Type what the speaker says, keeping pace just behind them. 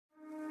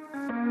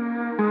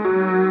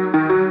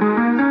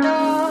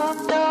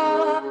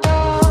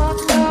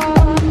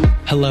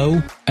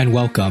Hello and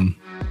welcome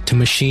to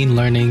Machine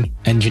Learning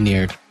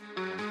Engineered.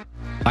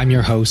 I'm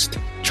your host,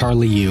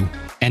 Charlie Yu,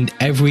 and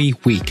every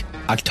week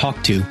I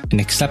talk to an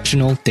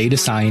exceptional data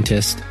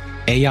scientist,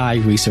 AI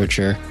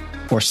researcher,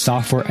 or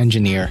software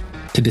engineer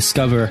to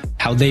discover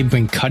how they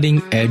bring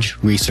cutting-edge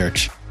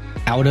research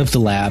out of the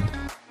lab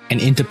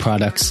and into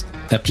products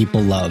that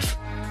people love.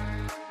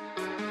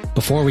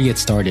 Before we get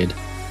started,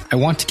 I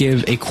want to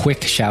give a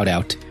quick shout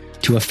out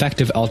to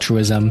Effective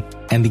Altruism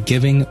and the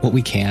Giving What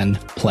We Can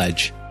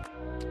pledge.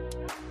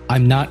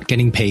 I'm not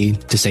getting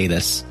paid to say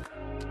this,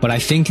 but I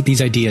think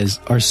these ideas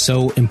are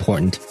so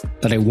important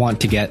that I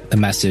want to get the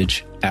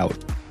message out.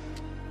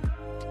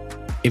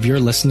 If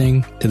you're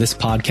listening to this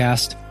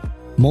podcast,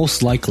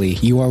 most likely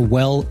you are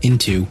well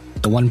into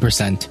the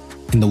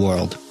 1% in the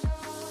world.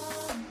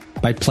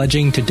 By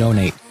pledging to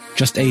donate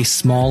just a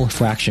small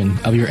fraction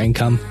of your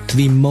income to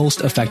the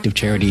most effective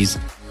charities,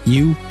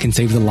 you can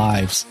save the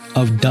lives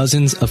of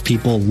dozens of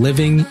people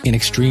living in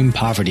extreme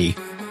poverty,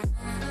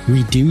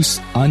 reduce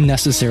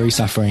unnecessary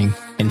suffering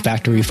in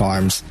factory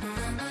farms,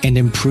 and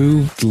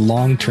improve the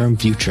long-term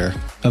future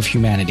of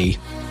humanity.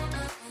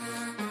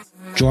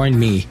 Join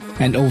me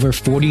and over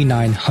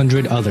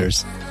 4,900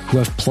 others who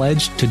have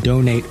pledged to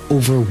donate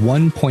over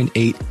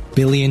 $1.8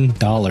 billion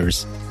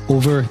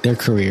over their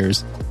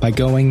careers by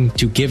going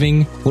to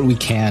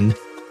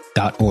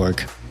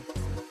givingwhatwecan.org.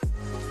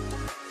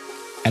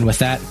 And with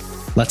that,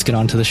 let's get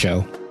on to the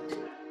show.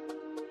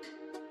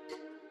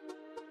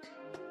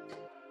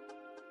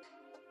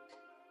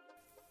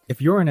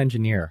 If you're an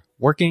engineer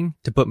working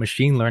to put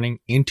machine learning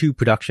into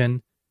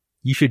production,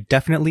 you should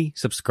definitely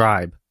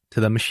subscribe to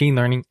the Machine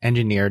Learning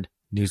Engineered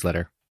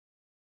newsletter.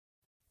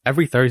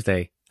 Every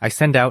Thursday, I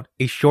send out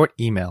a short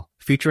email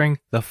featuring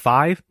the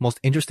 5 most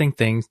interesting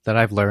things that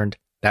I've learned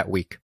that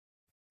week.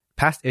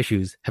 Past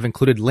issues have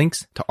included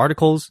links to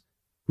articles,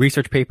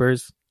 research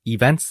papers,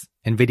 events,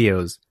 and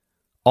videos,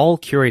 all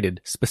curated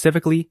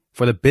specifically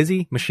for the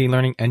busy machine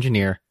learning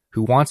engineer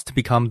who wants to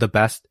become the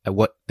best at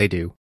what they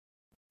do.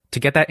 To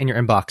get that in your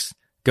inbox,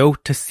 go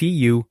to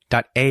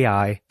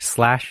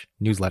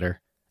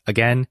cyu.ai/newsletter.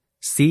 Again,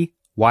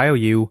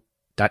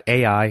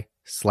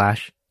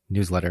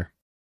 cyu.ai/newsletter.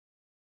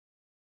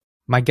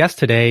 My guest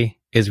today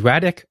is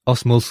Radek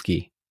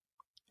Osmulski,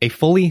 a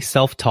fully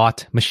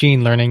self-taught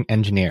machine learning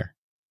engineer.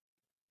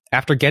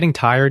 After getting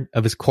tired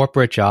of his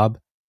corporate job,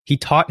 he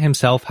taught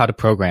himself how to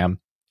program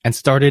and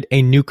started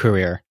a new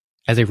career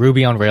as a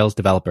Ruby on Rails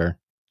developer.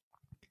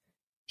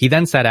 He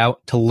then set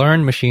out to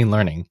learn machine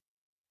learning.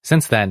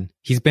 Since then,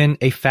 he's been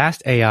a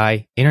Fast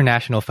AI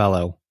International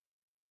Fellow,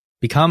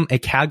 become a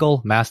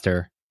Kaggle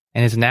Master,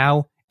 and is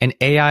now an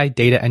AI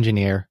data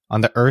engineer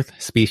on the Earth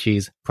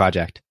Species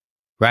Project.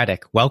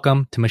 Radek,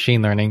 welcome to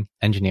Machine Learning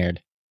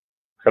Engineered.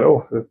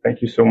 Hello,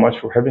 thank you so much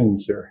for having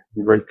me here.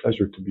 Great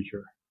pleasure to be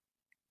here.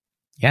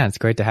 Yeah, it's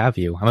great to have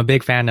you. I'm a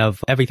big fan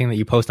of everything that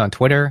you post on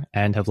Twitter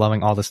and have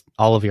loving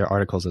all of your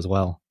articles as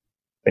well.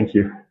 Thank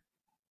you.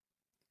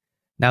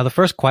 Now, the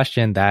first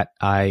question that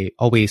I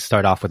always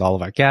start off with all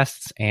of our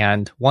guests,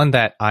 and one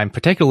that I'm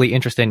particularly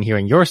interested in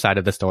hearing your side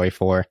of the story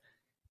for,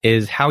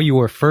 is how you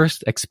were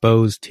first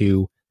exposed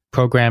to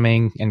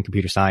programming and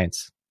computer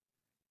science.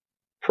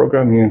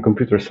 Programming and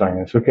computer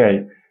science.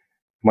 Okay.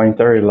 My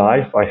entire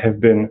life, I have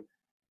been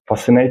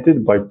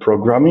fascinated by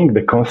programming,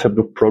 the concept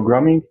of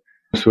programming.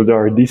 So there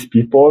are these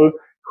people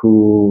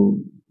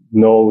who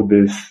know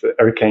this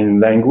arcane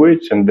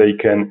language and they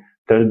can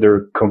tell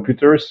their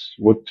computers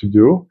what to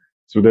do.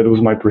 So that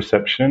was my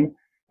perception.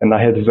 And I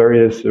had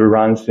various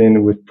runs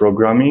in with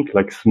programming,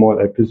 like small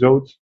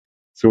episodes.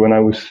 So when I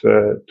was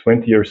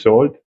 20 years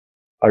old,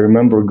 I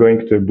remember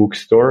going to a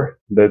bookstore.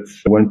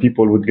 That's when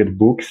people would get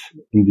books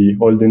in the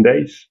olden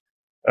days,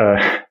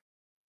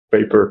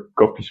 paper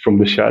copies from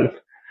the shelf.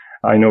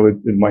 I know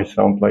it might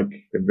sound like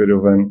a bit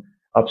of an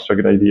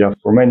abstract idea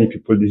for many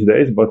people these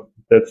days, but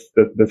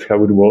that's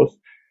how it was.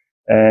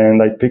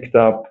 And I picked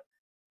up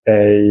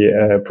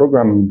a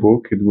programming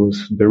book. It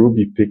was the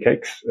Ruby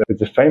Pickaxe.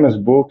 It's a famous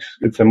book.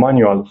 It's a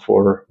manual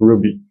for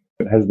Ruby.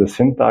 It has the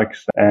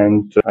syntax,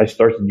 and I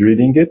started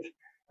reading it.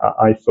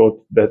 I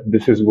thought that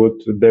this is what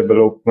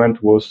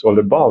development was all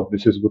about.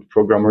 This is what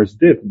programmers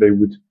did. They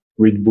would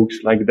read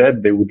books like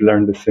that. They would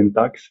learn the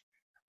syntax.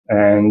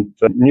 And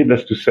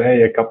needless to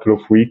say, a couple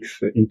of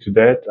weeks into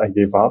that, I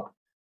gave up.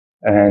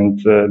 And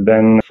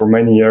then for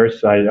many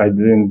years, I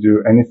didn't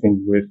do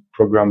anything with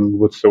programming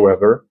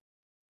whatsoever.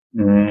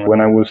 When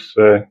I was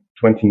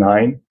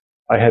 29,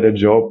 I had a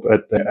job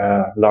at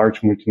a large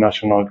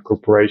multinational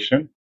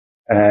corporation,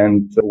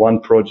 and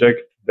one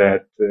project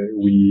that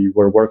we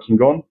were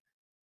working on,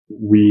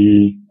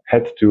 we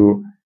had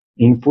to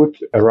input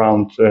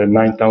around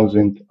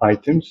 9,000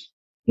 items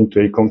into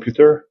a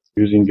computer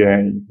using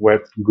a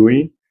web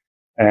GUI.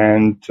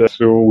 And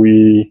so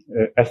we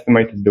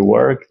estimated the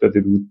work that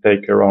it would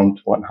take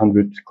around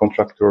 100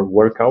 contractor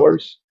work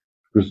hours,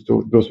 because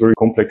those were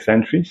complex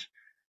entries.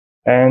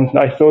 And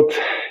I thought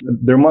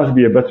there must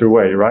be a better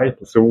way, right?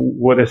 So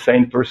what a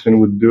sane person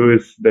would do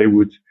is they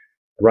would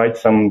write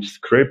some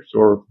script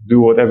or do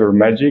whatever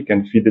magic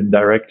and feed it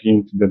directly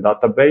into the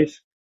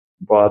database.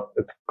 but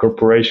at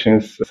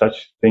corporations,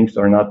 such things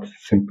are not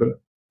simple.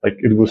 Like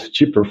it was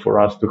cheaper for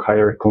us to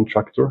hire a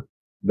contractor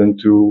than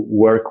to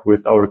work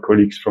with our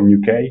colleagues from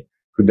UK,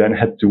 who then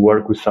had to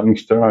work with some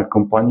external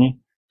company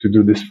to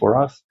do this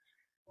for us.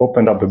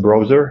 Opened up a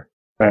browser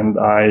and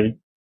I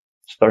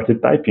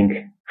started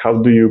typing.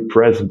 How do you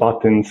press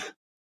buttons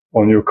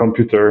on your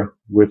computer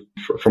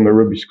from a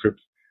Ruby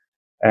script?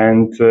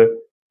 And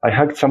I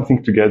hacked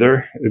something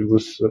together. It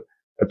was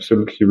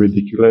absolutely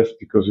ridiculous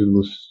because it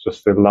was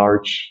just a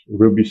large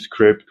Ruby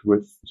script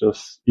with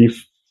just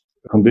if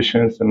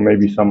conditions and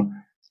maybe some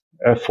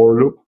for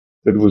loop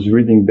that was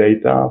reading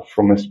data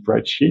from a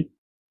spreadsheet.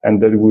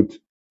 And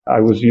I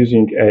was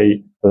using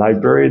a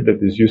library that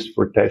is used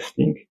for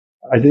testing.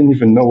 I didn't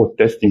even know what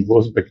testing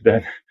was back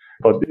then,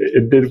 but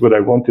it did what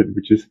I wanted,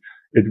 which is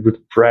it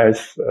would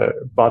press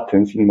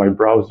buttons in my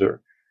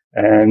browser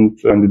and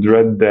it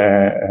read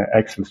the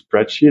Excel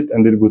spreadsheet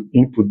and it would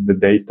input the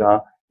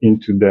data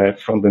into the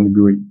front-end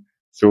GUI.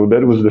 So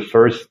that was the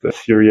first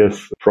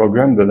serious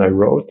program that I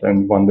wrote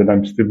and one that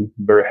I'm still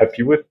very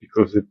happy with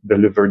because it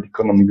delivered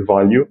economic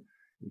value,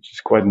 which is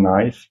quite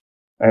nice.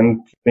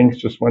 And things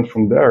just went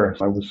from there.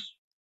 I was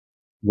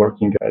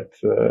working at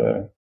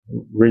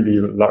really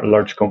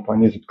large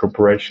companies, at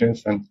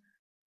corporations, and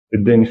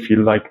it didn't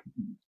feel like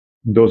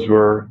those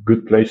were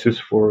good places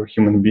for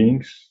human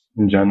beings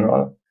in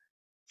general.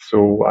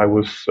 So I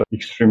was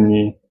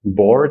extremely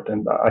bored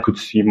and I could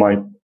see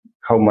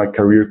how my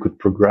career could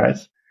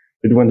progress.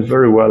 It went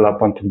very well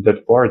up until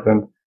that part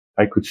and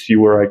I could see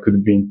where I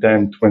could be in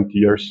 10, 20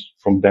 years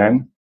from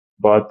then.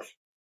 But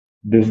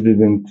this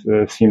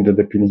didn't seem that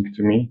appealing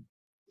to me.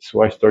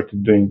 So I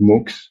started doing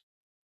MOOCs,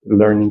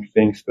 learning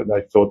things that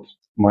I thought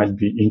might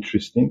be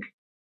interesting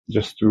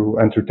just to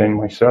entertain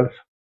myself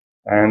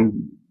and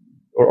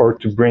or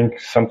to bring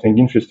something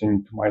interesting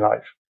into my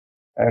life.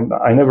 And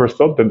I never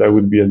thought that I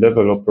would be a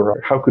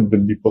developer. How could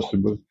that be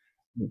possible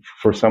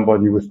for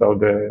somebody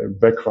without a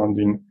background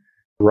in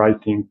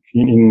writing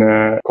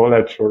in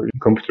college or in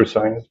computer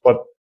science? But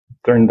it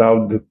turned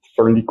out that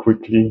fairly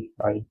quickly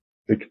I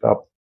picked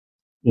up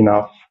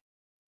enough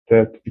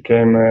that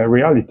became a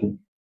reality.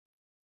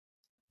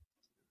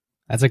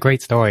 That's a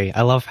great story.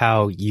 I love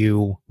how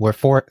you were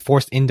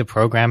forced into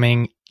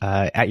programming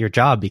at your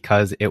job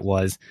because it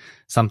was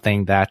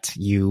something that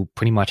you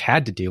pretty much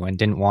had to do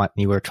and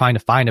you were trying to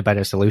find a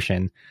better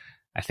solution.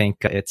 I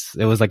think it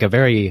was like a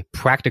very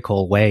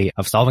practical way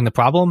of solving the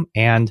problem.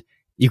 And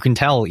you can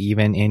tell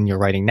even in your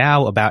writing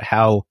now about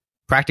how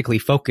practically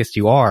focused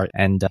you are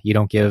and you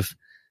don't give,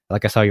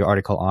 like I saw your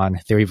article on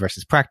theory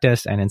versus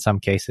practice. And in some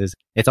cases,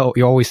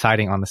 you're always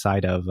siding on the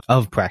side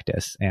of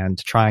practice and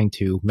trying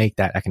to make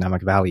that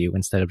economic value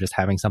instead of just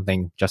having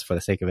something just for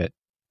the sake of it.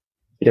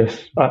 Yes,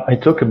 I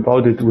talk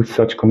about it with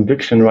such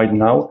conviction right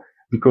now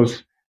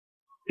because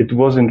it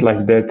wasn't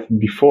like that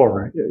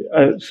before.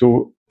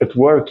 So at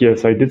work,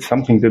 yes, I did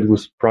something that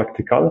was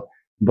practical,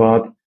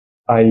 but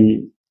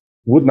I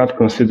would not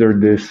consider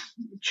this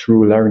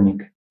true learning.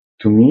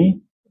 To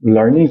me,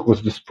 learning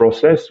was this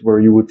process where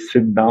you would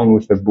sit down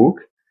with a book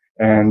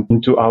and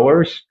in 2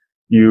 hours,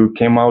 you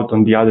came out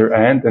on the other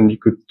end and you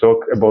could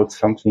talk about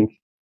something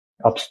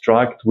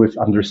abstract with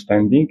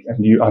understanding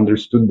and you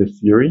understood the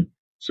theory.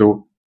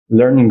 So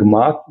learning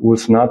math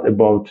was not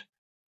about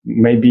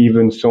maybe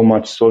even so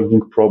much solving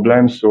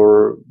problems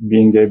or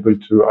being able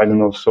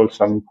to, solve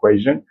some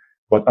equation,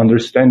 but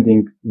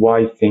understanding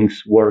why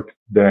things work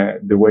the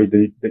way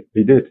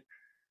they did.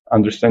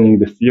 Understanding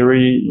the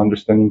theory,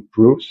 understanding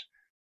proofs.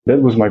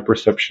 That was my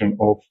perception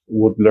of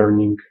what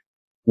learning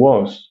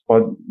was.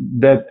 But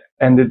that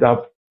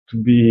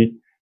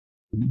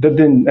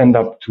didn't end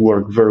up to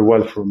work very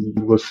well for me.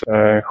 It was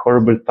a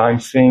horrible time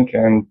sink,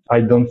 and I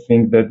don't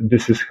think that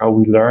this is how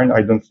we learn.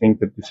 I don't think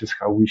that this is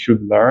how we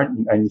should learn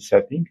in any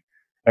setting.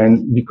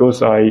 And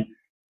because I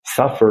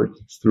suffered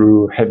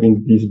through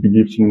having these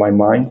beliefs in my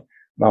mind,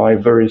 now I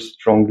very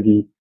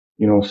strongly,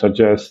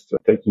 suggest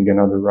taking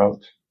another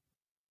route.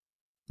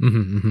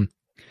 Mm-hmm, mm-hmm.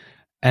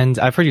 And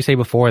I've heard you say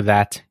before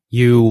that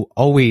you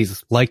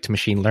always liked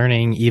machine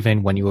learning,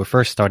 even when you were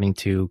first starting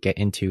to get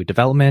into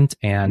development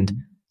and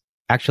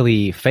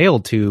actually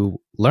failed to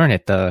learn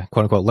it, the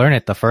quote unquote, learn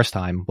it the first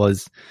time.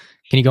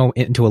 Can you go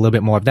into a little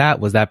bit more of that?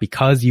 Was that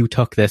because you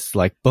took this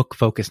like book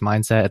focused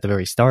mindset at the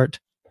very start?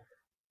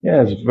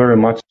 Yes, very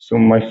much. So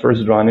my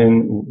first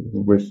run-in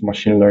with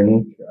machine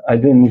learning, I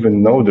didn't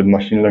even know that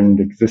machine learning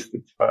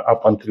existed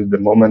up until the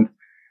moment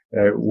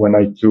when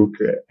I took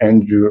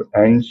Andrew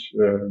Ng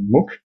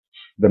MOOC,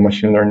 the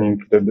machine learning,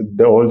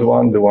 the old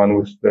one, the one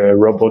with the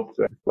robot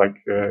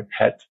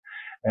hat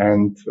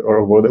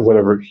or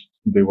whatever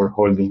they were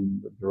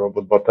holding the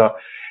robot. But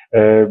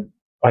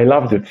I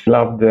loved it.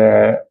 Loved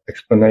the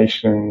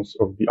explanations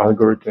of the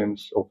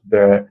algorithms of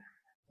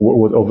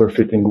what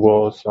overfitting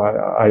was.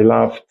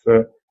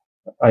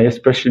 I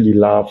especially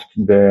loved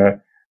the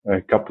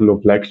couple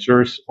of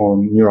lectures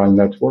on neural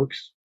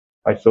networks.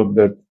 I thought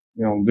that,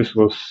 this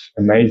was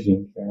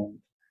amazing. And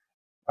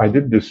I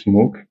did this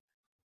MOOC,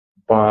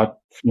 but,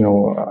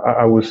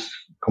 I was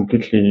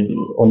completely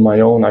on my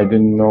own. I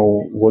didn't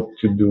know what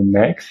to do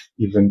next,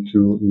 even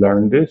to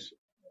learn this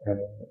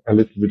a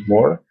little bit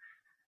more.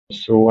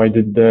 So I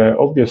did the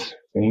obvious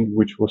thing,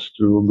 which was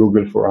to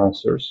Google for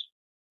answers.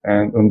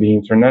 And on the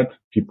internet,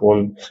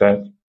 people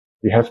said,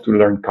 you have to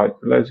learn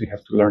calculus, you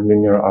have to learn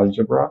linear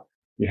algebra,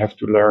 you have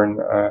to learn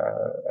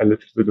a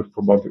little bit of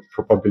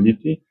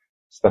probability.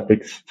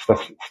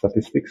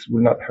 Statistics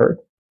will not hurt.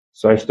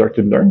 So I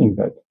started learning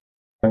that.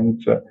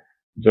 And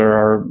there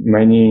are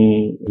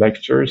many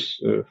lectures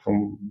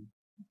from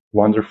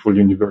wonderful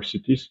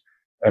universities,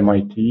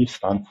 MIT,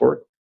 Stanford.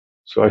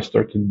 So I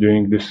started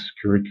doing this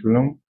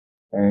curriculum,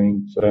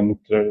 and then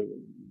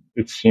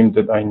it seemed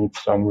that I need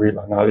some real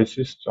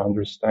analysis to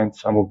understand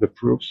some of the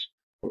proofs.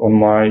 On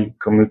my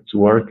commute to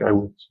work, I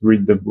would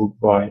read the book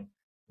by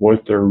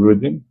Walter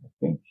Rudin, I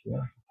think, if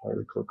I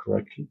recall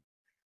correctly.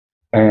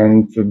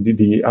 And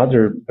the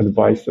other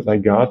advice that I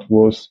got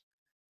was,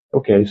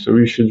 okay, so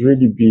you should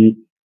really be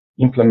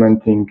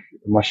implementing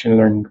machine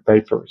learning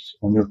papers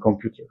on your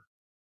computer.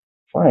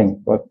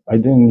 Fine, but I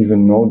didn't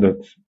even know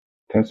that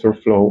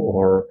TensorFlow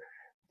or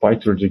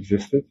PyTorch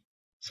existed.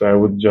 So I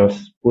would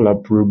just pull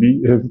up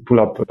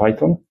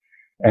Python,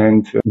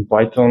 and in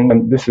Python,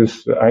 and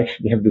I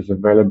actually have this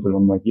available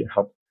on my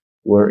GitHub,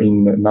 where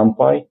in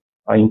NumPy,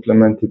 I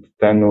implemented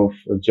 10 of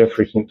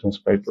Geoffrey Hinton's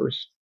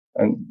papers.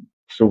 And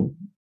so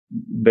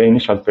the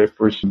initial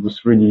papers, it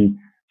was really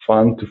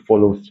fun to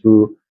follow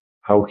through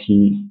how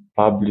he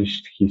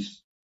published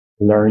his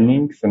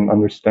learnings and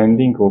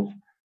understanding of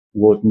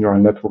what neural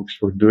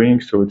networks were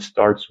doing. So it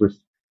starts with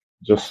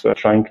just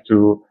trying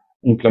to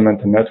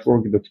implement a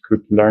network that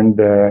could learn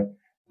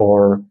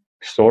or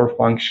XOR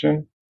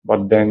function,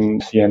 but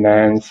then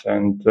CNNs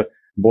and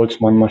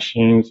Boltzmann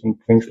machines and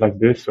things like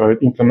this. So I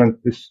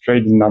implement this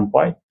straight in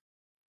NumPy.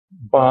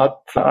 But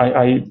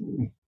I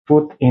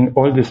put in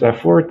all this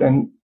effort,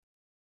 and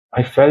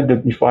I felt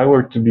that if I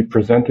were to be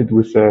presented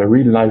with a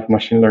real life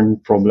machine learning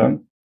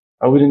problem,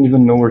 I wouldn't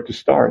even know where to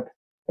start.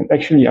 And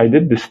actually, I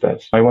did this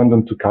test. I went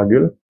on to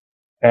Kaggle,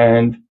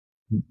 and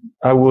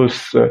I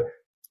was,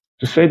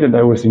 to say that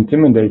I was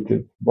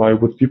intimidated by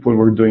what people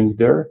were doing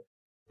there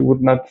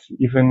would not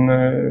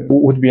even,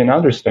 would be an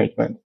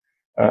understatement.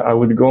 I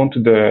would go into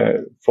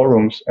the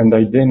forums and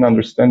I didn't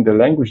understand the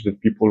language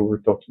that people were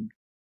talking.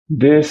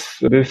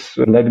 This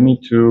led me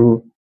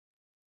to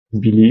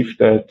believe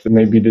that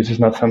maybe this is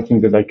not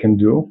something that I can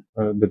do,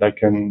 that I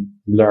can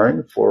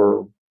learn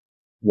for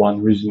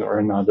one reason or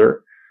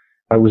another.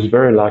 I was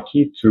very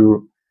lucky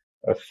to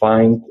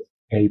find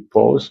a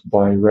post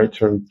by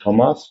Rachel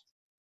Thomas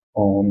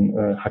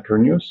on Hacker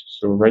News.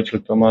 So Rachel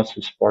Thomas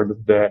is part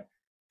of the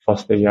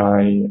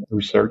FastAI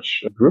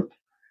research group,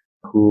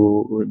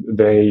 who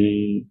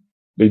they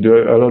do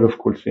a lot of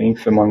cool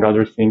things. Among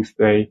other things,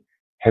 they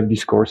have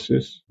these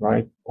courses,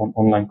 right, on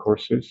online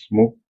courses.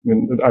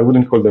 I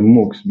wouldn't call them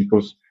MOOCs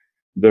because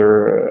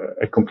they're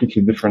a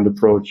completely different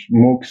approach.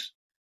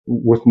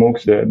 With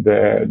MOOCs,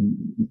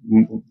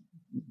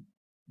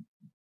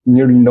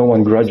 nearly no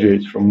one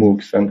graduates from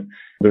MOOCs, and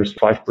there's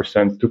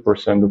 5%,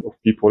 2%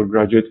 of people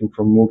graduating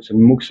from MOOCs, and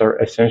MOOCs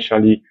are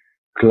essentially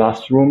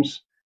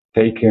classrooms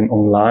taken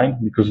online,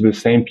 because the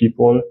same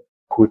people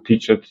who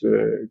teach at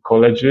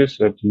colleges,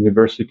 at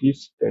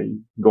universities, they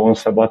go on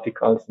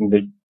sabbaticals and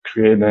they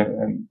create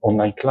an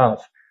online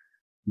class.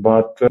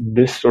 But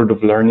this sort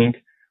of learning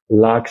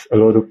lacks a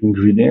lot of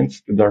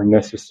ingredients that are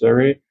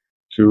necessary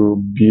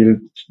to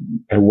build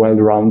a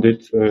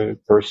well-rounded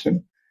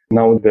person.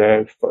 Now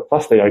the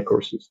FastAI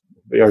courses,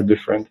 they are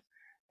different.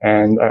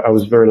 And I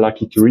was very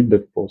lucky to read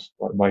that post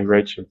by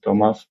Rachel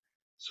Thomas.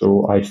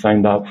 So I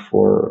signed up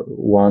for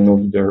one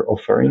of their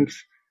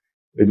offerings.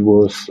 It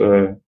was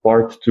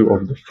part 2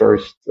 of the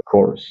first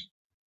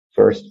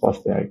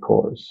FastAI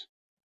course.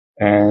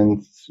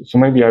 And so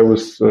maybe I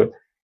was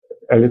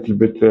a little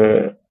bit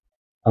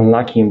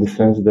unlucky in the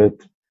sense that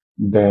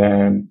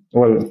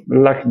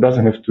luck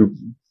doesn't have to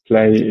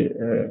play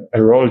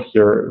a role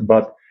here,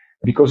 but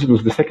because it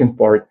was the second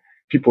part,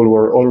 people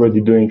were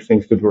already doing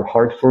things that were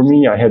hard for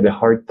me. I had a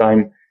hard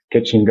time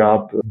catching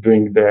up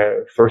doing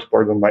the first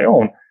part on my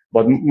own.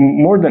 But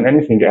more than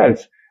anything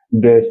else,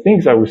 the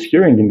things I was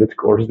hearing in that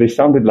course, they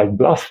sounded like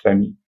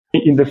blasphemy.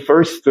 In the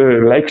first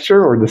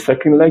lecture or the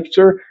second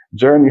lecture,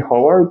 Jeremy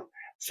Howard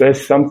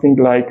says something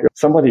like,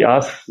 somebody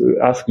asked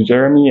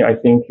Jeremy, I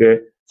think,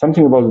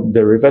 something about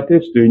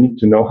derivatives. Do you need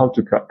to know how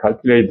to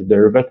calculate the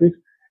derivative?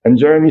 And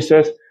Jeremy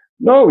says,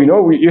 no,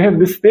 you have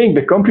this thing,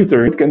 the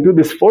computer, it can do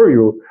this for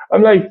you.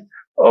 I'm like,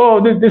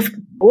 oh,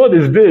 what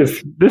is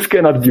this? This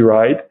cannot be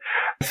right.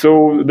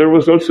 So there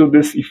was also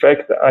this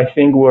effect, I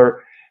think,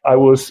 where I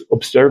was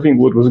observing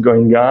what was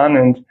going on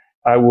and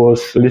I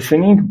was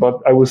listening, but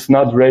I was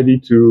not ready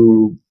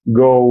to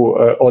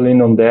go all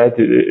in on that.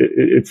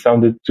 It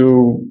sounded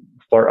too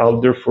far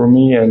out there for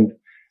me, and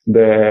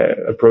the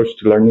approach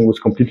to learning was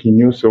completely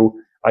new. So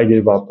I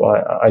gave up.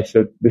 I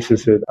said, this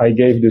is it. I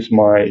gave this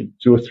my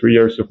 2 or 3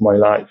 years of my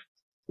life.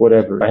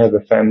 Whatever. I have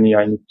a family.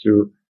 I need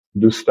to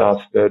do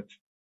stuff that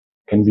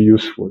can be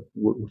useful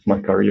with my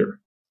career.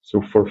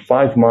 So for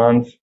 5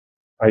 months,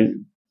 I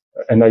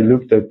And I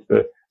looked at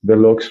the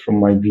logs from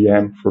my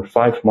VM. For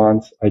 5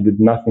 months, I did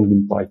nothing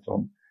in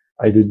Python.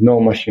 I did no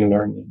machine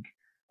learning.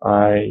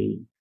 I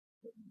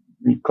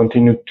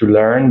continued to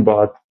learn,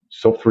 but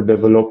software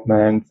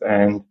development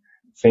and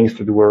things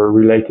that were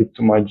related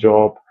to my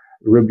job,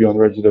 Ruby on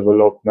Rails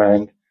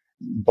development.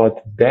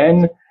 But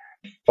then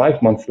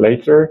 5 months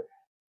later,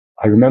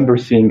 I remember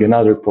seeing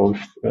another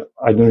post.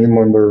 I don't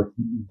remember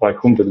by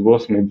whom that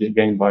was, maybe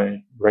again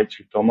by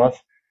Rachel Thomas,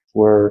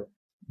 where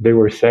they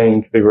were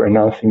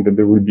announcing that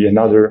there will be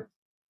another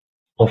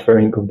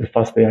offering of the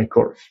FastAI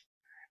course.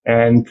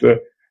 And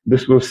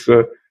this was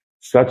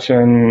such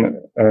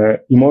an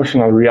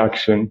emotional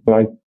reaction.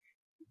 Like,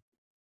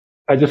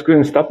 I just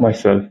couldn't stop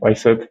myself. I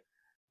said,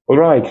 all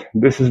right,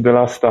 this is the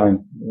last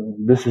time.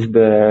 This is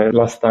the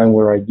last time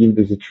where I give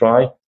this a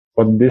try.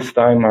 But this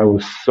time I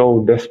was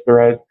so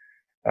desperate.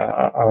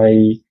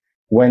 I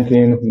went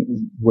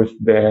in with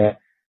the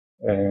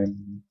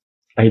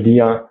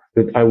idea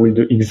that I will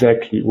do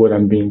exactly what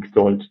I'm being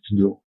told to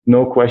do.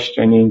 No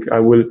questioning. I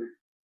will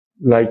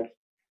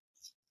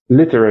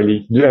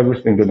literally do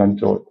everything that I'm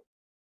told.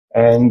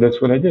 And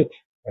that's what I did.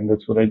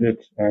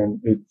 And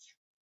it's...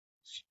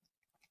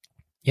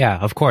 Yeah,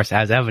 of course,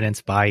 as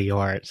evidenced by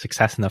your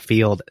success in the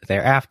field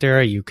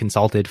thereafter, you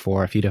consulted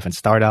for a few different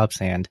startups,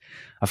 and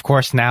of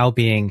course now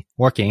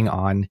working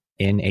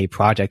in a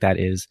project that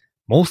is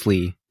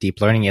mostly deep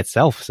learning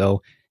itself.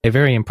 So a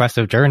very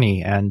impressive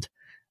journey. And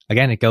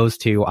again, it goes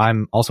to,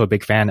 I'm also a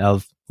big fan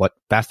of what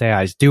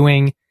FastAI is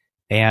doing,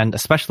 and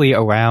especially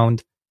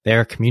around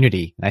their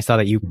community. And I saw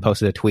that you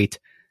posted a tweet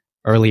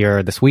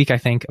earlier this week, I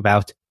think,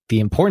 about the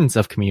importance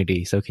of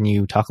community. So can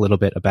you talk a little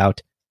bit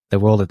about the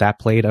role that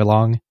played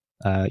along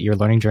your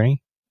learning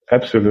journey?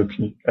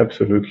 Absolutely.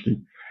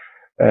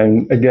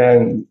 And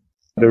again,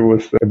 there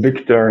was a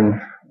big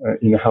turn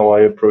in how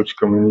I approach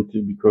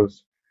community,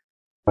 because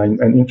I'm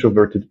an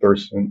introverted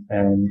person.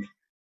 And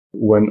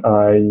when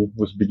I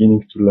was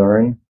beginning to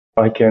learn,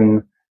 I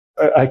can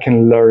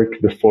lurk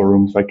the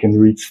forums, I can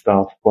read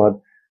stuff, but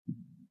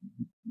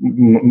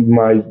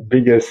my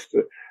biggest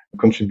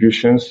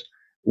contributions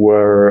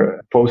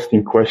were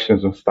posting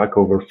questions on Stack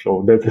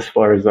Overflow. That's as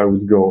far as I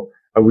would go.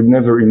 I would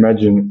never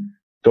imagine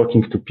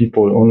talking to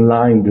people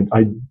online that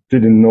I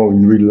didn't know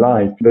in real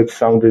life. That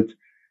sounded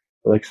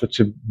like such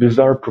a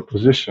bizarre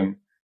proposition.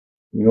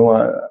 You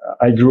know,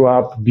 I grew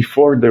up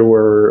before there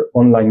were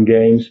online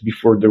games,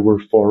 before there were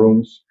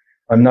forums.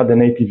 I'm not a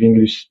native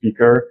English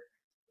speaker.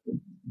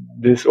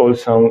 This all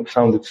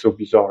sounded so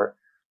bizarre.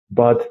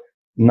 But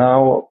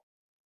now,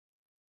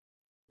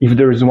 if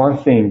there is one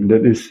thing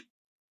that is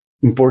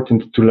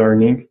important to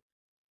learning,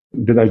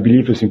 that I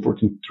believe is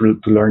important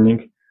to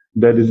learning,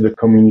 that is the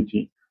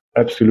community.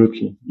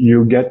 Absolutely.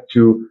 You get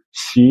to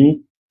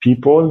see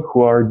people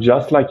who are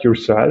just like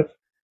yourself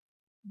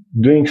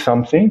doing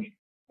something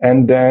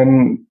and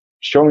then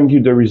showing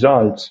you the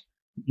results.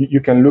 You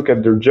can look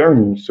at their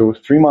journey. So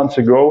 3 months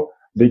ago,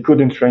 they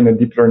couldn't train a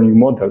deep learning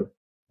model,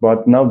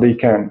 but now they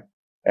can.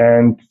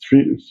 And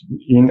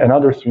in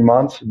another 3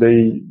 months,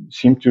 they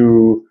seem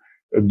to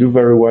do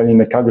very well in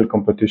a Kaggle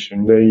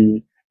competition.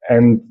 They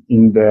end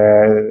in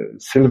the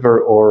silver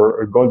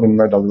or golden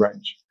medal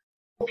range.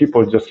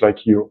 People just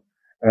like you.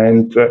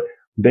 And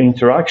the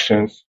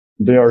interactions,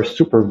 they are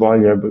super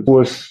valuable.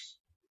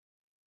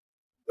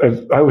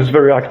 I was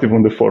very active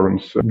on the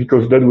forums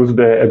because that was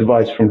the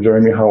advice from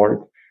Jeremy Howard.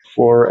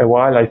 For a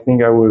while, I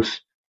think I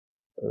was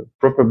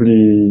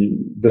probably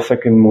the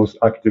second most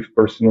active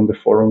person on the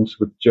forums,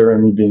 with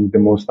Jeremy being the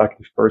most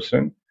active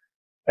person.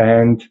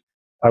 And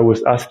I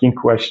was asking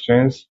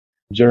questions.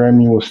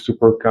 Jeremy was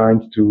super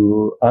kind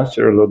to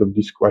answer a lot of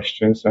these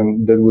questions.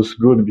 And that was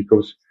good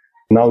because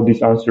now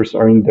these answers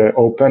are in the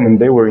open, and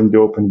they were in the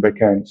open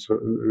backend, so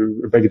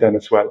back then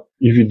as well.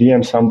 If you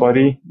DM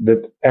somebody,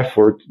 that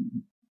effort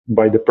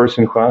by the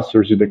person who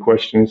answers you the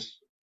questions,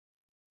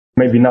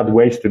 maybe not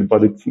wasted,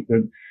 but it's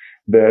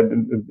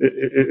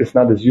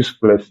not as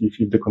useful as if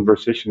the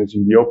conversation is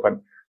in the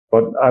open.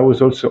 But I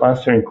was also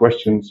answering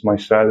questions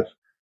myself,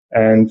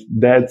 and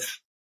that's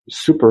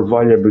super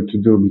valuable to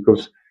do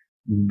because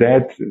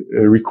that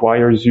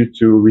requires you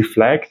to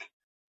reflect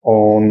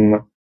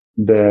on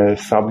the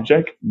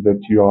subject that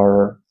you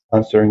are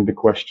answering the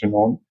question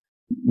on.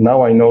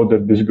 Now I know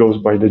that this goes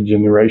by the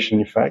generation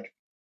effect.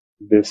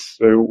 This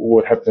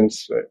what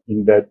happens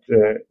in that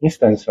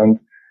instance, and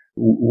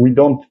we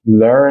don't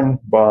learn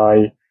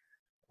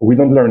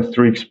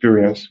through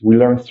experience. We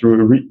learn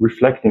through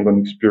reflecting on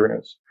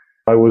experience.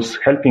 I was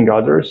helping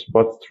others,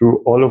 but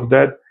through all of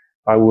that,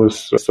 I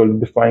was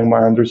solidifying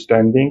my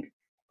understanding.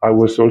 I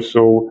was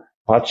also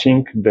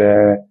patching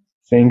the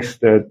things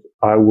that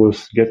I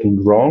was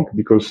getting wrong,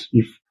 because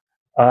if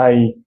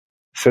I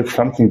said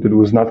something that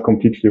was not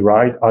completely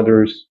right,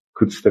 others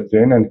could step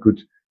in and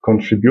could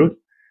contribute.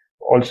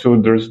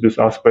 Also, there's this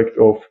aspect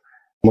of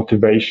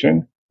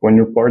motivation. When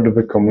you're part of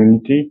a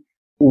community,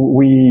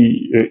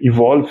 we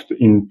evolved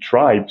in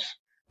tribes,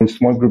 in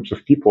small groups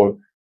of people.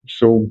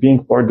 So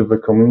being part of a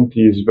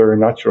community is very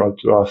natural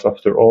to us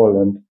after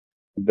all. And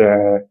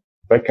the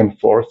back and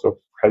forth of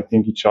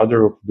helping each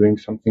other, of doing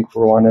something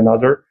for one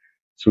another.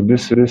 So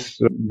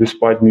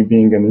despite me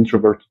being an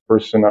introverted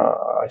person,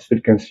 I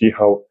still can see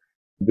how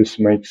this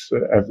makes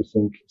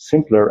everything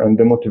simpler. And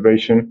the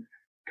motivation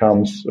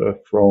comes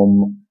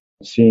from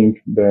seeing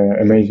the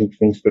amazing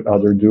things that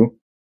others do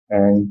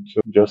and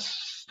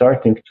just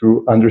starting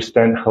to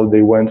understand how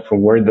they went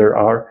from where they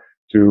are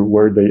to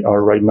where they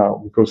are right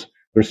now. Because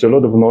there's a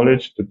lot of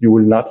knowledge that you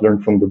will not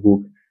learn from the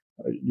book.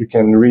 You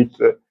can read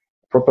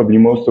probably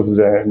most of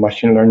the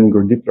machine learning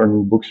or deep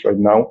learning books right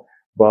now,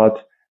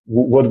 but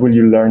what will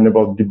you learn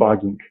about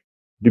debugging?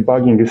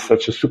 Debugging is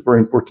such a super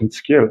important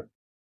skill.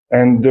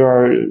 And there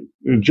are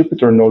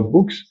Jupyter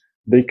notebooks.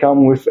 They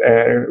come with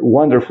a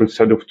wonderful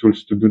set of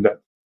tools to do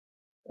that.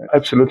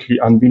 Absolutely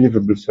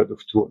unbelievable set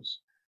of tools.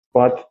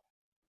 But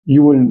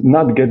you will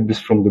not get this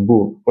from the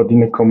book, but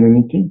in a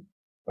community,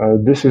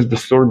 this is the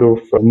sort of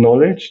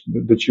knowledge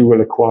that you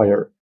will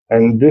acquire.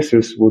 And this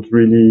is what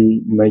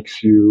really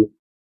makes you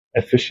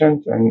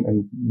efficient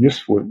and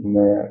useful in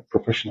a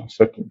professional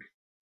setting.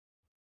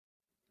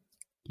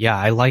 Yeah,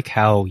 I like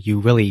how you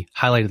really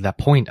highlighted that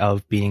point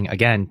of being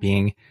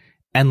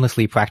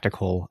endlessly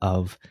practical,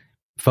 of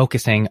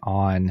focusing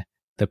on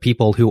the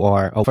people who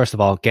are, first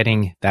of all,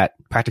 getting that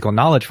practical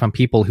knowledge from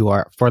people who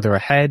are further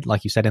ahead,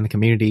 like you said, in the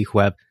community, who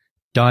have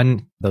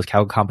done those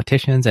Kaggle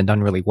competitions and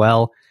done really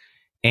well.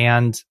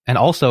 And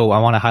also I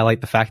want to highlight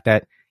the fact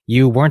that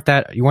you weren't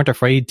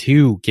afraid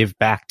to give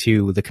back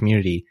to the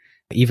community,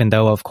 even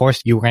though of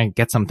course you were going to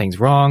get some things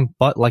wrong.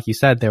 But like you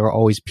said, there were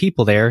always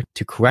people there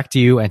to correct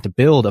you and to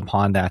build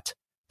upon that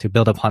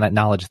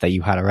knowledge that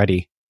you had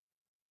already.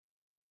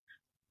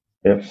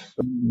 Yes,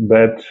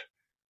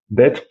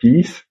 that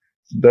piece,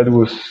 that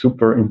was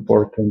super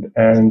important.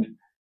 And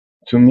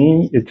to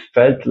me,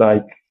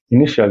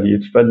 initially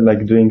it felt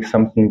like doing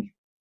something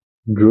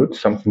good,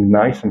 something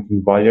nice,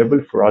 something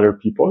valuable for other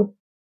people.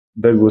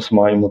 That was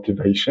my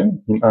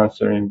motivation in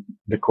answering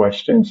the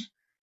questions.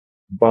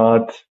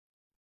 But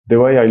the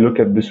way I look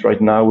at this right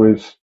now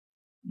is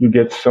you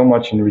get so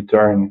much in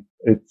return.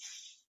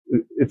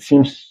 It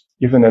seems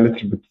even a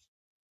little bit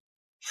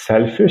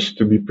selfish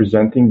to be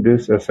presenting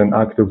this as an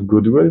act of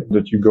goodwill,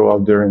 that you go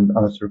out there and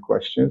answer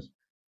questions.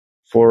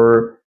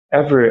 For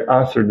every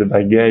answer that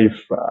I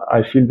gave,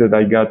 I feel that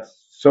I got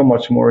so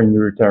much more in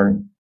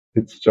return.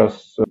 It's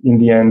just, in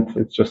the end,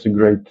 it's just a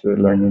great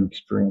learning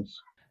experience.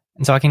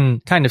 And so I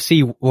can kind of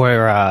see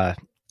where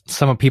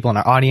some people in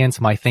our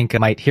audience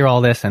might hear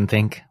all this and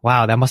think,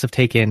 wow, that must have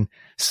taken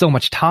so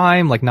much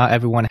time. Like not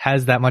everyone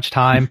has that much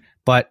time.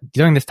 But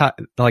during this time,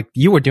 like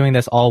you were doing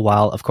this all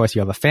while, of course,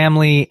 you have a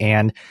family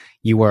and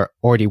you were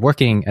already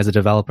working as a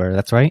developer.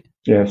 That's right?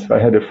 Yes, I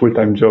had a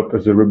full-time job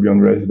as a Ruby on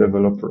Rails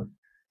developer.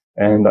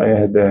 And I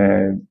had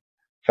a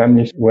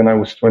family. When I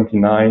was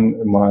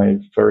 29, my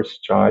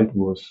first child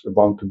was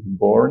about to be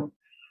born.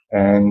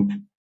 And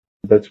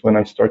that's when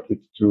I started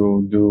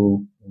to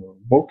do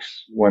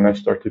MOOCs, when I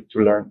started to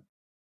learn.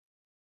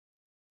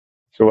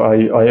 So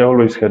I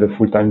always had a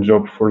full-time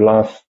job for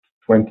last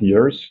 20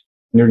 years,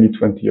 nearly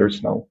 20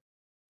 years now,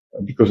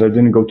 because I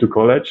didn't go to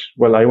college.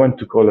 Well, I went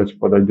to college,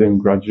 but I didn't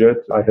graduate.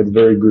 I had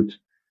very good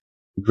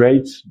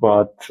grades,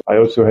 but I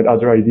also had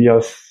other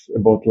ideas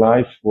about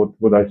life,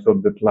 what I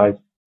thought that life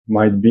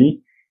might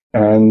be.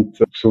 And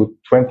so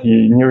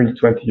nearly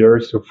 20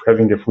 years of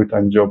having a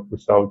full-time job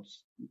without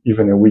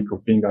even a week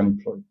of being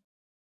unemployed.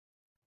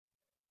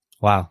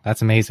 Wow,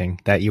 that's amazing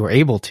that you were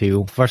able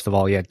to, first of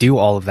all, do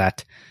all of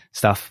that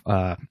stuff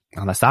on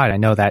the side. I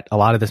know that a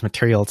lot of this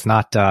material,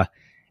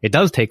 it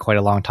does take quite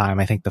a long time.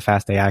 I think the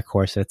Fast AI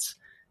course,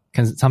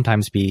 can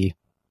sometimes be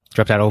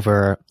stretched out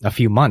over a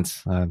few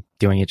months,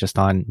 doing it just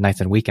on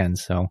nights and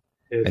weekends. So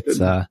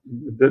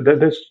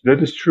that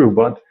is true.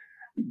 But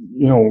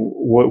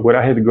what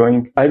I had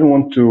going, I don't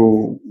want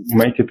to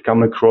make it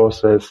come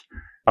across as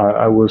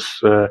I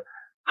was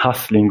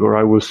hustling,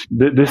 or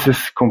this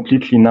is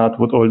completely not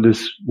what all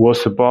this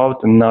was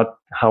about and not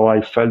how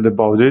I felt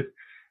about it.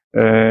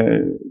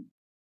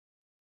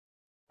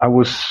 I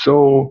was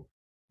so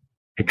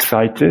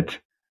excited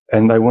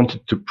and I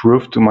wanted to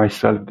prove to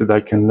myself that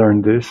I can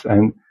learn this.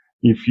 And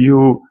if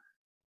you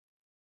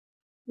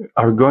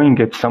are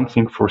going at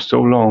something for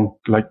so long,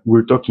 like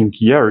we're talking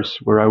years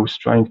where I was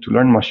trying to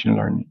learn machine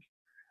learning,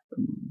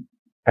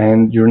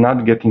 and you're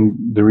not getting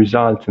the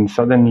results, and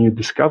suddenly you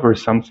discover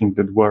something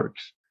that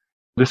works,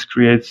 this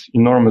creates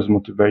enormous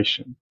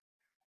motivation.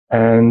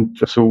 And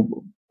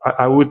so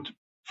I would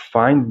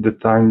find the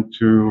time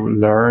to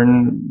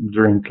learn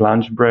during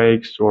lunch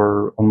breaks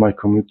or on my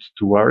commute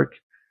to work.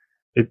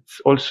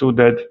 It's also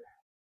that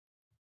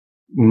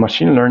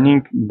machine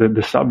learning,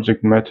 the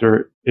subject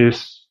matter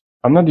is,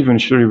 I'm not even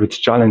sure if it's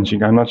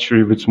challenging. I'm not sure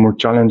if it's more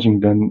challenging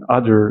than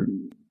other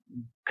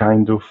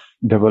kind of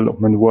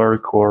development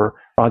work or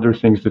other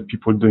things that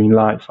people do in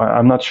life.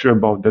 I'm not sure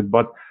about that,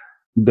 but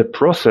the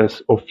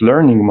process of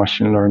learning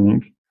machine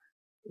learning,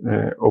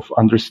 of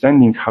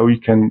understanding how you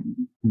can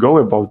go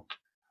about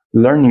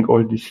learning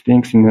all these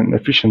things in an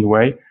efficient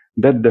way,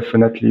 that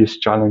definitely is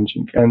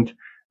challenging. And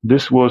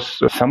this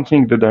was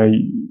something that I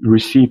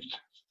received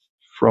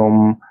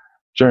from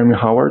Jeremy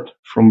Howard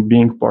from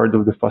being part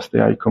of the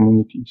FastAI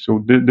community.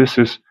 So this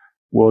is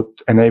what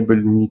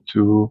enabled me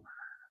to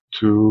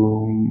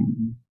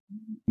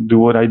do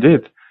what I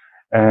did.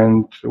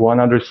 And one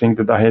other thing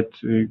that I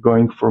had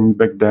going for me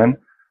back then,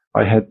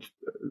 I had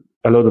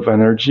a lot of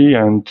energy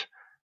and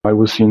I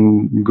was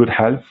in good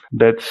health.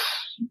 That's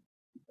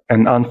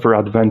an unfair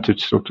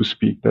advantage, so to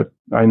speak, that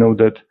I know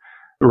that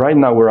right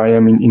now where I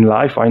am in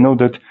life, I know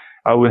that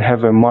I will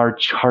have a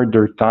much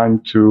harder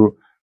time to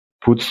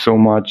put so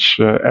much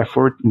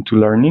effort into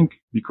learning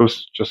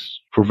because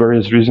just for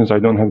various reasons, I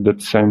don't have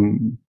that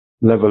same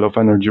level of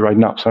energy right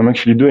now. So I'm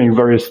actually doing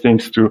various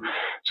things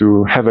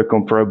to have a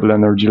comparable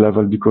energy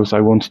level because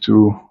I want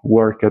to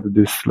work at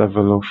this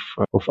level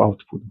of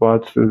output.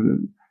 But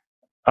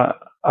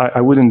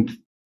I wouldn't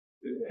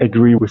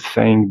agree with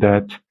saying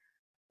that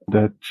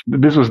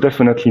this was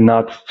definitely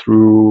not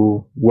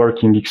through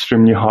working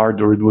extremely hard,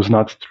 or it was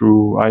not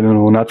through, I don't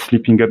know, not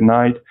sleeping at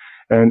night.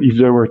 And if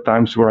there were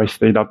times where I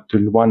stayed up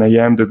till 1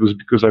 a.m., that was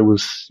because I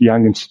was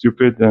young and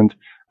stupid, and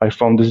I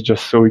found this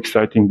just so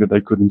exciting that I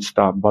couldn't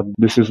stop. But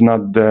this is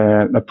not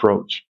the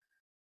approach.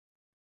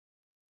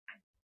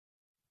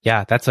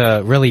 Yeah, that's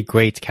a really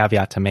great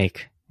caveat to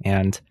make.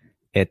 And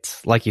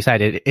it's, like you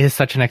said, it is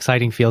such an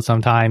exciting field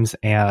sometimes,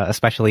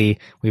 especially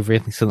we've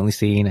recently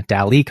seen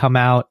DALL-E come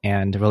out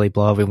and really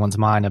blow everyone's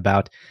mind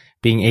about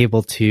being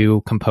able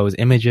to compose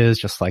images,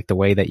 just like the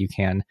way that you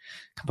can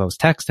compose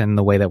text and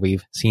the way that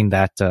we've seen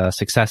that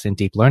success in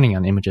deep learning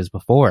on images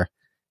before.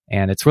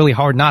 And it's really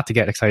hard not to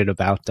get excited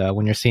about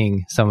when you're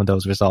seeing some of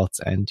those results,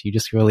 and you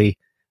just really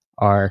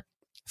are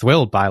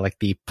thrilled by like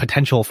the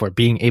potential for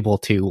being able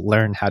to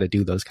learn how to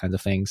do those kinds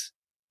of things.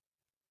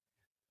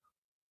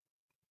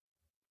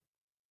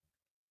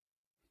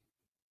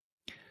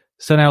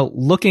 So now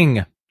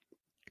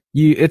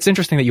it's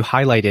interesting that you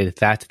highlighted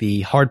that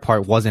the hard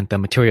part wasn't the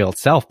material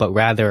itself, but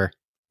rather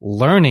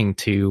learning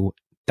to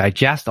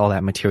digest all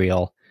that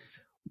material.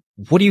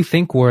 What do you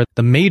think were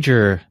the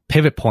major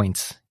pivot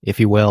points,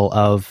 if you will,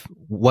 of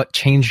what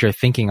changed your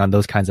thinking on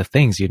those kinds of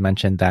things? You'd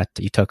mentioned that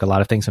you took a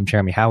lot of things from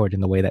Jeremy Howard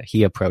in the way that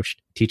he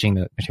approached teaching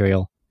the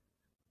material.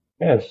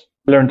 Yes,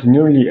 I learned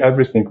nearly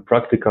everything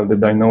practical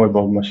that I know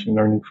about machine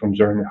learning from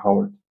Jeremy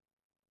Howard.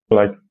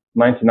 Like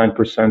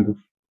 99% of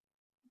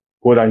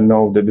what I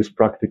know that is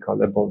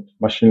practical about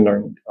machine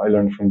learning, I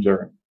learned from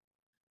Jeremy.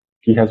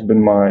 He has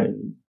been my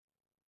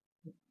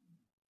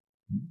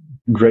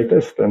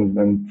greatest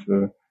and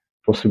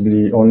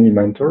possibly only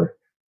mentor.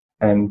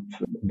 And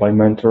by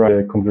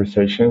mentor, the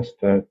conversations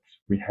that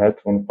we had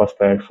on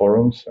FastAI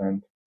forums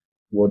and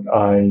what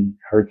I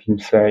heard him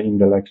say in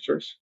the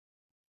lectures.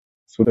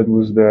 So that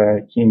was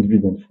the key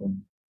ingredient for me.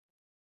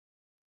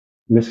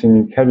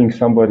 Listening, having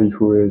somebody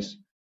who is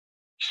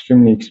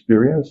extremely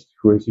experienced,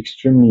 who is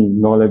extremely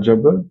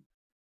knowledgeable,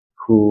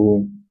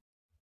 who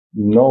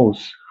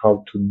knows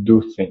how to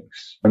do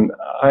things. And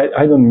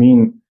I don't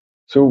mean,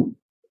 so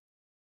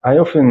I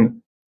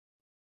often,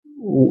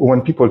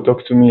 when people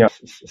talk to me,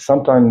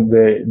 sometimes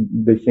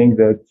they think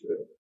that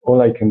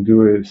all I can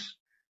do is,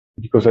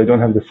 because I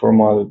don't have the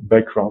formal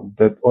background,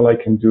 that all I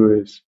can do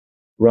is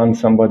run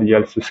somebody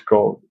else's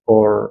code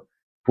or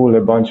pull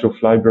a bunch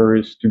of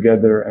libraries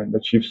together and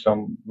achieve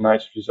some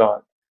nice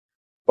result.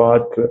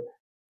 But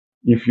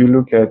if you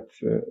look at,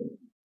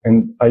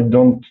 and I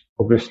don't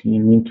obviously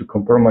mean to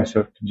compare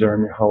myself to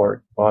Jeremy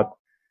Howard, but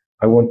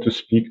I want to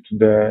speak to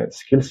the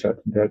skill set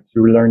that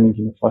you're learning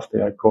in a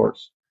FastAI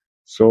course.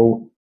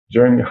 So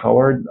Jeremy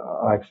Howard,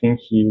 I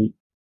think he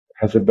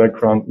has a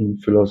background in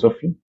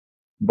philosophy,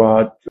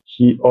 but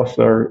he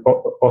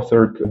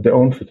authored the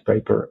ONFIT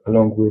paper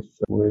along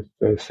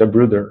with Seb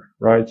Ruder,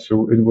 right?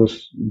 So it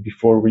was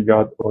before we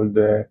got all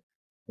the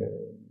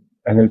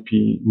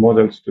NLP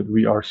models that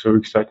we are so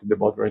excited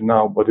about right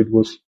now, but it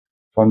was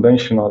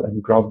foundational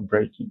and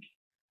groundbreaking.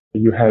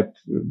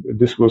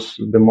 This was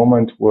the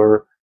moment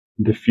where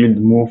the field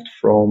moved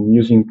from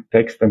using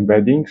text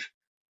embeddings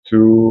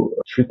to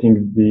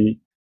treating the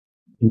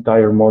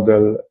entire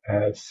model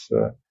as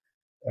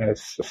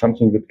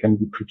something that can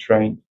be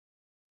pre-trained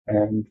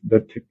and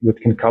that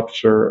can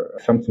capture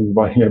something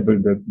valuable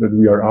that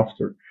we are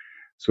after.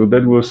 So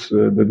that was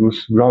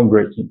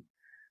groundbreaking.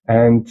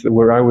 And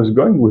where I was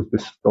going with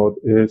this thought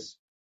is,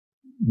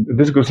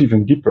 this goes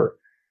even deeper.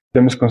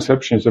 The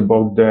misconceptions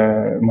about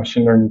the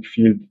machine learning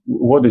field.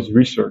 What is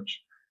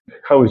research?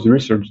 How is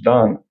research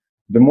done?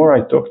 The more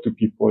I talk to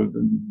people,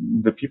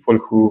 the people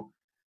who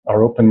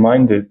are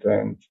open-minded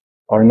and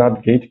are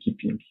not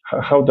gatekeeping,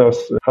 how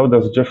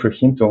does Geoffrey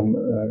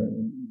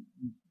Hinton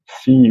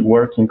see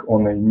working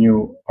on a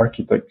new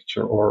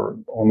architecture or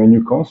on a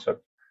new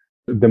concept?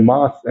 The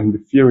math and the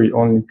theory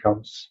only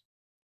comes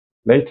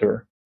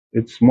later.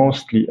 It's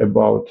mostly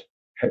about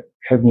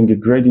having a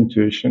great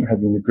intuition,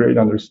 having a great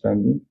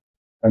understanding.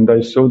 And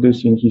I saw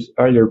this in his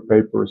earlier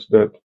papers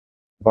that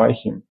by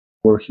him,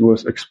 where he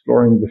was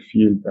exploring the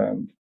field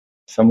and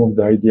some of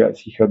the ideas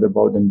he had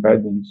about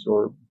embeddings,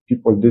 or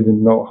people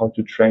didn't know how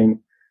to train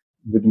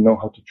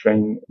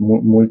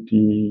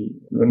multi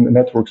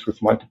networks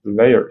with multiple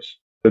layers.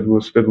 That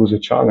was a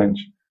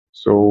challenge.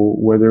 So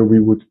whether we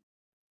would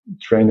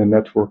train a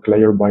network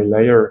layer by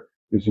layer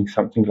using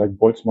something like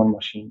Boltzmann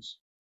machines,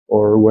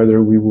 or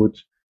whether we would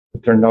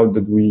turn out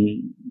that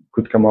we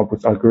could come up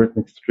with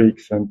algorithmic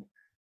tricks and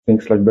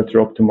things like better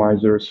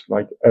optimizers,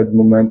 like add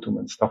momentum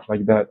and stuff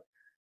like that.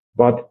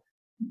 But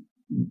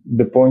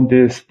the point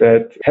is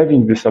that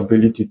having this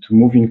ability to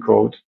move in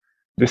code,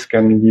 this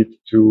can lead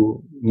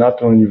to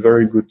not only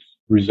very good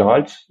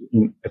results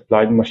in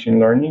applied machine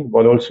learning,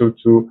 but also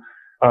to,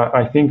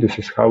 I think this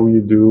is how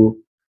you do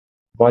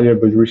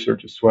valuable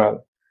research as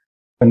well.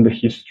 And the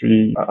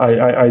history,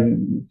 I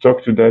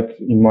talk to that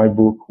in my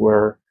book,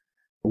 where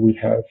we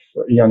have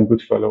Ian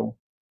Goodfellow,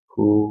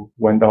 who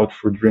went out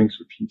for drinks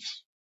with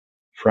his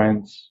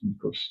friends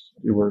because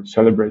they were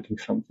celebrating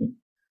something.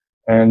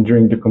 And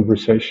during the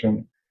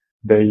conversation,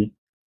 they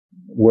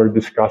were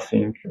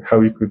discussing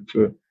how you could,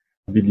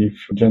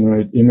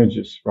 generate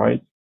images,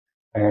 right?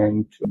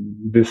 And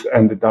this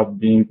ended up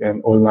being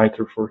an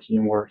all-nighter for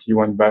him, where he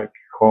went back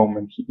home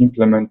and he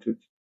implemented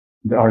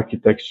the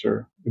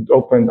architecture. It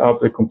opened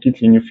up a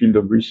completely new field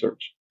of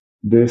research.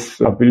 This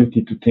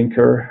ability to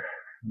tinker,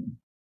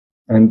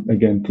 and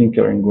again,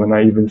 tinkering, when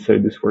I even say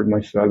this word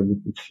myself,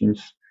 it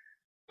seems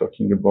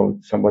talking about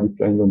somebody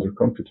playing on their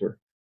computer.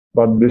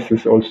 But this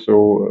is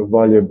also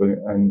valuable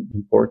and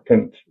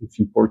important. It's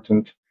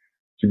important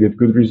to get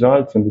good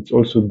results, and it's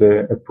also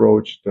the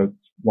approach that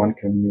one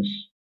can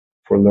use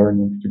for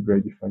learning to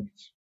great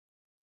effects.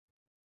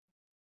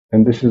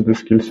 And this is the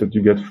skill set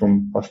you get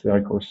from past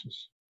AI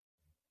courses.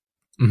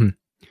 Mm-hmm.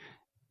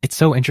 It's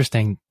so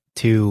interesting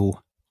to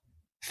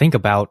think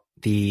about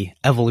the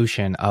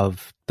evolution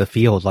of the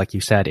field. Like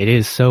you said, it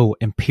is so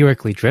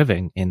empirically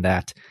driven in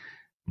that,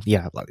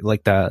 yeah,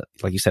 like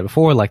you said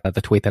before, like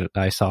the tweet that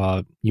I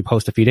saw you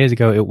post a few days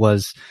ago, it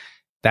was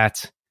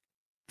that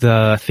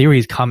the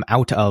theories come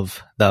out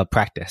of the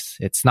practice.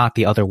 It's not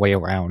the other way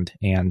around.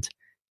 And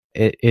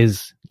it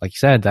is, like you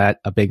said, that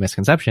a big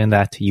misconception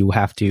that you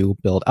have to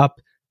build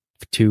up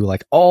to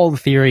like all the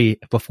theory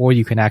before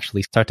you can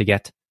actually start to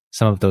get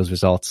some of those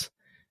results.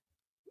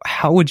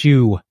 How would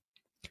you,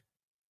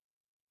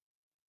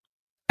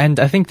 and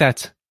I think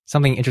that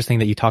something interesting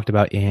that you talked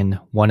about in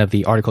one of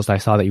the articles that I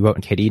saw that you wrote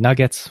in KDE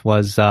Nuggets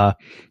was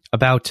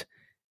about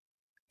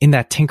in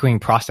that tinkering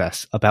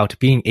process, about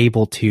being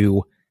able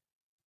to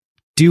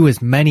do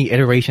as many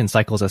iteration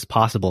cycles as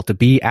possible, to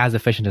be as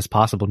efficient as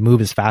possible,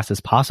 move as fast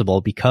as possible,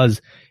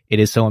 because it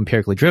is so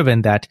empirically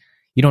driven that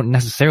you don't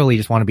necessarily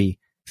just want to be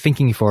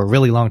thinking for a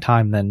really long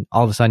time, then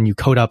all of a sudden you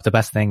code up the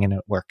best thing and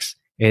it works.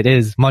 It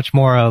is much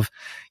more of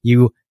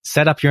you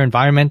set up your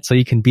environment so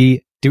you can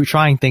be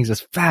trying things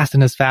as fast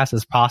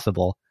as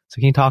possible. So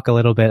can you talk a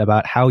little bit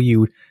about how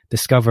you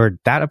discovered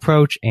that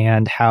approach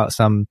and how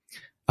some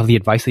of the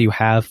advice that you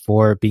have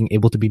for being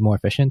able to be more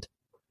efficient?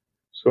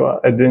 So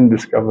I didn't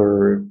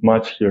discover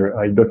much here.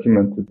 I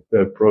documented the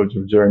approach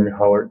of Jeremy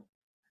Howard.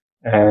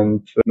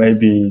 And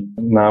maybe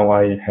now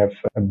I have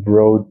a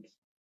broad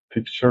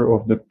picture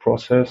of the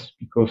process,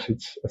 because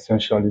it's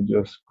essentially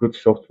just good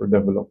software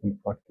development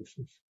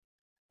practices.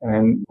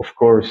 And of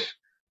course,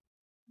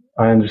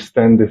 I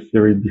understand the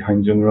theory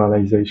behind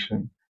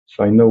generalization.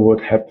 So I know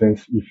what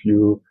happens if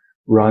you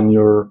run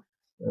your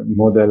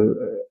model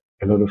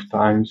a lot of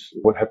times,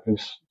 what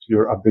happens to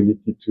your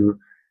ability to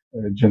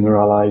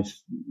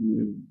generalize.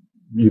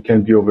 You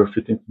can be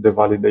overfitting the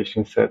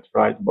validation set,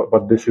 right?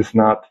 But this is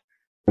not,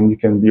 and you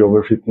can be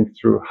overfitting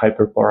through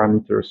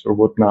hyperparameters or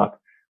whatnot,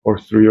 or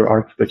through your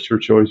architecture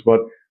choice. But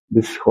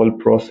this whole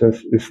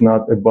process is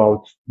not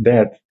about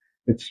that.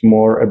 It's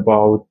more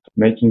about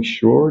making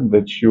sure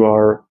that you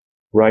are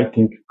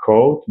writing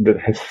code that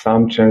has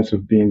some chance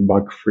of being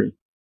bug free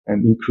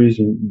and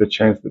increasing the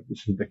chance that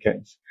this is the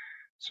case.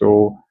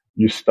 So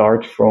you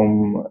start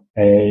from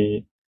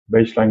a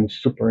baseline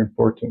is super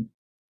important.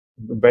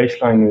 The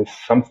baseline is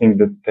something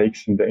that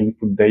takes in the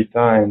input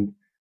data and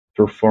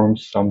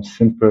performs some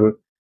simple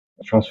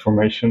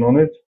transformation on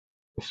it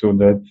so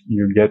that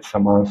you get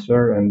some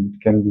answer, and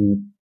it can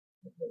be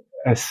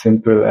as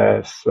simple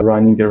as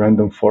running a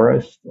random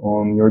forest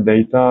on your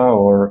data,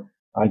 or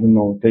I don't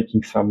know,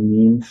 taking some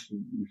means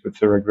if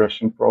it's a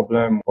regression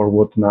problem or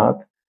whatnot.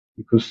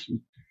 Because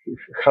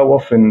how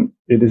often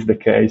it is the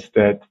case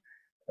that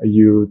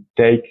you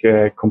take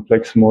a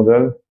complex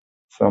model,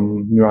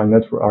 some neural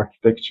network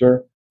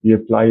architecture, you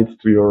apply it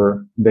to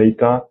your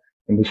data,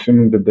 and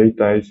assuming the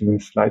data is even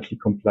slightly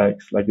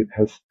complex, like it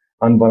has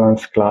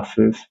unbalanced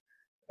classes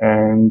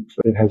and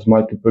it has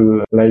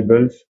multiple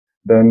labels,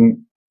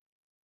 then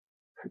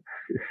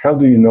how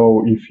do you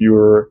know if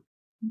you're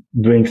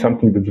doing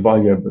something that's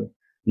valuable,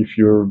 if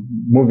you're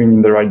moving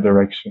in the right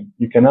direction?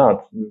 You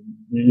cannot.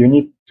 You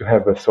need to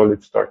have a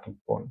solid starting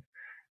point.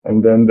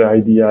 And then the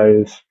idea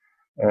is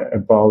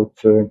about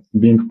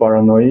being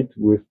paranoid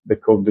with the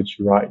code that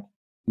you write,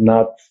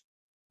 not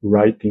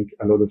writing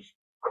a lot of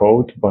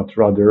code, but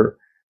rather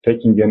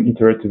taking an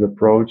iterative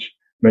approach,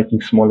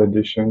 making small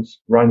additions,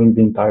 running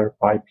the entire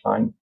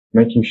pipeline,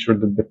 making sure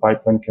that the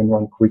pipeline can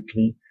run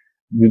quickly.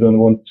 You don't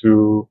want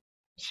to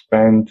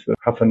spend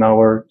half an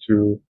hour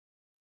to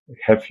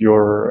have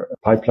your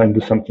pipeline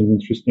do something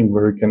interesting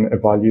where you can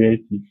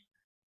evaluate if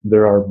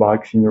there are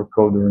bugs in your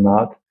code or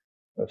not.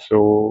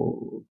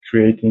 So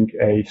creating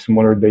a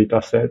smaller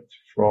data set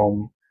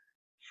from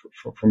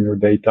your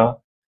data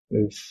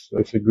is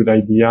a good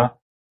idea.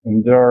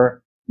 And there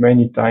are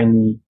many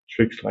tiny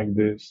tricks like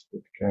this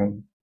that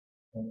can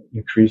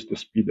increase the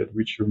speed at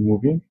which you're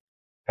moving.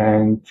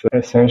 And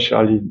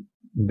essentially in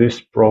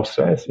this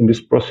process,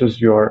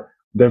 you are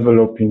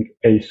developing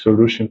a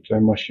solution to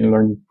a machine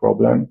learning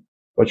problem,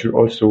 but you're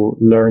also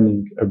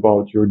learning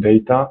about your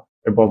data,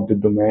 about the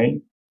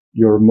domain.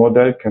 Your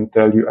model can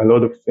tell you a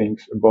lot of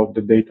things about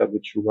the data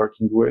that you're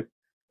working with.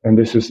 And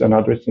this is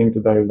another thing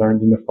that I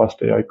learned in the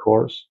FastAI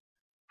course.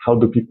 How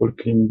do people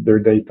clean their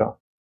data?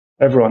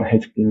 Everyone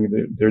hates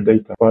cleaning their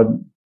data, but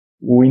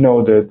we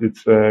know that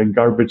it's a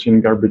garbage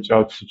in, garbage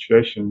out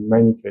situation in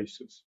many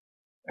cases.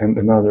 And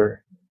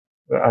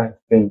I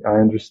think I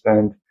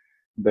understand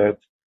that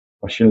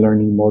machine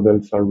learning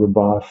models are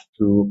robust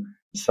to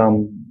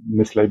some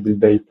mislabeled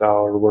data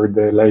or where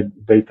the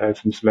data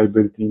is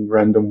mislabeled in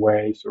random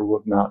ways or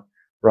whatnot,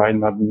 right?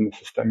 Not in a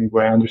systemic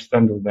way. I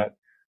understand all that.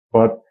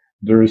 But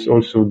there is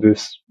also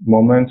this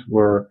moment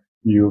where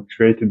you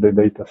created the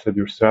data set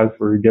yourself,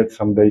 or you get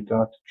some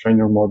data to train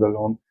your model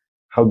on.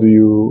 How do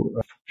you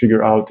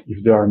figure out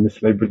if there are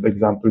mislabeled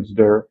examples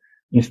there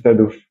instead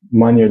of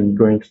manually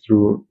going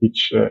through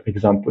each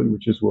example,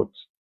 which is what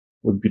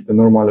would be the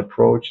normal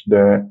approach,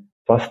 the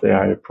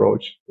FastAI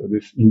approach that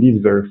is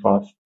indeed very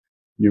fast.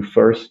 You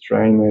first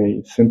train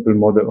a simple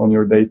model on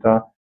your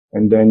data,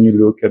 and then you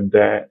look at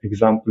the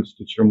examples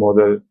that your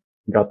model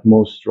got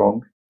most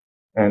wrong.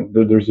 And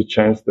there's a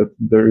chance that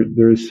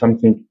there is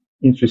something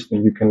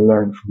interesting you can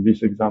learn from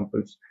these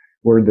examples.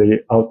 Were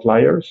they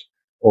outliers,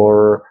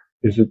 or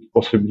is it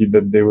possibly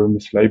that they were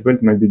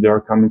mislabeled? Maybe they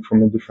are coming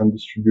from a different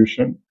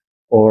distribution.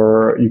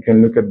 Or you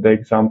can look at the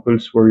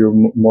examples where your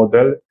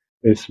model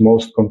is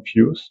most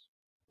confused,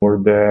 or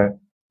the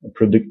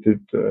predicted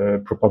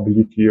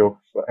probability of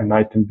an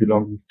item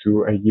belonging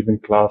to a given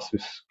class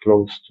is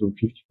close to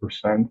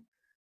 50%.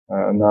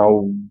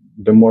 Now,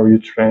 the more you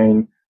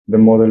train, the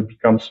model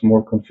becomes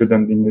more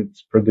confident in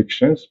its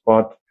predictions,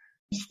 but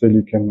still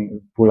you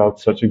can pull out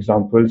such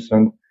examples.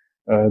 And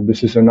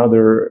this is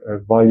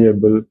another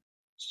valuable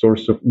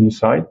source of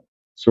insight.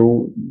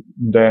 So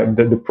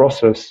the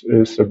process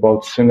is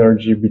about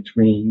synergy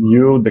between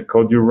you, the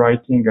code you're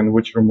writing, and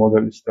what your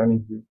model is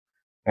telling you.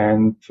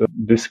 And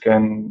this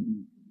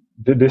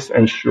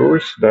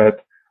ensures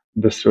that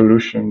the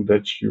solution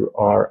that you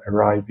are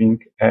arriving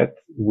at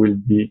will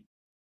be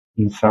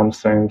in some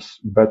sense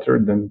better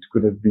than it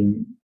could have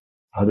been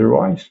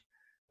otherwise.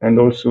 And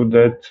also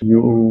that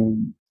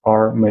you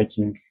are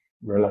making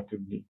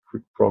relatively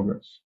quick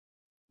progress.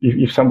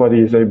 If somebody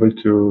is able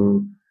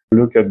to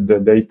look at the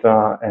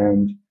data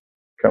and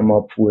come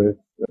up with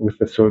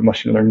a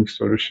machine learning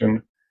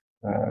solution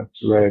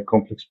to a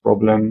complex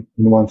problem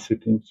in one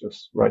sitting,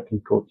 just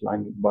writing code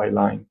line by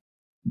line,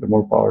 the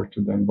more power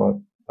to them. But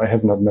I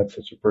have not met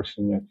such a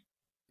person yet.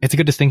 It's a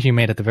good distinction you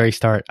made at the very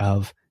start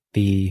of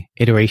the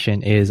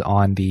iteration is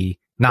on the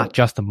not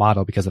just the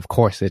model, because of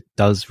course it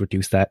does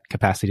reduce that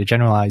capacity to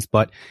generalize,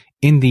 but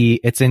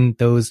it's in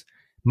those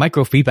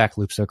micro feedback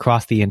loops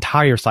across the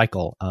entire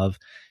cycle of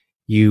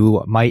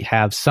you might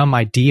have some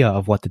idea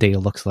of what the data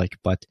looks like,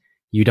 but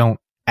you don't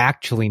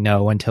actually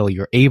know until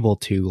you're able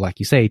to, like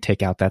you say,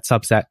 take out that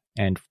subset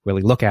and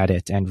really look at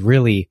it and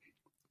really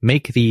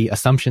make the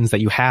assumptions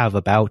that you have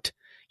about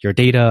your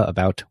data,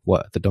 about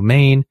what the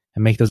domain,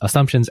 and make those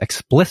assumptions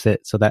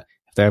explicit so that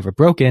if they're ever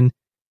broken,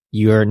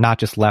 you're not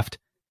just left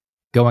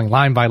going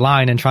line by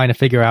line and trying to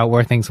figure out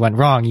where things went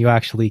wrong. You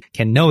actually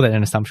can know that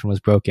an assumption was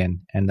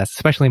broken. And that's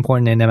especially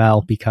important in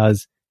ML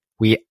because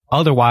we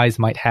otherwise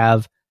might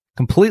have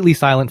completely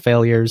silent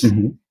failures.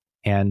 Mm-hmm.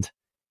 And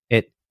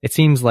it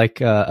seems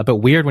like a bit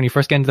weird when you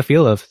first get into the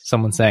field of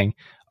someone saying,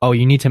 oh,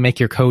 you need to make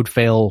your code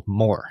fail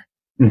more.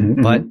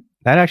 Mm-hmm. But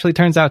that actually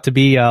turns out to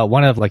be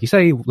one of, like you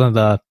say, one of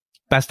the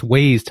best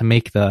ways to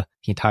make the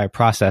entire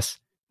process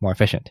more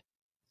efficient.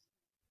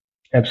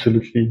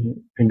 Absolutely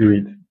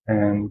agreed.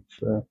 And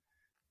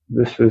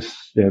this is,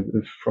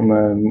 from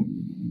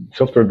a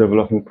software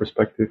development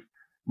perspective,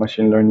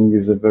 machine learning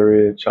is a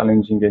very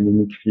challenging and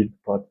unique field,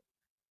 but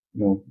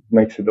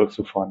makes it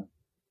also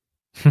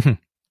fun.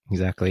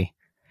 Exactly.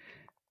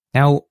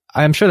 Now,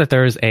 I'm sure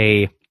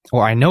that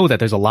I know that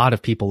there's a lot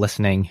of people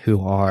listening who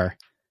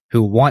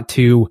want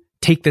to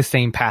take the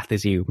same path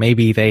as you.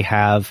 Maybe they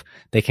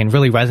can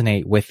really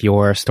resonate with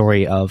your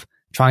story of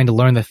trying to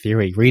learn the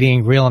theory,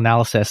 reading real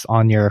analysis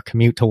on your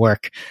commute to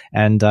work,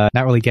 and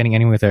not really getting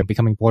anywhere there,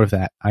 becoming bored of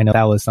that. I know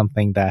that was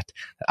something that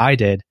I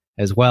did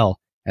as well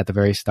at the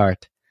very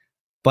start.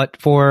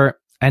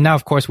 And now,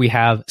 of course, we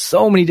have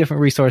so many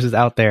different resources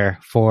out there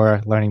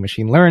for learning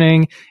machine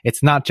learning.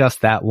 It's not just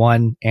that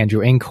one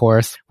Andrew Ng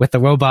course with the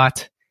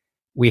robot.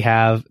 We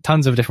have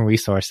tons of different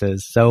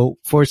resources. So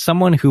for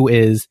someone who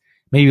is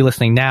maybe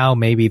listening now,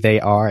 maybe they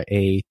are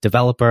a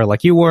developer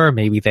like you were,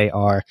 maybe they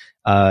are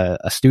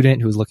a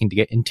student who's looking to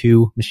get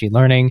into machine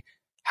learning,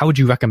 how would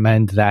you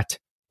recommend that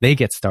they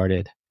get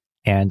started?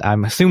 And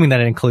I'm assuming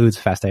that it includes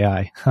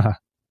FastAI.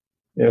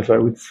 Yes, I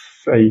would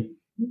say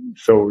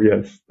so.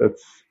 Yes,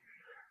 that's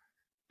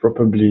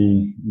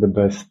probably the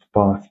best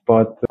path.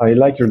 But I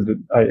like your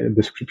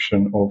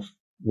description of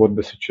what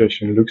the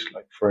situation looks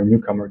like for a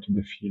newcomer to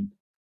the field.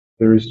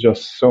 There is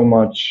just so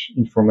much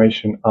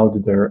information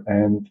out there,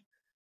 and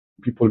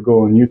people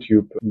go on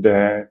YouTube.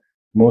 The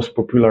most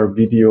popular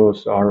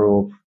videos are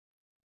of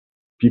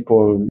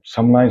people,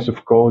 some lines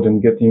of code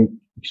and getting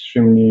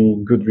extremely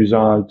good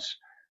results.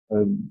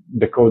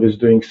 The code is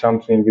doing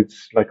something.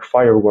 It's like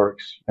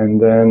fireworks.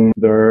 And then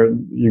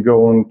you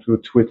go on to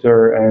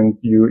Twitter and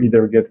you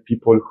either get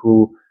people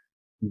who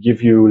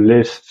give you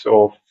lists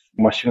of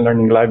machine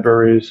learning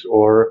libraries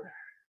or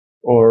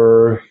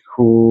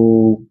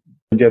who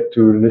get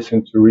to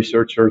listen to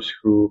researchers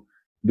who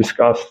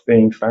discuss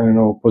things, I don't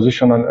know,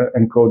 positional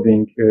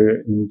encoding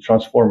in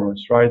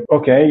transformers, right?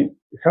 Okay,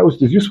 how is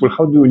this useful?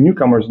 How do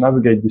newcomers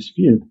navigate this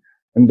field?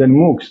 And then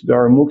MOOCs,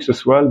 there are MOOCs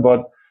as well,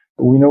 but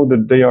we know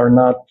that they are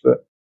not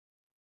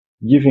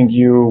giving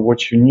you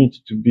what you need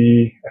to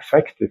be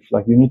effective.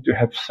 Like you need to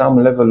have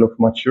some level of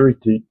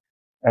maturity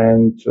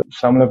and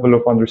some level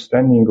of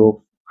understanding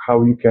of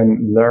how you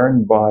can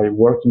learn by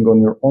working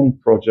on your own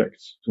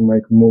projects to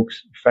make MOOCs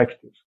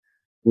effective,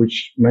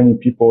 which many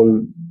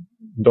people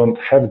don't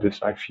have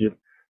this, I feel.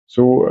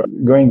 So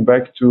going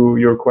back to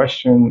your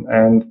question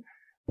and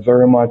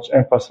very much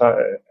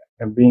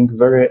being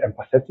very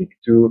empathetic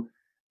to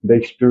the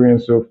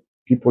experience of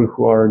people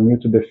who are new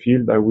to the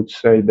field, I would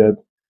say that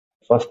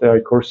fast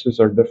AI courses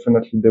are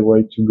definitely the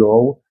way to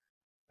go,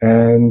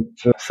 and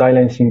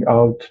silencing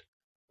out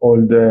all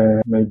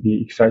the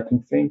maybe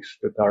exciting things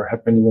that are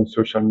happening on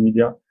social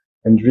media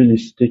and really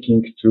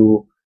sticking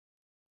to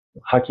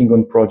hacking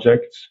on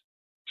projects,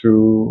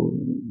 to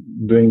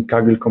doing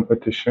Kaggle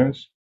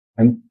competitions,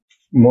 and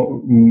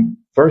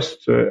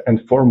first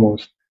and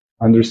foremost,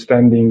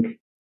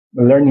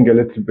 learning a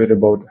little bit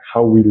about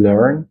how we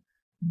learn,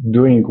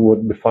 doing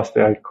what the fast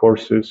AI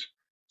courses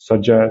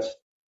suggest,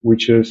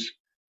 which is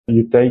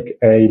you take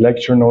a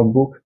lecture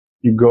notebook,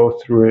 you go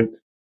through it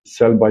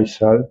cell by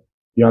cell,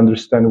 you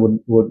understand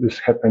what is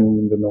happening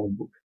in the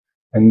notebook.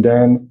 And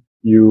then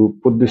you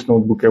put this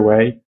notebook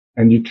away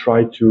and you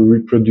try to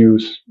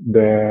reproduce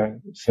the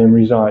same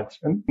results.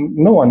 And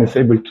no one is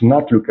able to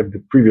not look at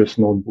the previous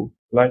notebook,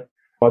 right?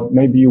 But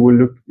maybe you will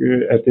look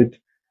at it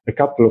a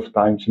couple of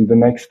times. And the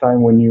next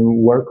time when you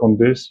work on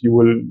this, you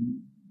will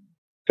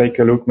take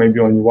a look maybe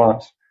only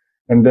once.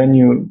 And then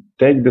you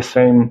take the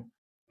same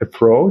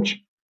approach,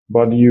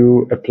 but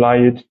you apply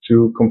it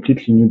to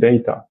completely new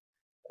data.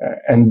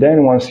 And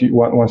then once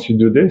you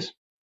do this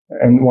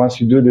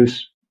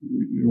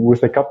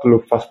with a couple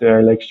of fast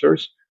AI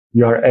lectures,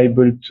 you are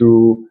able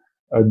to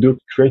do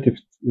creative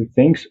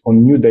things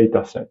on new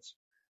data sets.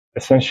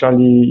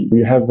 Essentially,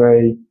 you have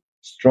a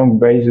strong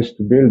basis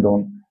to build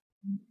on.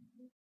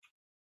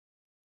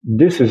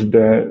 This is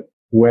the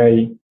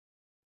way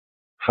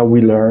how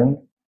we learn.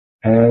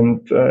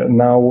 And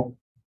now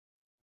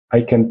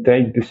I can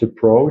take this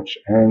approach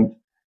and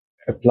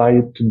apply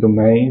it to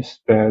domains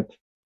that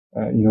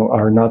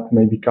are not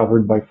maybe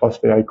covered by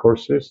fast AI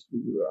courses.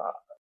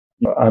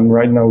 I'm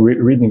right now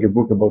reading a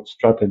book about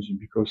strategy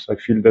because I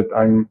feel that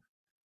I'm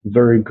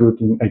very good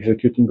in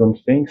executing on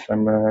things.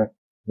 I'm a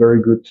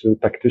very good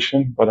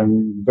tactician, but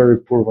I'm very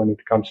poor when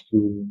it comes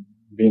to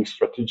being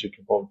strategic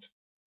about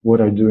what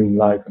I do in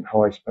life and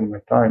how I spend my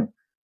time.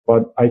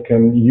 But I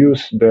can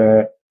use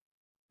the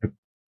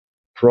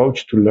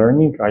approach to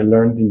learning I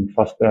learned in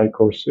fast AI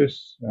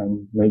courses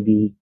and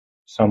maybe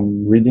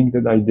some reading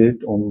that I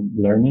did on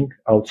learning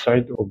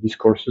outside of these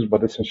courses,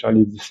 but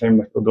essentially it's the same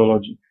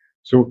methodology.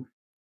 So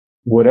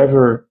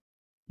whatever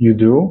you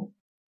do,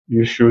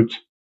 you should,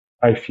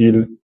 I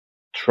feel,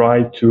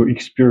 try to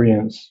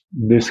experience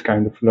this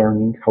kind of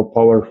learning, how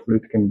powerful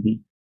it can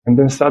be. And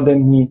then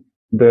suddenly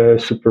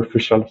the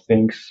superficial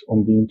things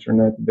on the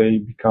internet, they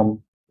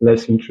become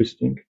less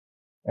interesting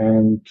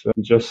and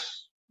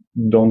just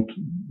don't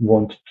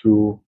want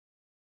to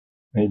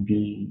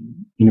maybe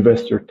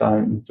invest your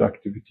time into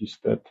activities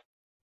that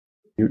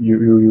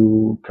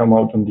you come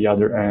out on the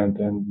other end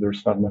and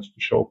there's not much to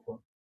show for.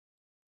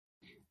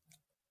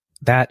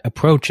 That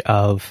approach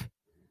of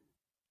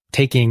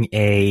taking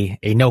a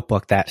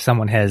notebook that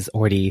someone has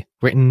already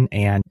written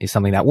and is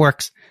something that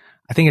works,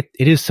 I think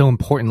it is so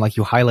important, like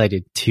you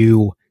highlighted,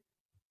 to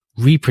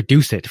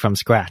reproduce it from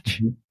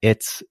scratch.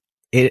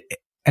 Mm-hmm.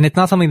 And it's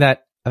not something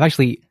that I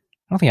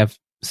don't think I've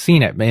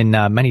seen it in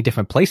many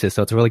different places.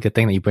 So it's a really good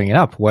thing that you bring it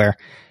up, where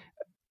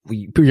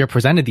you're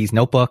presented these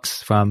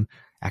notebooks from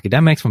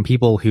academics, from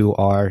people who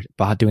are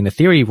doing the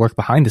theory work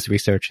behind this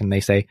research, and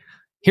they say,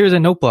 here's a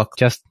notebook,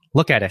 just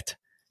look at it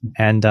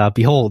and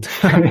behold.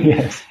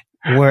 Yes.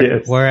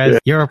 Whereas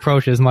your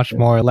approach is much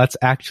more,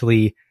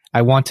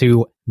 I want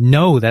to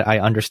know that I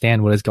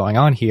understand what is going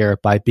on here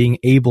by being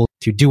able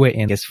to do it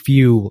in as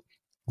few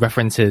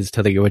references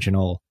to the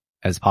original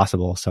as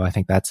possible. So I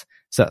think that's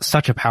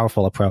such a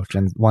powerful approach,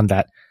 and one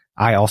that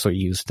I also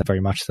used very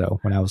much so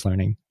when I was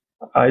learning.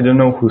 I don't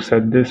know who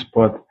said this,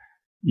 but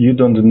you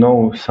don't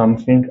know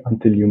something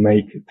until you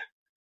make it.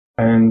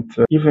 And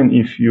even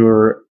if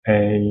you're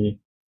a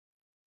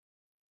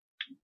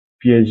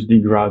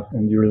PhD grad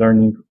and you're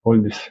learning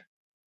all this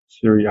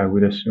theory, I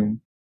would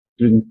assume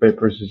reading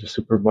papers is a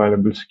super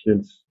valuable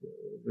skill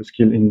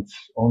in its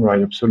own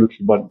right, absolutely.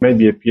 But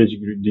maybe a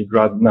PhD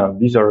grad, now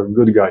these are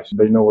good guys.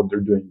 They know what they're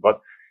doing. But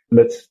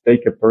let's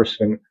take a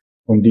person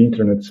on the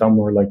internet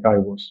somewhere like I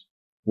was,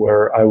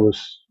 where I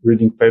was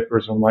reading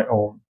papers on my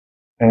own.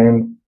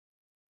 And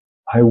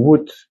I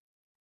would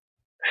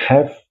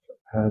have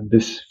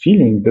this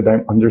feeling that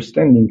I'm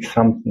understanding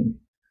something,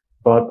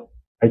 but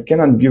I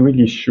cannot be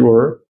really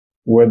sure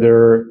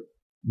whether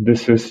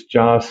this is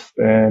just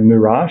a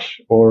mirage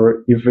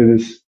or if it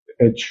is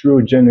a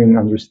true, genuine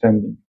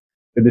understanding.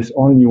 It is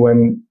only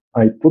when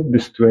I put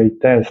this to a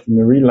test in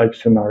a real life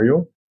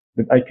scenario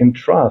that I can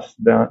trust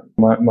that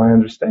my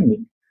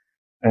understanding.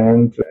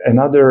 And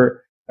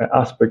another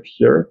aspect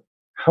here,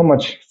 how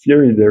much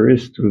theory there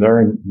is to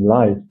learn in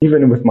life,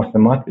 even with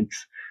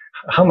mathematics,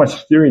 how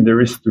much theory there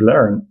is to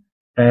learn.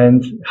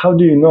 And how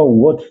do you know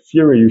what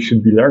theory you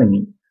should be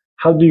learning?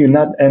 How do you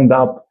not end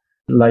up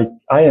like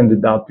I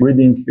ended up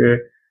reading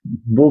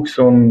books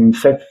on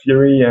set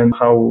theory and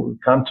how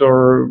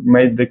Cantor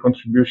made the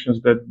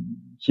contributions that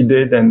he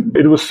did. And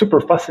it was super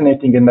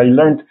fascinating. And I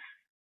learned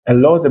a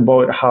lot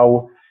about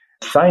how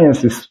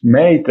science is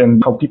made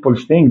and how people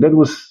think. That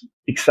was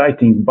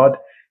exciting.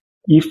 But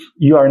if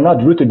you are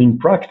not rooted in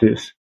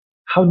practice,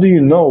 how do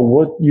you know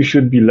what you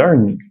should be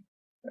learning?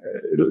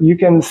 You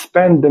can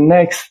spend the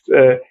next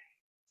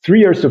 3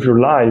 years of your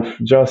life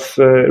just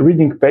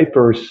reading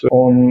papers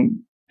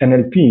on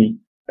NLP.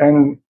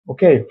 And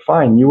okay,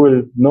 fine, you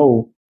will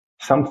know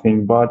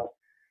something, but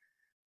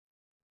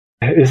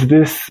is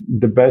this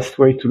the best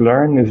way to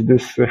learn? Is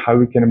this how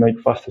we can make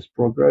fastest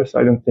progress?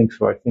 I don't think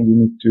so. I think you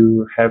need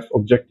to have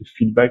objective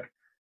feedback.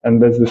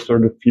 And that's the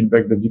sort of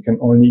feedback that you can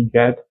only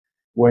get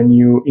when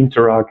you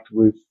interact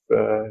with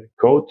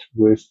code,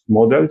 with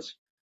models,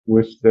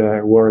 with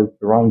the world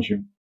around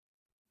you.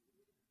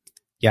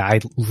 Yeah, I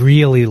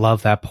really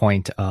love that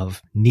point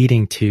of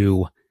needing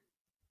to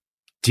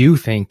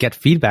get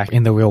feedback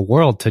in the real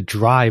world to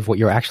drive what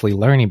you're actually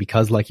learning,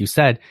 because like you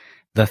said,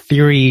 the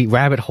theory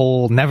rabbit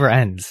hole never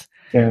ends.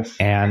 Yes.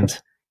 And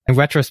in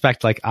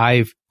retrospect, like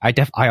I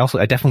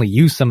definitely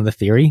use some of the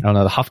theory. I don't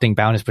know, the Huffington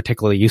bound is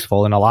particularly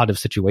useful in a lot of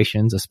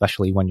situations,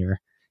 especially when you're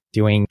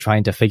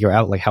trying to figure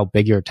out like how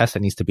big your test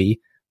set needs to be.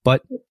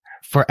 But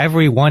for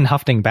every one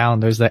Huffington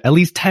bound, there's at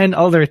least 10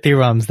 other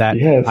theorems that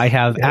I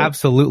have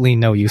absolutely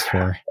no use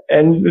for.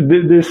 And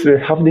this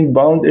Huffington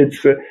bound,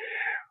 it's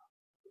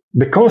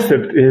the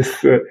concept is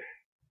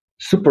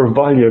super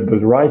valuable,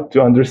 right?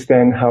 To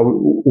understand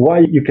why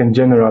you can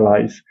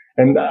generalize.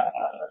 And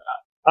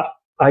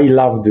I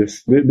love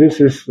this. This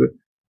is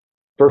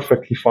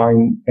perfectly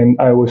fine. And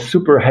I was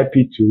super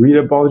happy to read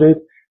about it,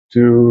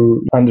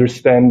 to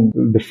understand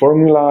the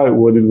formula,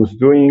 what it was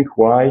doing,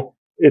 why.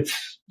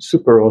 It's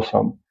super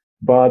awesome.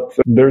 But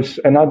there's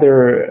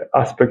another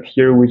aspect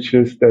here, which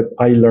is that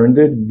I learned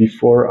it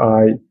before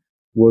I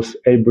was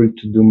able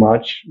to do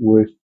much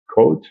with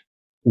code.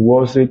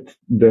 Was it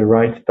the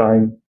right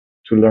time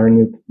to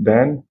learn it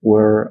then,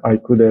 where I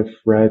could have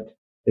read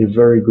a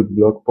very good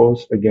blog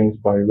post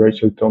by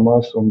Rachel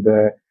Thomas on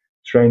the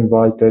train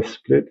by test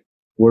split,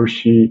 where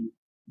she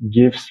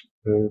gives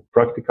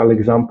practical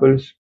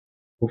examples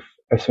of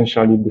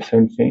essentially the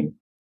same thing?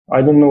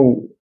 I don't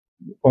know.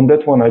 On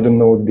that one, I don't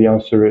know what the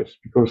answer is,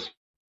 because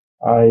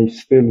I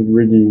still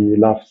really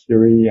love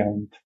theory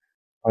and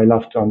I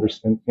love to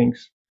understand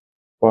things.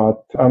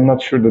 But I'm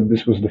not sure that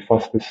this was the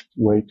fastest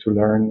way to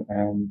learn.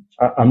 And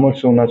I'm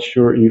also not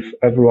sure if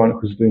everyone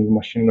who's doing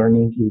machine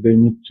learning, if they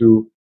need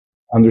to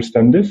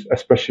understand this,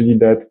 especially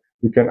that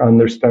you can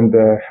understand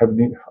the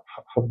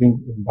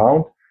Huffington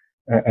bound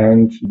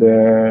and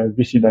the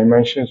VC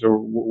dimensions or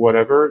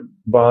whatever.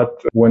 But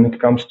when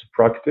it comes to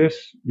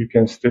practice, you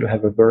can still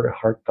have a very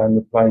hard time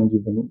applying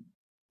even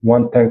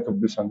 1/10 of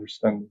this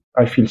understanding.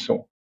 I feel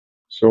so.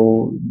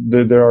 So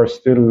there are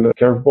still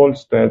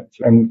curveballs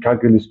and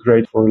Kaggle is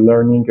great for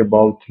learning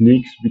about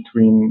leaks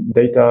between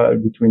data,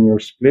 between your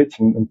splits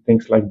and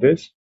things like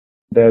this,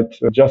 that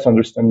just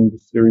understanding the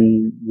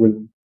theory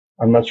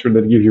I'm not sure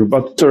that give you.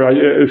 But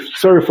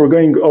sorry for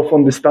going off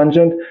on this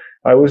tangent.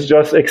 I was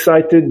just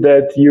excited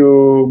that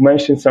you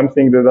mentioned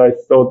something that I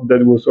thought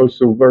that was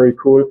also very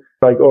cool,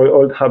 like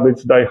old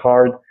habits die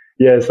hard.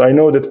 Yes, I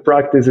know that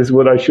practice is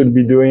what I should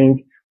be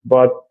doing,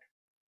 but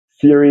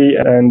theory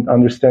and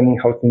understanding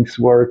how things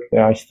work,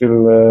 I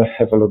still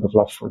have a lot of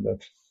love for that.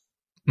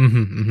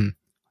 Mm-hmm, mm-hmm.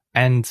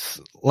 And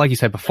like you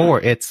said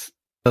before, it's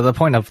the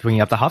point of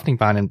bringing up the Huffington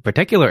bound in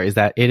particular is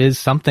that it is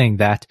something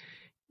that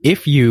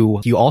if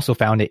you also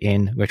found it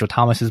in Rachel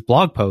Thomas's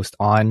blog post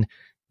on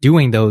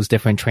doing those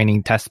different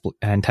training test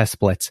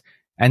splits.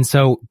 And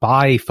so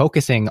by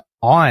focusing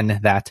on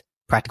that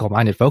practical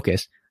minded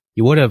focus,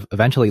 you would have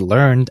eventually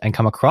learned and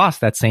come across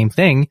that same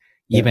thing,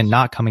 even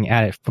not coming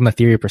at it from the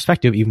theory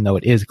perspective, even though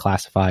it is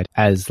classified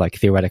as like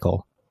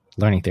theoretical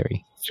learning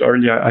theory.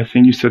 Charlie, I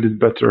think you said it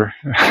better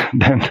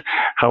than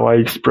how I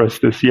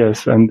expressed this.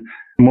 Yes. And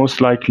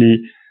most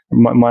likely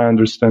my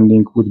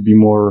understanding would be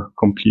more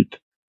complete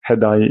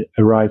had I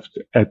arrived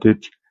at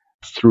it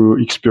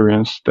through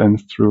experience than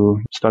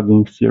through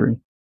studying theory.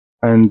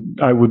 And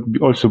I would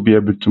also be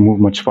able to move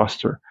much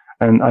faster.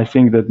 And I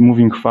think that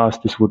moving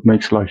fast is what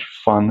makes life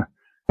fun.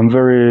 I'm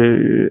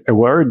very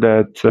aware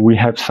that we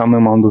have some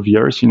amount of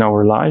years in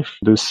our life.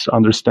 This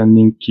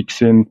understanding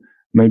kicks in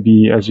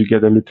maybe as you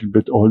get a little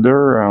bit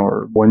older,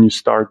 or when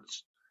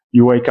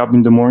you wake up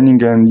in the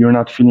morning and you're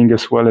not feeling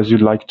as well as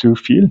you'd like to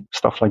feel,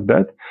 stuff like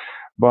that.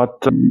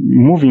 But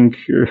moving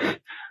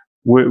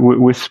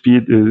with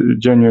speed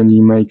genuinely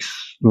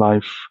makes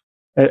life,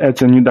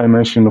 adds a new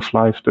dimension of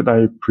life that I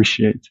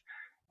appreciate.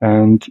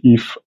 And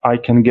if I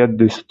can get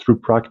this through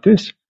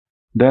practice,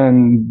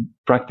 then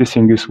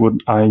practicing is what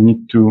I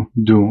need to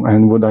do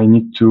and what I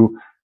need to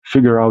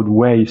figure out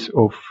ways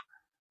of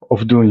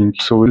doing.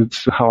 So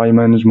it's how I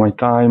manage my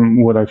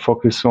time, what I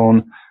focus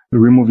on,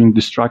 removing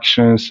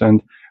distractions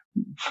and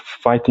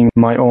fighting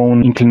my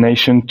own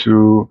inclination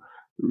to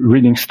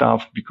reading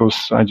stuff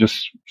because I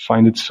just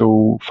find it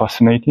so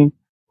fascinating.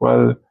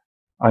 Well,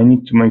 I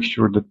need to make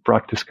sure that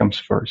practice comes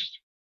first.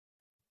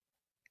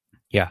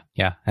 Yeah.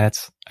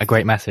 That's a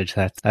great message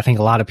that I think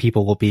a lot of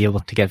people will be able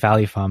to get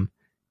value from.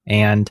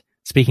 And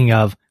speaking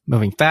of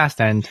moving fast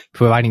and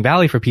providing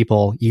value for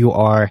people, you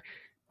are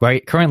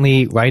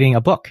currently writing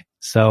a book.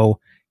 So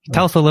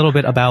tell us a little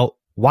bit about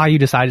why you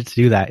decided to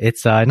do that.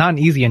 It's not an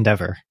easy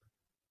endeavor.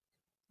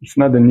 It's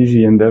not an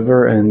easy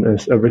endeavor, and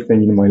as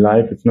everything in my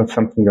life, it's not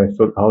something I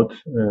thought out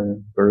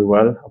very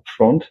well up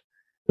front.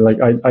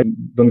 Like, I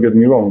don't get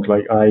me wrong.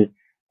 Like,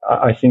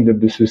 I think that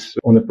this is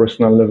on a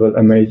personal level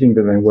amazing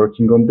that I'm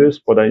working on this,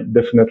 but I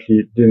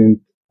definitely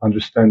didn't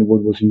understand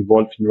what was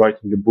involved in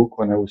writing the book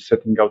when I was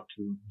setting out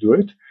to do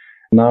it.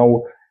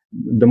 Now,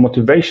 the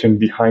motivation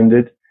behind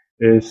it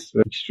is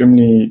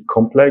extremely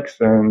complex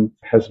and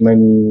has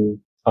many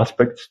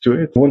aspects to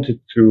it. I wanted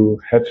to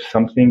have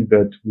something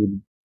that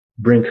would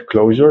bring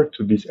closure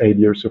to these 8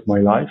 years of my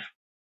life.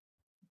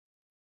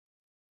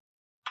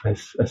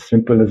 As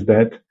simple as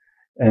that.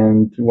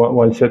 And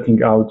while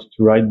setting out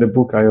to write the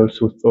book, I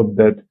also thought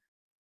that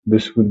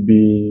this would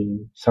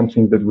be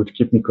something that would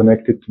keep me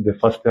connected to the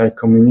FastAI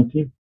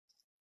community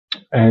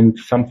and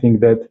something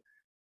that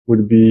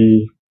would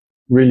be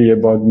really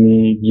about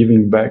me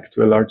giving back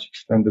to a large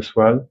extent as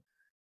well.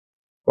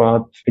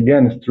 But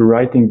again, through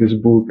writing this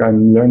book,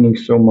 I'm learning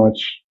so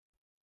much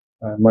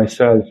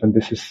myself, and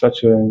this is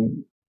such a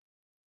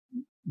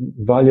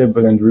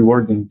valuable and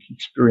rewarding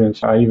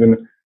experience.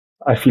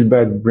 I feel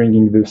bad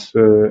bringing this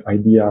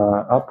idea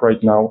up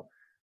right now.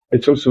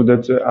 It's also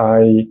that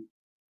I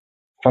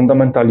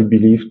fundamentally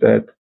believe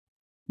that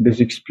this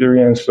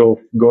experience of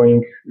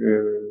going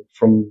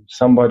from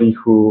somebody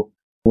who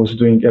was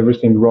doing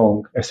everything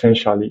wrong,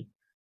 essentially,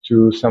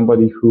 to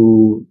somebody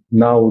who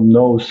now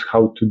knows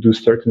how to do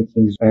certain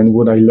things, and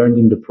what I learned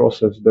in the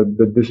process,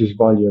 that this is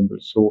valuable.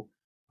 So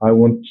I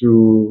want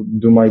to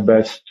do my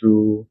best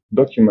to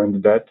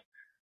document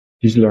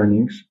these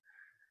learnings.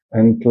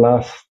 And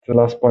last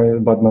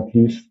but not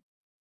least,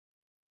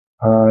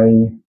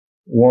 I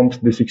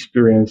want this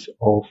experience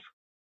of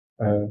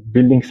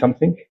building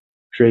something,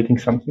 creating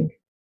something,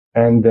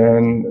 and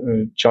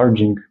then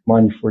charging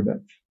money for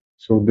that.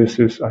 So this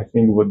is, I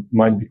think, what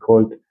might be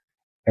called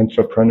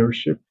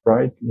entrepreneurship,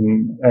 right?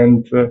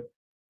 And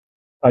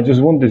I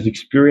just want this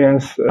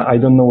experience. I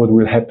don't know what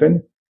will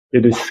happen.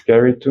 It is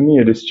scary to me.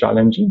 It is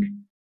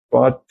challenging,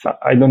 but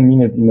I don't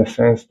mean it in a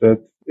sense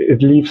that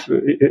it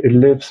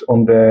lives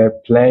on the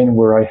plane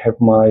where I have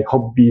my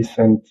hobbies,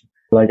 and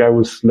like I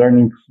was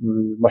learning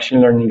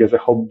machine learning as a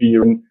hobby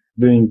and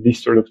doing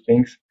these sort of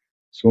things.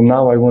 So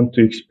now I want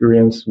to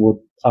experience what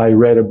I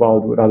read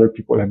about, what other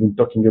people have been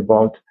talking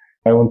about.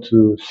 I want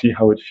to see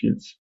how it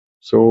feels.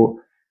 So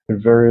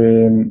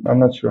I'm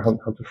not sure how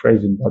to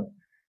phrase it, but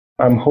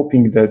I'm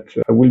hoping that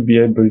I will be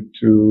able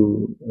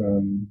to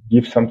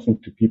give something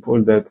to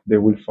people that they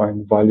will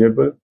find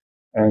valuable,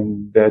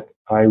 and that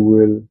I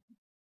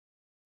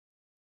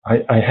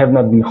have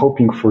not been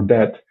hoping for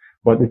that,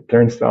 but it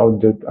turns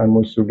out that I'm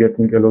also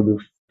getting a lot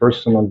of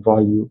personal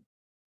value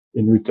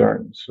in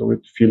return. So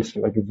it feels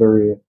like a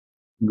very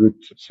good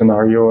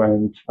scenario,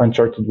 and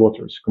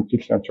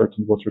completely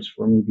uncharted waters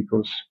for me,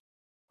 because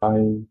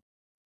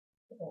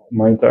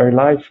my entire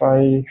life,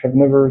 I have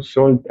never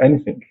sold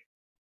anything.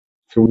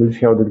 So we'll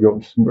see how that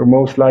goes.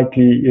 Most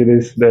likely it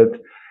is that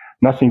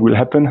nothing will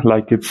happen,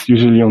 like it's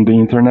usually on the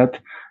internet.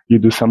 You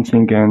do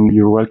something and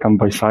you're welcomed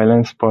by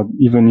silence. But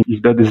even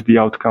if that is the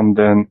outcome,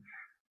 then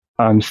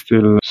I'm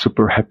still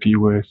super happy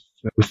with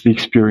the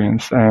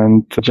experience,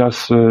 and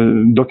just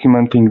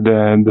documenting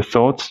the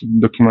thoughts,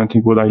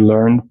 documenting what I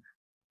learned.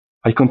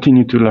 I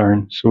continue to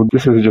learn. So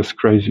this is just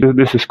crazy.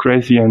 This is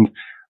crazy, and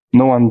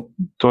no one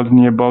told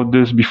me about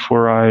this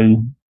before I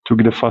took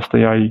the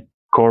FastAI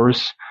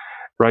course.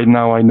 Right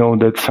now, I know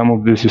that some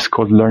of this is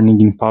called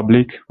learning in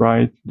public,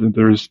 right?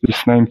 There is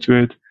this name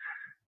to it.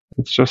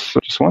 It's just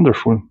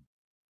wonderful.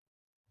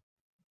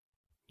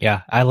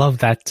 Yeah, I love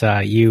that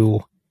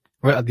you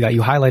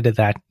highlighted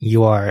that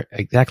you are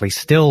exactly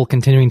still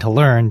continuing to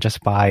learn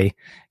just by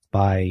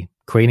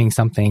creating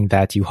something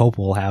that you hope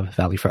will have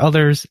value for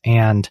others.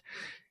 And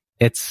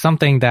it's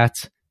something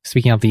that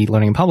speaking of the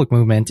learning in public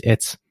movement,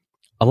 it's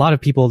a lot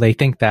of people, they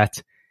think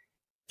that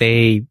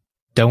they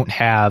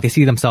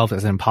see themselves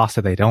as an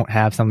imposter. They don't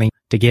have something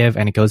to give.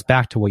 And it goes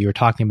back to what you were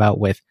talking about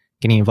with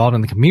getting involved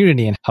in the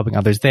community and helping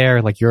others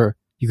there. Like you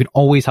can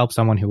always help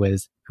someone who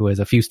is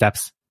a few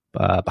steps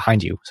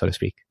behind you, so to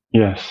speak.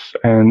 Yes.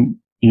 And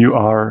you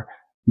are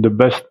the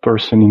best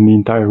person in the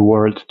entire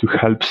world to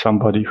help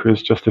somebody who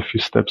is just a few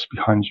steps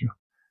behind you.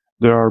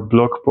 There are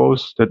blog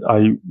posts that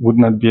I would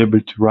not be able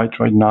to write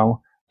right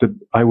now that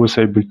I was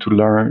able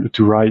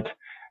to write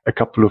a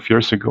couple of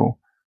years ago.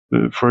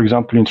 For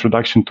example,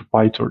 Introduction to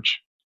PyTorch.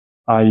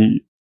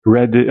 I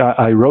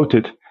wrote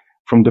it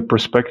from the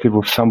perspective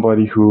of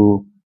somebody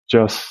who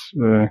just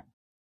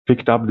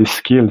picked up the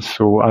skills.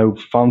 So I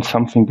found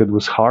something that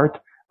was hard.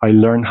 I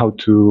learned how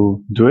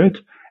to do it.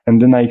 And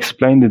then I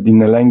explained it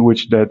in a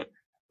language that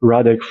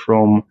Radek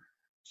from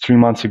 3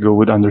 months ago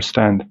would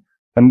understand.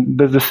 And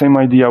that's the same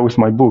idea with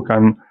my book.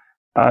 I'm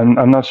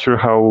not sure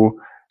how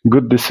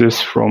good this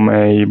is from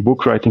a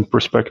book writing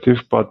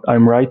perspective, but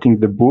I'm writing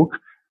the book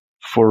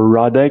for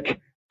Radek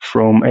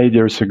from 8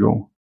 years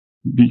ago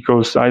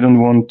because I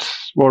don't want,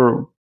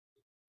 or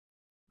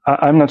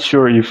I'm not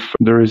sure if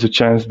there is a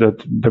chance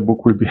that the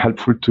book will be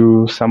helpful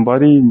to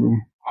somebody,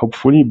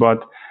 hopefully,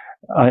 but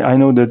I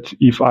know that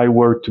if I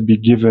were to be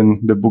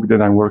given the book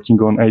that I'm working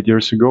on 8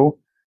 years ago,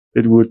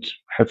 it would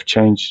have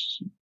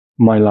changed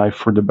my life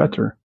for the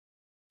better.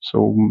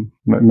 So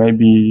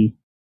maybe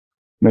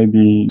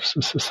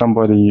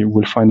somebody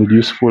will find it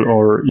useful,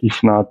 or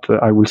if not,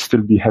 I will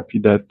still be happy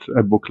that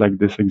a book like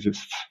this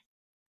exists.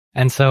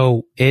 And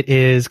so it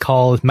is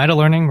called Meta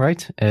Learning,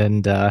 right?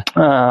 And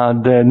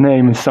the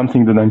name is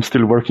something that I'm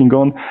still working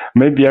on.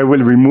 Maybe I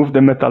will remove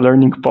the meta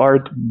learning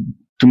part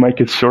to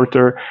make it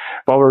shorter,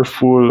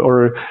 powerful,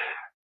 or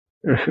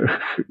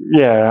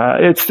yeah,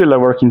 it's still a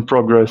work in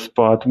progress,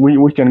 but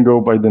we can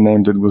go by the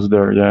name that was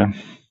there, yeah.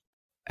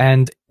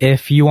 And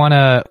if you want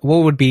to,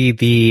 what would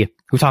be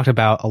we talked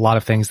about a lot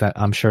of things that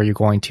I'm sure you're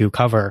going to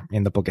cover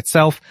in the book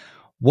itself.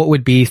 What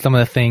would be some of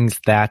the things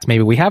that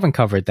maybe we haven't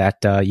covered that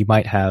you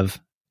might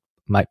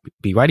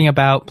be writing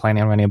about,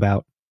 planning on writing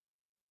about?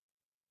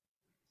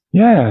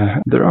 Yeah,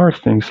 there are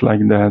things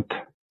like that.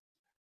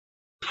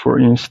 For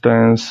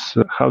instance,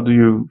 how do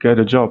you get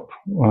a job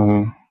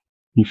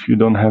if you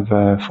don't have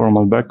a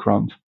formal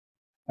background?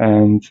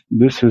 And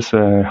this is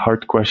a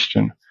hard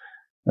question.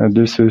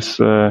 This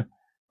is a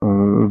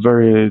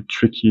very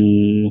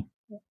tricky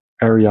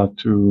area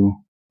to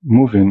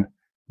move in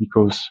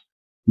because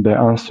the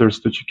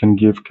answers that you can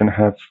give can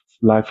have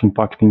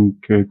life-impacting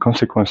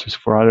consequences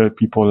for other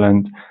people.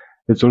 And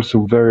it's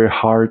also very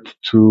hard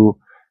to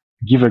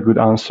give a good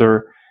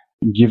answer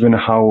given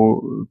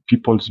how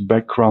people's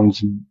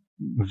backgrounds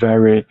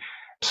vary.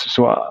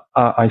 So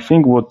I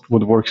think what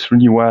works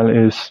really well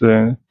is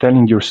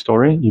telling your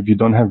story if you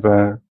don't have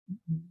a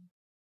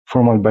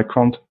formal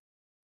background,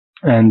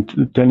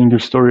 and telling your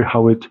story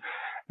how it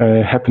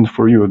happened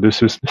for you.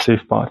 This is the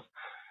safe path.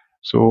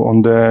 So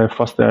on the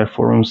FastAI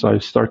forums, I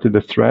started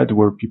a thread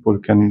where people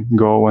can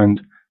go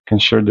and can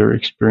share their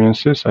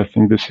experiences. I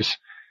think this is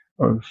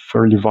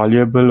fairly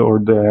valuable, or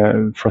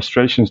the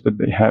frustrations that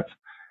they have.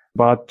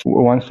 But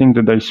one thing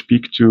that I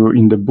speak to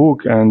in the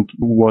book, and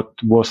what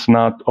was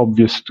not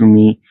obvious to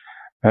me,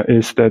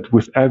 is that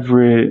with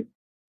every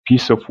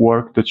piece of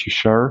work that you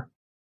share,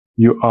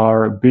 you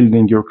are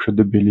building your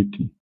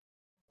credibility.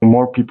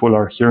 More people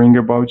are hearing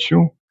about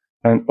you,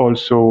 and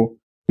also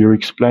you're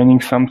explaining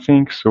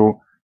something.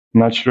 So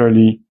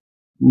naturally,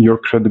 your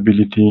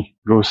credibility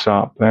goes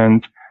up.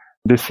 And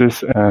this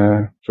is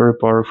a very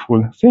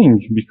powerful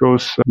thing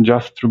because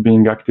just through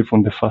being active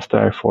on the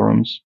FastAI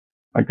forums,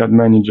 I got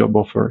many job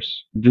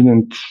offers.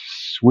 Didn't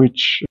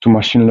switch to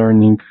machine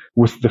learning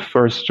with the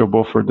first job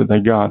offer that I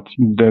got.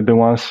 The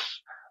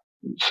ones,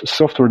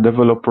 software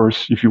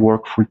developers, if you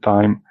work full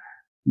time,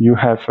 you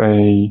have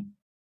a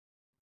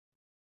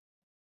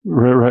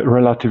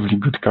relatively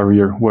good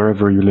career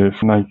wherever you live.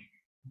 And I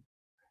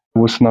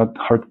was not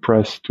hard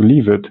pressed to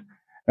leave it.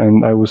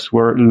 And I was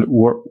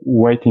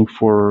waiting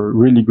for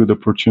really good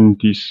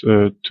opportunities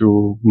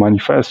to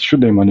manifest,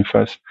 should they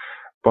manifest.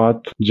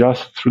 But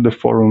just through the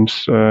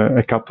forums,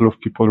 a couple of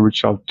people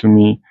reached out to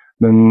me.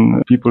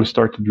 Then people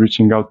started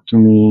reaching out to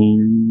me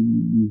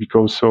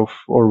because of,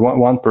 or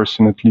one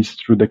person at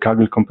least, through the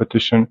Kaggle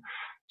competition.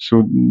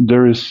 So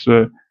there is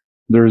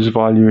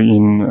value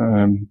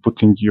in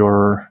putting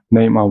your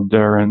name out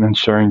there and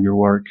sharing your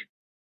work.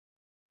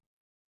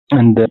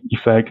 And the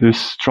effect is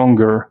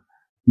stronger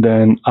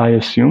than I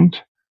assumed.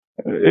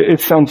 It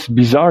sounds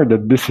bizarre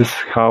that this is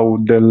how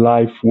the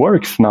life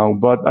works now,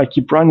 but I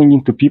keep running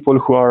into people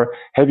who are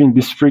having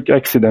these freak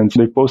accidents.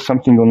 They post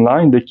something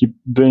online, they keep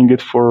doing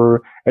it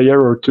for a year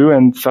or two,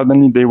 and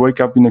suddenly they wake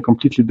up in a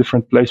completely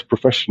different place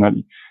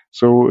professionally.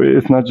 So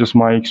it's not just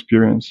my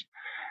experience.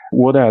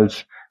 What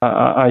else?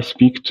 I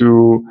speak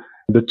to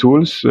the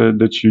tools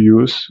that you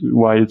use,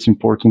 why it's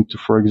important to,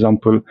 for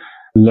example,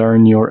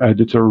 learn your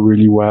editor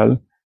really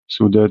well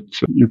so that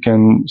you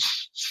can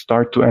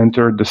start to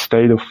enter the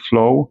state of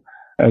flow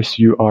as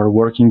you are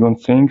working on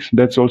things.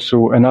 That's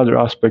also another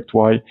aspect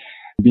why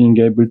being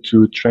able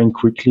to train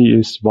quickly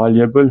is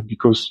valuable,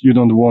 because you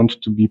don't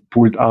want to be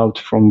pulled out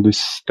from this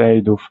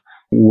state of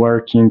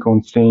working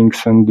on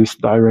things and this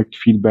direct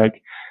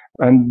feedback.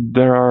 And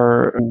there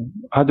are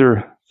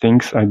other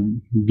things I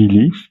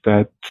believe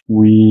that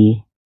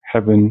we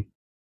haven't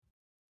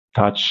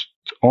touched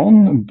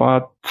on,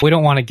 but we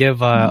don't want to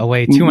give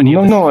away too many.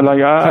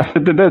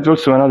 That's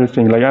also another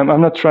thing. Like,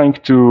 I'm not trying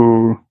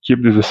to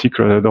keep this a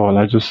secret at all.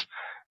 I just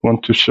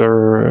want to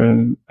share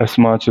as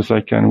much as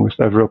I can with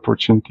every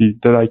opportunity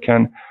that I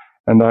can.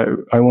 And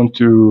I want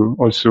to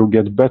also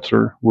get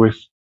better with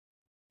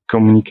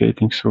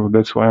communicating. So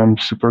that's why I'm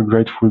super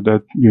grateful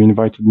that you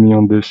invited me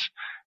on this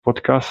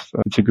podcast.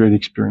 It's a great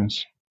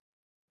experience.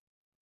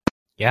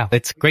 Yeah,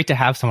 it's great to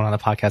have someone on the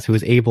podcast who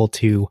is able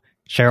to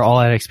share all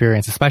that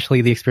experience,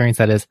 especially the experience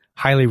that is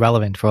highly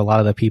relevant for a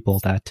lot of the people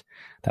that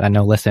I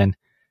know listen.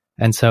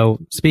 And so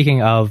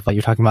speaking of,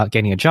 you're talking about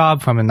getting a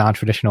job from a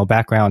non-traditional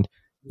background,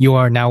 you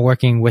are now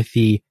working with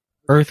the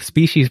Earth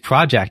Species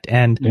Project.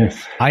 And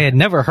yes. I had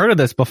never heard of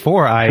this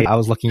before. I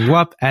was looking you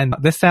up, and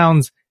this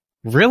sounds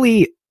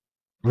really,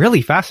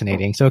 really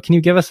fascinating. So can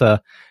you give us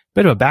a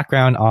bit of a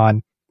background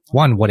on,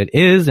 one, what it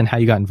is and how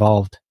you got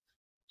involved?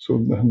 So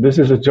this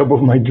is a job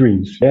of my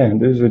dreams. Yeah,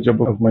 this is a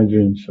job of my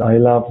dreams. I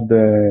love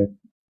the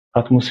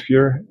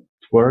atmosphere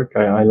at work.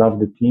 I love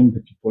the team, the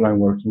people I'm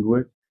working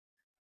with.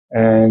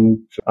 And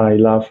I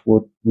love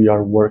what we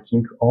are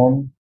working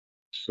on.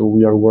 So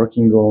we are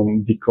working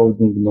on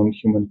decoding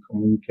non-human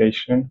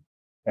communication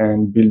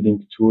and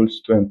building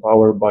tools to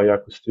empower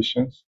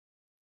bioacousticians.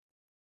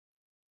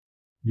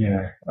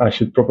 Yeah, I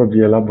should probably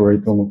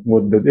elaborate on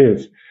what that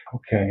is.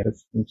 Okay,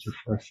 let's think you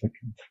for a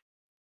second.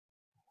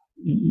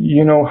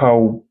 You know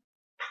how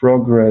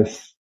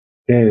progress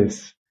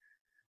is.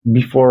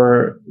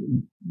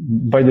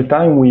 By the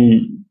time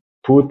we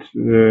put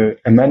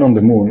a man on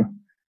the moon,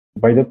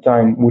 by that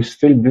time we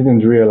still didn't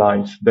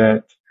realize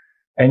that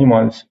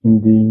animals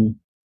in the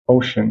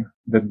ocean,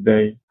 that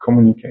they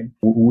communicate.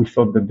 We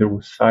thought that there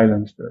was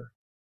silence there.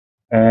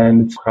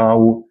 And it's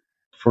how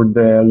for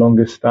the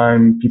longest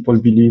time people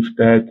believed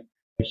that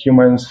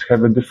humans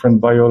have a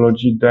different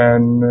biology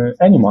than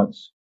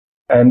animals.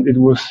 And it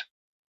was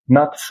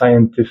not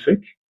scientific.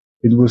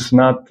 It was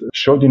not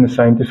showed in a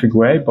scientific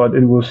way, but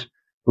it was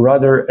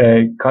rather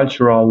a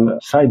cultural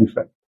side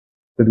effect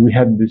that we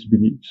had these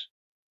beliefs.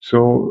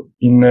 So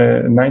in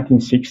the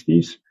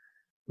 1960s,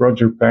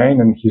 Roger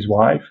Payne and his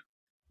wife,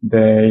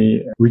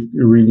 they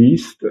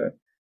released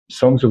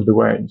Songs of the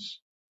Waves.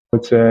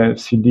 It's a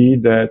CD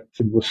that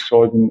it was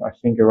sold in, I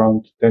think,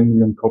 around 10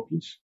 million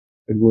copies.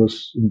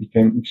 It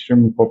became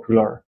extremely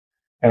popular.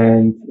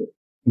 And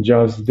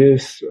just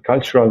this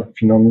cultural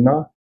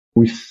phenomena,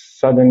 we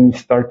suddenly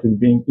started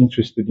being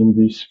interested in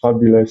these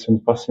fabulous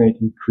and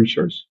fascinating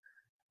creatures.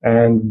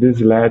 And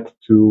this led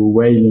to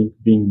whaling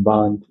being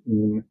banned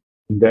in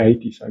the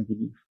 80s, I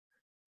believe.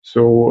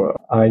 So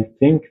I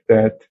think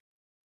that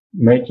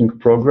making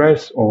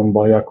progress on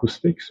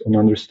bioacoustics, on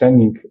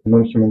understanding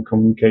non-human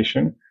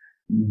communication,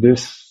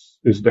 this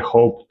is the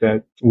hope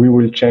that we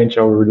will change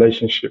our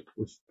relationship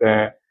with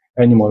the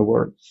animal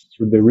world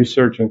through the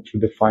research and through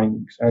the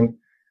findings. And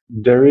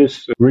there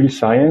is real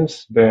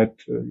science that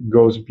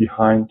goes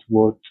behind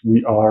what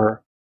we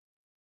are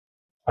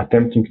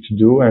attempting to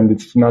do. And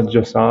it's not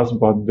just us,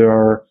 but there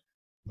are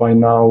by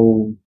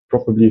now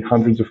probably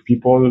hundreds of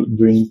people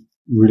doing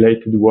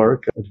related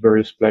work at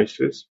various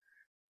places.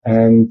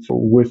 And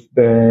with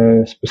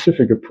the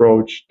specific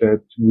approach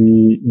that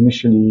we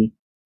initially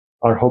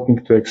are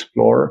hoping to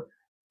explore.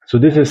 So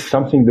this is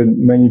something that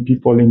many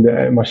people in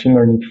the machine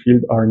learning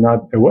field are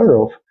not aware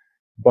of.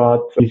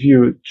 But if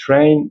you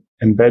train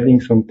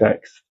embeddings on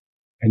text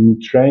and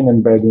you train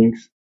embeddings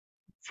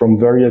from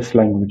various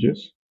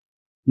languages,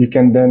 you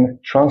can then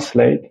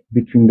translate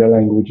between the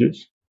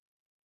languages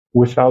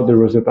without the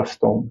Rosetta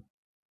Stone.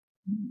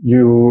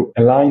 You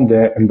align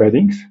the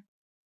embeddings,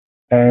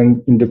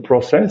 and in the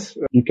process,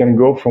 you can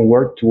go from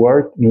word to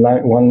word in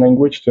one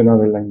language to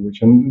another language.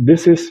 And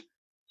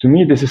to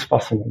me, this is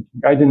fascinating.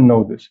 I didn't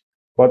know this.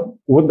 But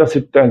what does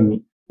it tell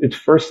me? It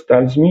first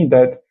tells me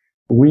that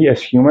we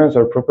as humans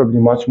are probably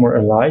much more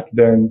alike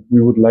than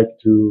we would like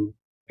to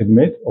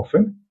admit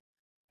often.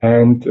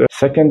 And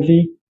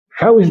secondly,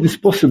 how is this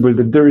possible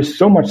that there is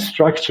so much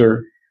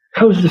structure?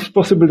 How is this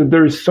possible that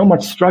there is so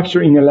much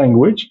structure in a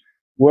language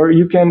where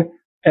you can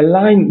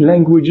align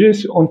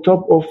languages on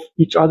top of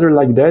each other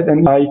like that?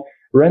 And I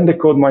ran the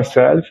code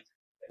myself,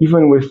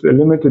 even with a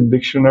limited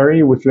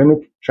dictionary, with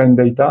limited trained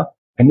data,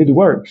 and it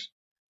works.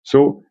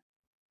 So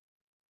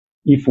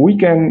if we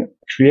can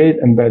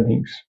create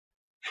embeddings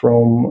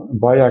from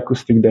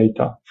bioacoustic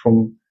data,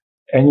 from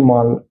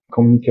animal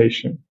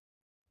communication,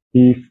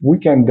 if we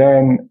can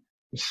then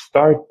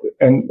start,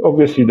 and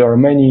obviously there are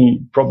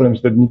many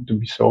problems that need to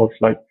be solved,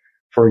 like,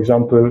 for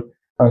example,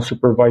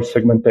 unsupervised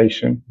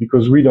segmentation,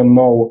 because we don't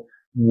know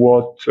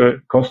what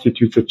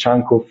constitutes a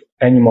chunk of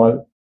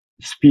animal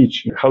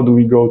speech. How do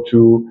we go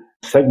to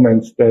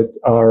segments that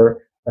are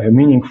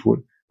meaningful?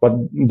 But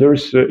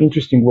there's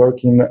interesting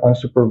work in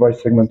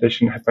unsupervised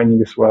segmentation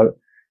happening as well.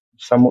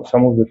 Some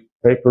of the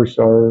papers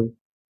are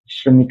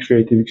extremely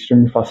creative,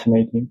 extremely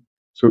fascinating.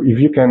 So if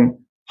you can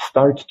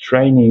start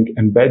training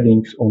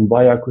embeddings on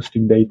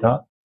bioacoustic data,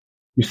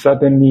 you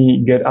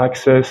suddenly get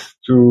access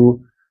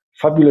to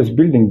fabulous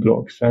building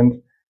blocks.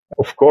 And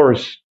of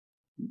course,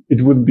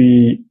 it would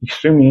be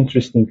extremely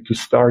interesting to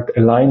start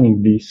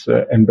aligning these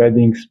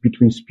embeddings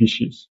between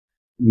species,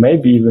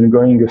 maybe even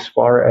going as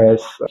far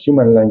as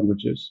human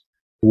languages.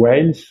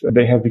 Whales,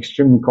 they have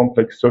extremely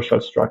complex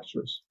social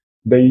structures.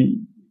 They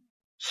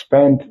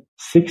spent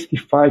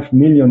 65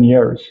 million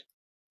years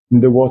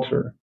in the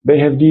water. They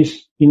have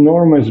these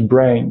enormous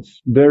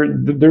brains.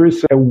 There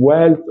is a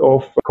wealth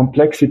of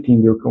complexity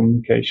in their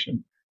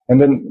communication. And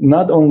then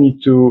not only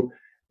to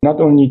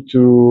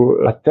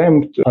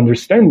attempt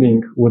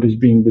understanding what is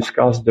being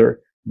discussed there,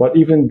 but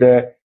even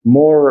the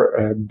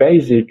more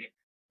basic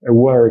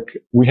work.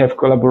 We have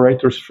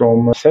collaborators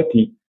from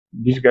SETI.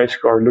 These guys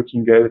who are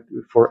looking at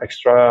for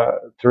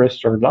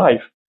extraterrestrial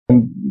life,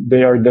 and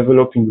they are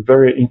developing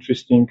very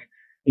interesting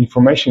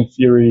information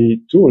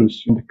theory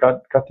tools in the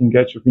cutting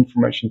edge of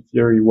information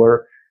theory,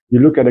 where you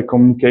look at a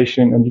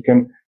communication and you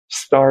can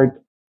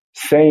start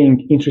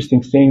saying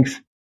interesting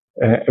things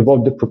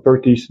about the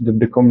properties that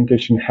the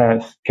communication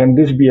has. Can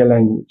this be a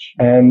language?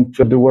 And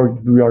the work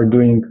we are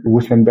doing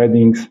with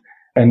embeddings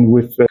and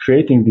with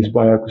creating these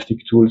bioacoustic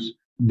tools,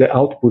 the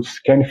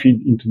outputs can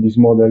feed into these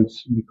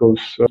models,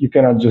 because you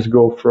cannot just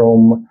go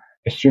from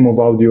a stream of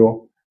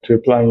audio to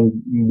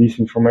applying these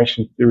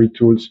information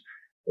theoretic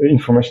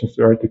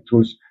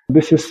tools.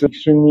 This is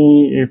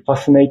extremely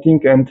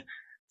fascinating, and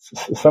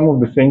some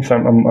of the things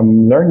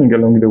I'm learning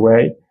along the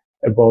way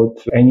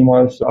about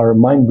animals are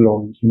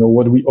mind-blowing. You know,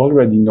 what we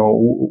already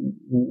know,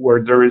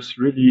 where there is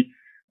really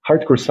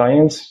hardcore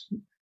science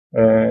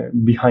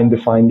behind the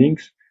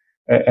findings,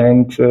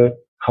 and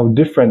how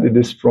different it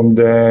is from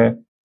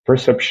the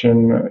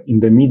perception in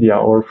the media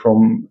or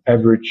from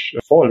average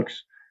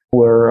folks,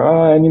 where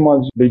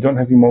animals, they don't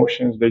have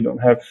emotions, they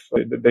don't have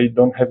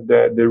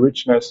the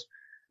richness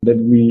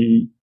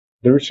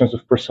the richness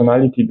of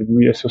personality that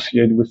we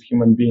associate with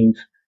human beings.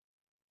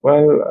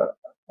 Well,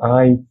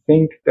 I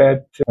think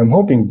that I'm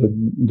hoping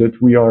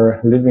that we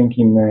are living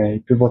in a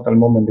pivotal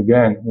moment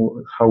again,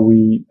 how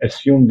we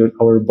assume that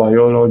our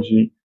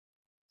biology,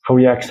 how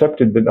we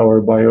accepted that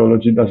our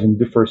biology doesn't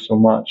differ so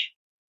much.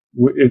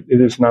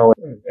 It is now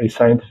a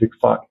scientific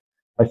fact.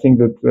 I think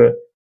that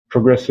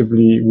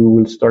progressively we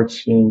will start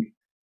seeing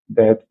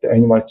that the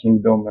animal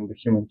kingdom and the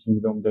human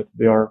kingdom, that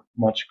they are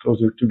much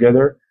closer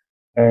together,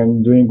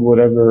 and doing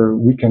whatever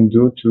we can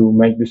do to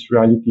make this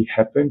reality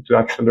happen, to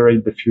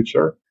accelerate the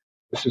future.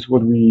 This is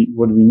what we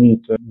need.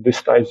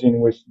 This ties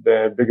in with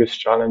the biggest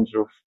challenge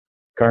of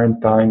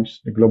current times,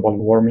 the global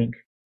warming,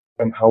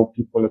 and how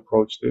people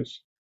approach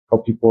this, how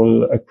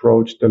people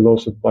approach the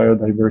loss of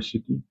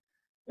biodiversity.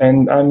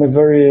 And I'm a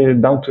very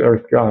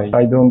down-to-earth guy.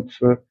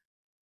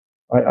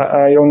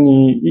 I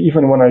only,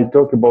 even when I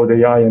talk about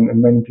AI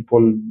and many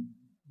people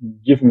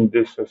give me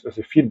this as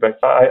a feedback,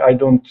 I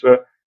don't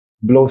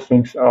blow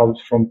things out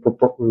from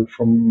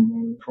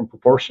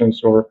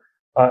proportions, or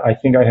I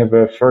think I have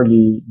a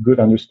fairly good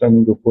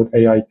understanding of what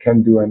AI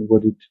can do and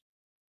what it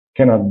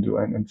cannot do.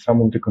 And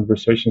some of the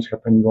conversations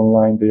happening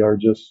online,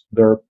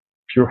 they're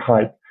pure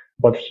hype.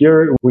 But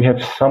here we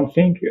have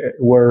something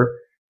where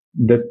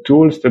the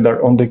tools that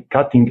are on the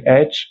cutting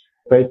edge,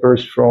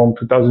 papers from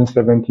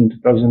 2017,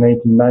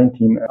 2018,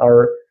 19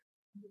 are,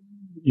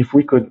 if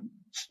we could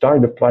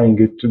start applying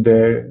it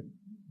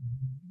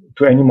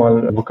to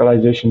animal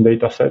vocalization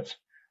data sets,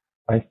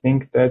 I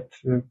think that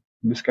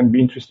this can be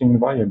interesting and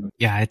valuable.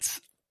 Yeah,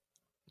 it's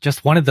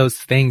just one of those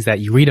things that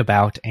you read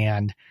about,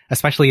 and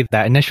especially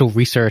that initial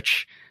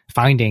research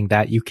finding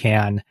that you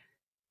can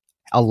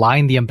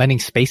align the embedding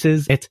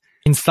spaces.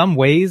 In some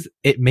ways,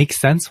 it makes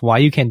sense why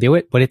you can do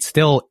it, but it's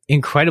still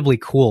incredibly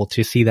cool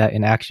to see that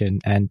in action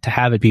and to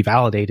have it be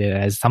validated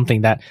as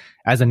something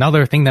as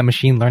another thing that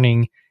machine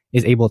learning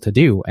is able to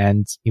do.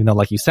 And even though,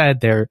 like you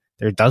said, there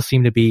does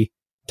seem to be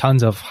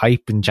tons of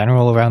hype in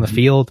general around the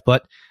field,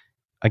 but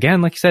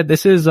again, like you said,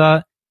 this is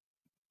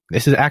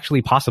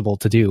actually possible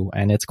to do,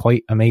 and it's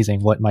quite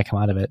amazing what might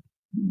come out of it.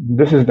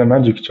 This is the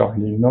magic,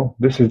 Charlie.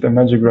 This is the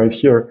magic right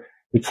here.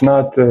 It's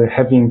not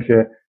having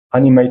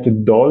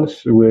animated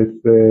dolls with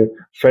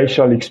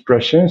facial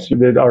expressions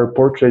that are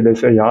portrayed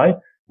as AI,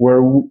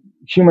 where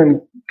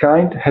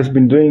humankind has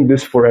been doing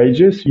this for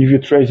ages. If you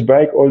trace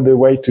back all the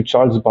way to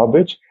Charles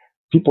Babbage,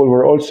 people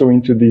were also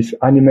into these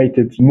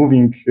animated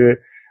moving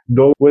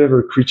doll,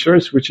 whatever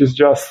creatures, which is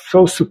just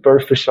so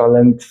superficial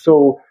and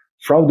so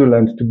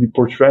fraudulent to be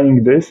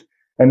portraying this.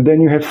 And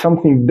then you have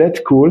something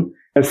that cool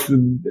as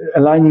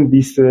aligning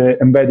these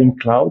embedding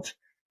clouds,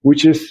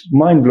 which is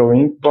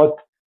mind-blowing. But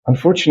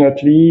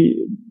unfortunately,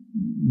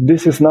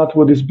 this is not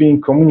what is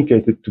being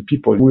communicated to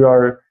people. We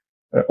are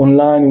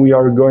online, we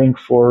are going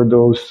for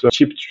those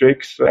cheap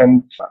tricks.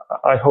 And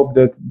I hope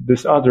that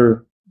this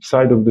other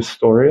side of the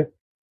story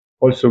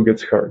also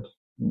gets heard,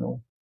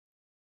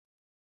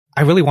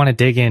 I really want to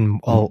dig in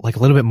like a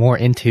little bit more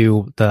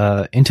into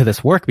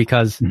this work,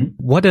 because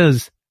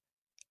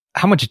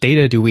how much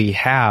data do we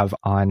have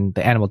on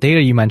the animal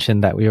data? You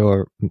mentioned that we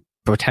were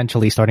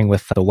potentially starting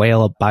with the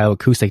whale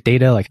bioacoustic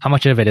data. Like, how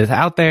much of it is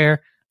out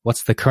there?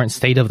 What's the current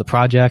state of the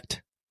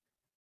project?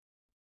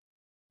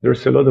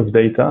 There's a lot of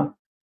data,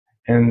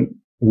 and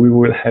we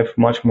will have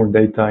much more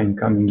data in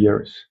coming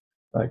years.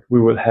 Like,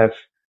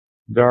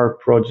 there are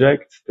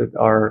projects that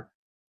are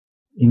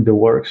in the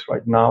works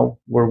right now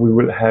where we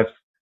will have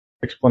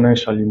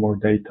exponentially more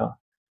data.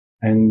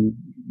 And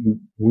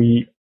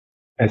we,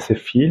 as a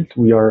field,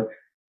 we are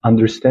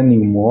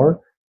understanding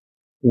more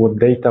what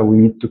data we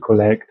need to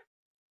collect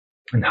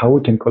and how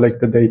we can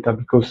collect the data,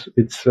 because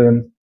it's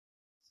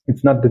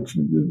not that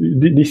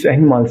these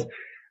animals,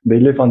 they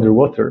live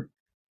underwater.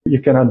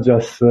 You cannot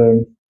just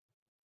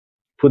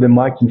put a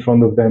mic in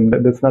front of them.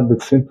 That's not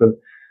that simple.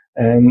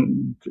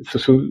 And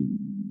so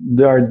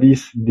there are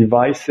these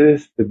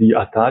devices that you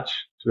attach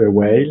to a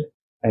whale,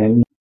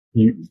 and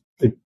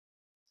it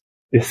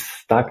is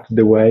stuck to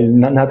the whale,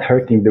 not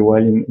hurting the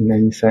whale in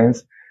any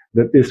sense,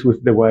 that is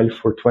with the whale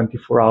for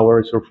 24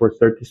 hours or for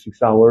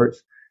 36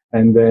 hours.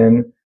 And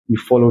then you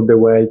follow the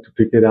whale to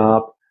pick it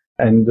up,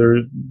 and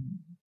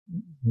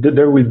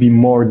there will be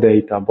more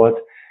data. But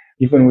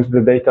even with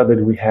the data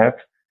that we have,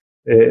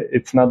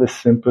 it's not as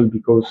simple,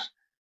 because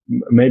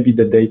maybe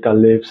the data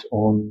lives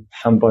on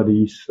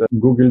somebody's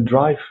Google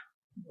Drive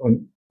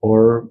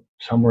or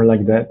somewhere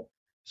like that.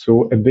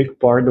 So a big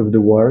part of the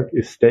work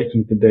is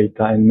taking the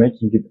data and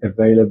making it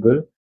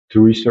available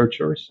to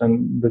researchers.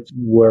 And that's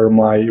where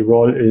my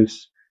role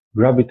is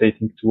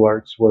gravitating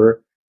towards,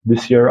 where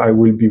this year I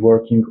will be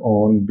working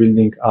on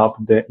building up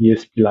the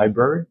ESP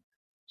library.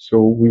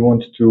 So we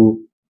want to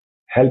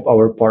help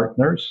our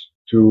partners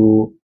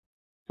to,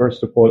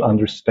 first of all,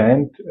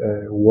 understand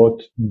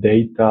what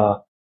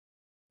data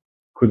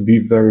could be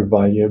very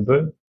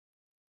valuable,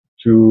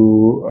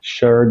 to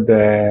share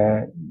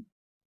the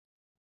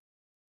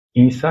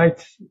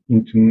insights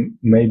into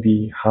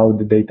maybe how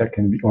the data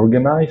can be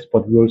organized.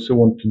 But we also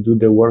want to do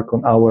the work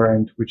on our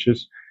end, which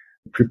is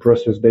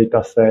pre-process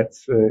data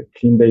sets,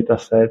 clean data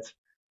sets,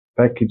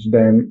 package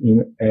them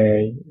in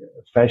a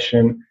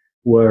fashion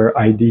where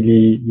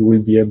ideally you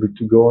will be able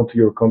to go onto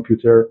your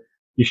computer,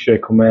 issue a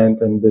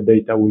command, and the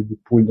data will be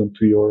pulled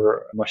onto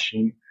your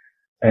machine.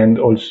 And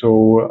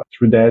also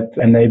through that,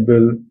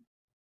 enable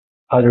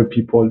other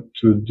people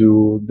to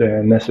do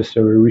the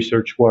necessary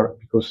research work,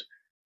 because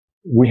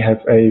we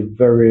have a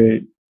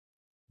very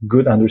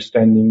good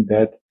understanding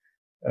that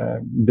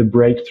the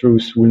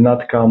breakthroughs will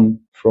not come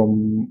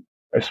from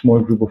a small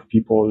group of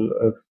people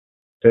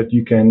that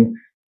you can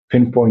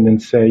pinpoint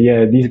and say,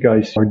 yeah, these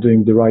guys are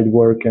doing the right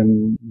work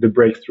and the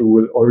breakthrough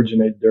will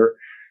originate there.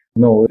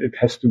 No, it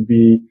has to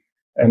be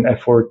an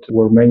effort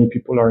where many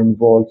people are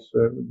involved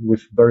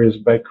with various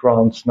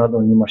backgrounds, not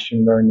only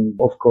machine learning,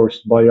 of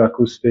course,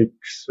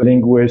 bioacoustics,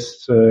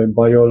 linguists,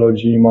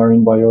 biology,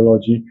 marine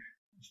biology,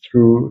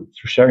 through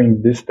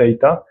sharing this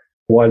data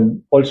while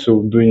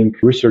also doing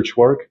research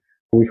work.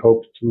 We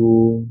hope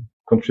to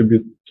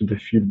contribute to the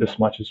field as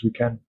much as we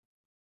can.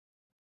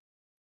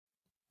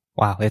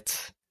 Wow,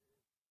 it's,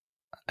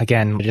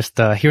 again, just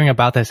hearing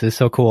about this is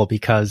so cool,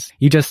 because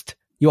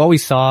you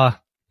always saw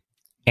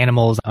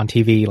animals on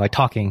TV like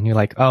talking. You're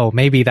like, oh,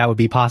 maybe that would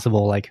be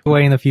possible, like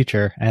way in the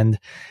future. And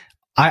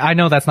I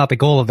know that's not the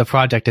goal of the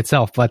project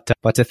itself, but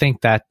to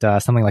think that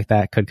something like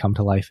that could come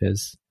to life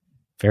is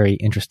very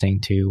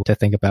interesting to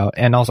think about,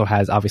 and also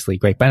has obviously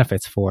great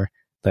benefits for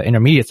the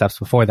intermediate steps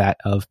before that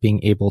of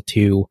being able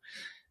to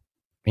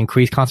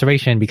increase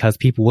conservation, because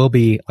people will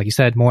be, like you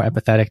said, more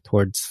empathetic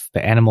towards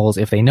the animals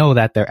if they know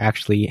that there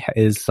actually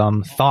is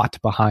some thought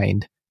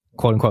behind,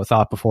 quote unquote,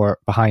 thought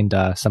behind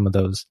some of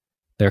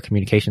their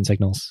communication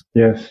signals.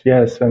 Yes.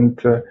 And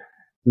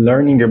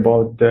learning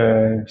about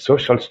the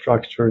social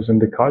structures and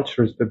the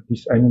cultures that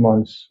these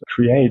animals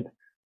create.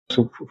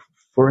 So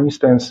for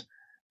instance,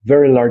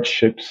 very large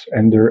ships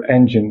and their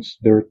engines,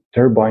 their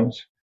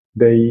turbines,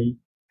 they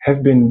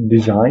have been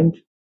designed.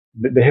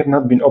 They have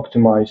not been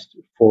optimized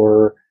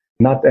for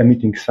not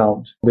emitting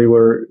sound. They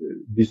were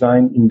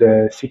designed in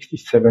the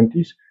 60s,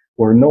 70s,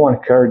 where no one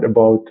cared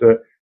about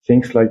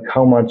things like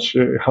how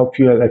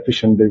fuel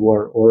efficient they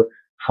were or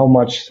how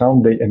much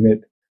sound they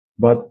emit.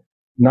 But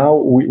now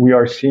we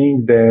are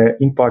seeing the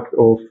impact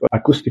of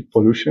acoustic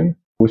pollution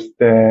with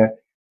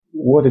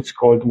what it's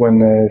called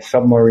when a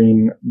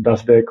submarine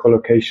does the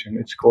echolocation.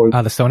 It's called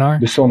the sonar?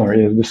 The sonar,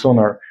 yes, the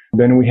sonar.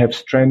 Then we have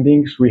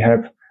strandings. We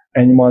have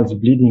animals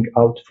bleeding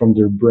out from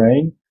their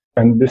brain.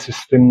 And this is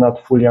still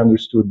not fully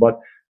understood. But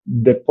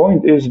the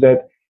point is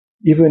that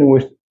even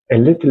with a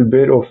little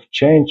bit of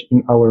change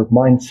in our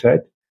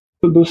mindset,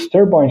 those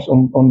turbines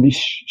on these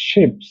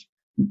ships,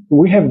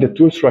 we have the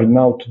tools right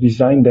now to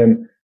design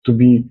them to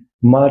be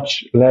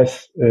much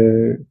less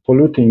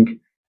polluting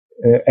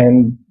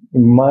and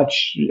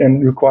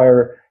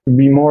require to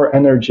be more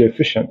energy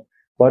efficient.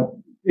 But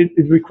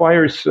it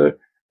requires,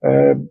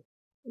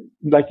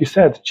 like you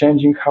said,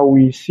 changing how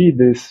we see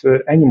this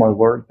animal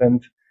world.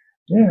 And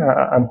Yeah,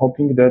 I'm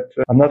hoping that,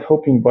 I'm not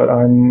hoping, but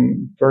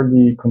I'm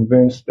fairly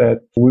convinced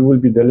that we will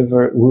be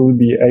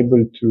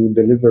able to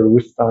deliver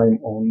with time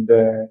on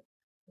the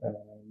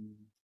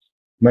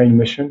main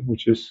mission,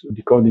 which is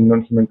decoding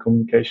non-human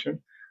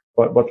communication.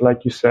 But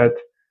like you said,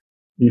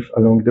 if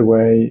along the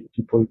way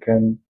people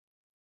can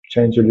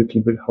change a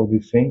little bit how they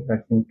think, I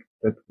think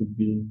that would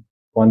be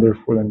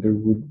wonderful, and there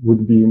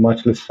would be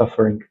much less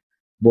suffering,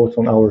 both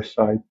on our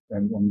side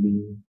and on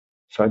the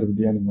side of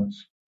the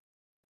animals.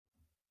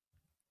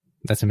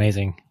 That's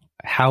amazing.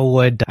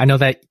 I know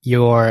that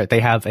they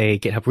have a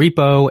GitHub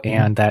repo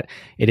and that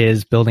it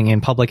is building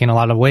in public in a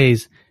lot of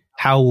ways.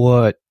 How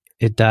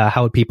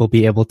would people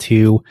be able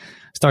to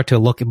start to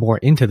look more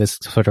into this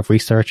sort of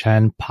research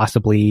and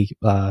possibly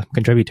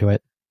contribute to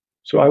it?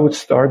 So I would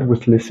start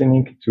with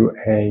listening to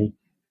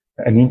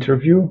an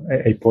interview,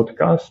 a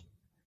podcast.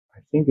 I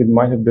think it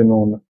might have been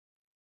on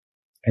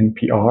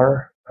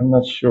NPR. I'm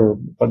not sure,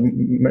 but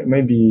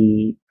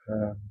maybe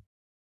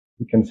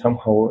we can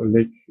somehow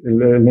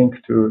link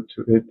to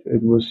it.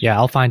 It was, yeah,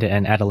 I'll find it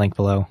and add a link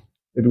below.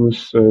 It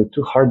was 2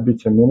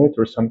 heartbeats a minute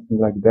or something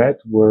like that,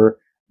 where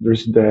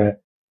there's the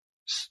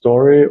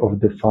story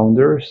of the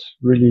founders,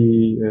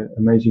 really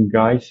amazing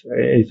guys,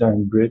 Asa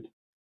and Britt,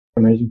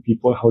 amazing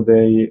people, how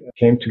they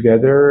came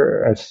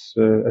together as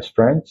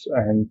friends,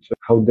 and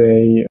how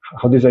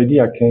this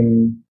idea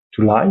came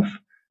to life.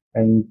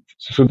 And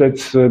so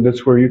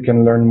that's where you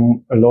can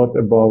learn a lot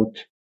about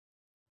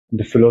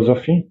the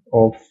philosophy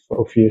of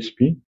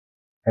ESP.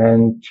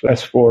 And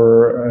as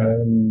for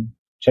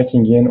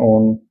checking in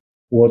on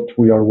what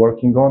we are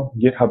working on,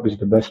 GitHub is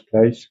the best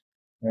place,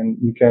 and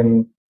you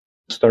can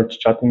start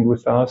chatting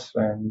with us,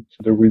 and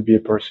there will be a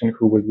person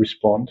who will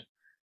respond.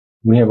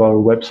 We have our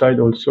website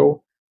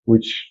also,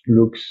 which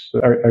looks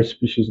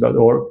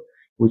airspecies.org,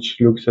 which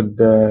looks at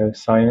the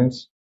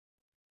science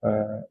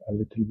a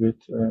little bit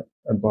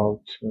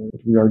about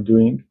what we are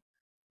doing.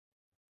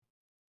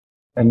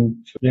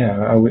 And yeah,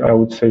 I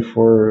would say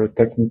for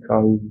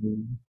technical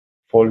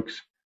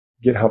folks,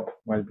 GitHub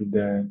might be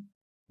the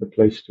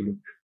place to look.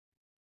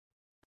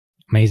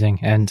 Amazing.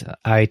 And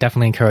I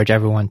definitely encourage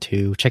everyone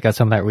to check out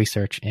some of that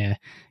research,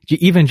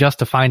 even just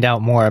to find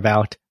out more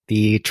about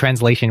the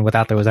translation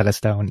without the Rosetta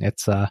Stone.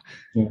 It's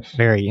yes.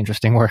 Very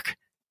interesting work.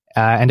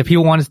 And if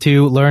people wanted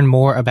to learn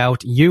more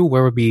about you,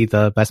 where would be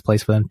the best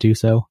place for them to do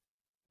so?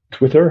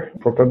 Twitter,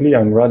 probably.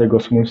 I'm Radek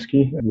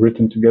Osmulski,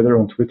 written together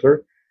on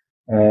Twitter.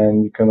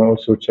 And you can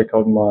also check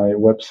out my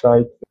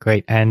website.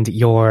 Great. And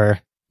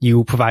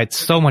you provide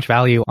so much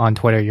value on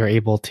Twitter. You're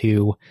able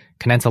to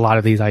condense a lot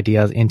of these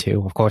ideas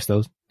into, of course,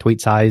 those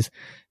tweet size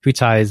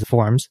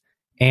forms.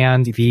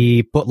 And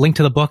the link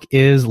to the book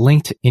is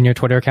linked in your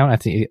Twitter account. I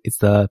think it's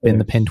been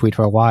the pinned tweet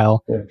for a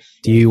while. Yes.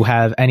 Do you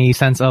have any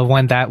sense of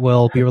when that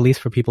will be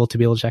released for people to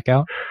be able to check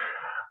out?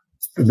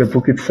 The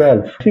book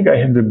itself. I think I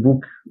have the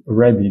book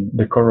ready,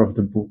 the core of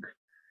the book.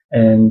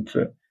 And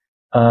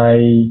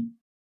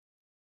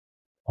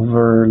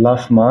over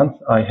last month,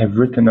 I have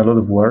written a lot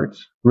of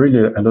words, really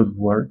a lot of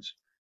words,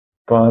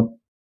 but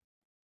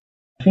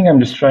I think I'm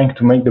just trying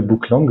to make the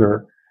book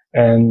longer.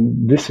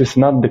 And this is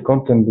not the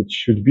content that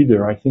should be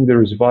there. I think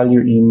there is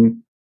value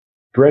in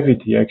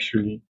brevity,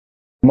 actually.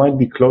 It might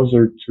be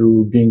closer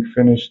to being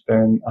finished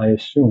than I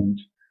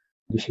assumed.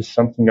 This is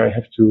something I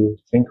have to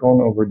think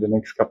on over the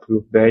next couple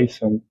of days,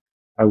 and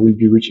I will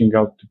be reaching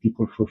out to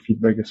people for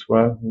feedback as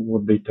well,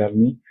 what they tell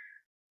me.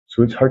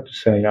 So it's hard to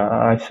say.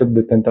 I set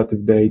the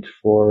tentative date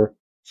for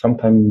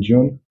sometime in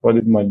June, but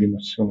it might be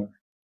much sooner.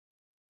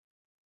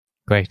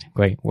 Great.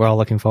 We're all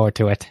looking forward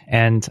to it.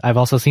 And I've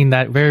also seen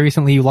that very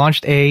recently you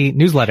launched a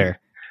newsletter.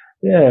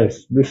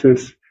 Yes, this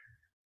is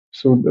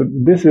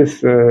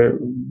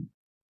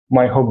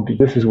my hobby.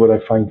 This is what I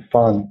find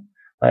fun.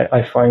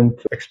 I find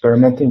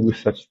experimenting with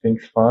such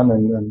things fun,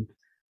 and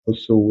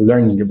also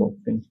learning about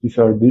things. This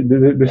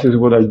is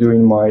what I do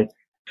in my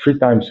free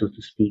time, so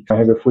to speak. I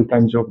have a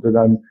full-time job that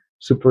I'm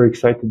super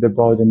excited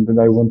about and that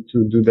I want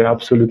to do the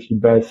absolutely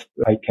best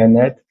I can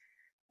at.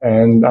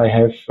 And I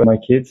have my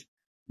kids,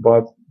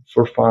 but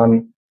for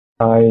fun,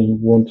 I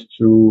want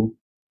to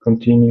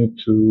continue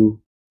to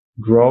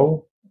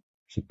grow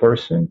as a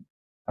person.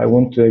 I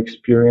want to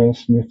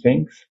experience new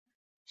things.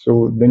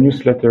 So the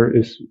newsletter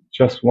is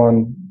just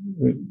one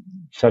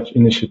such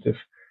initiative.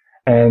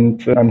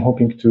 And I'm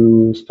hoping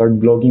to start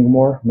blogging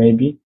more,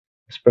 maybe,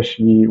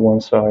 especially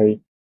once I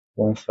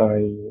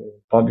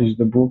publish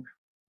the book.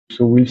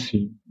 So we'll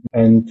see.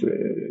 And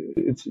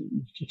it's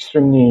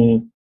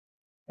extremely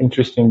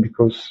interesting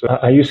because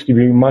I used to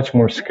be much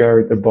more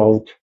scared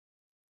about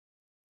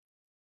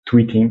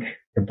tweeting,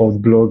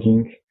 about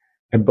blogging,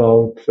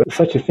 about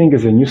such a thing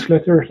as a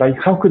newsletter. Like,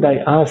 how could I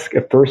ask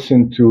a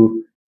person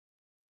to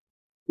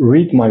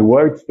read my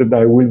words that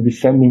I will be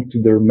sending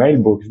to their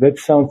mailbox? That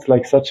sounds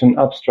like such an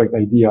abstract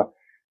idea.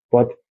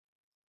 But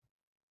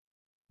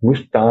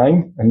with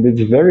time, and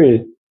it's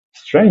very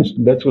strange,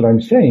 that's what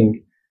I'm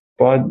saying,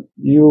 but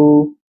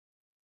you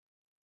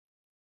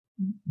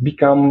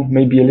become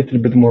maybe a little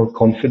bit more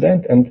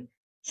confident, and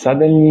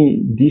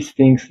suddenly these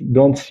things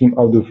don't seem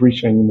out of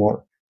reach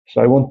anymore.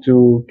 So I want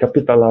to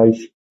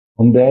capitalize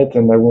on that,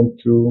 and I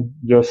want to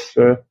just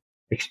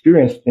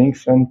experience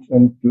things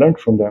and learn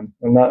from them.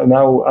 And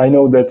now I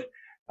know that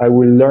I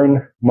will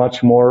learn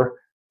much more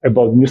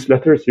about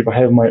newsletters if I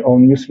have my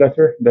own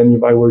newsletter than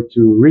if I were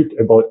to read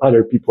about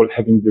other people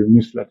having their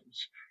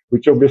newsletters,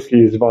 which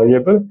obviously is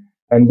valuable.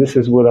 And this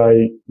is what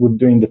I would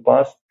do in the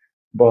past.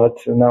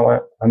 But now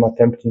I'm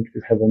attempting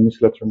to have a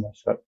newsletter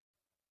myself.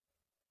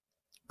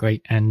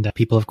 Great. And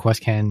people, of course,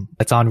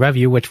 it's on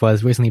Revue, which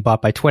was recently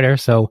bought by Twitter.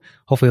 So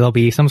hopefully there'll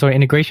be some sort of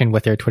integration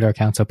with their Twitter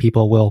account. So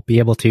people will be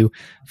able to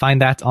find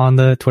that on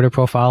the Twitter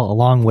profile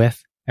along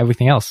with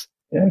everything else.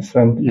 Yes.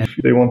 And if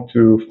they want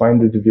to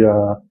find it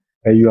via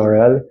a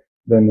URL,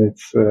 then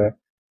it's,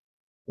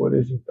 what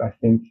is it? I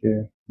think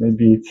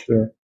maybe it's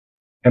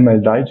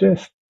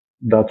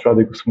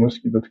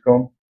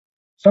mldigest.radekosmulski.com,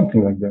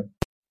 something like that.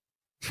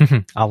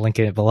 I'll link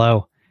it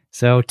below.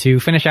 So to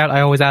finish out,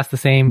 I always ask the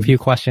same few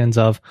questions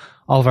of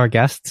all of our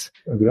guests.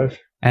 Yes.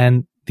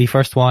 And the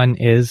first one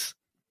is,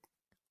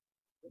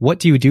 what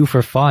do you do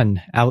for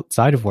fun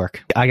outside of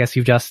work? I guess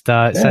you've just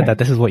said that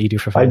this is what you do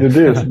for fun. I do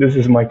this. This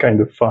is my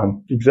kind of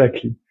fun.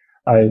 Exactly.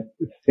 I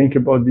think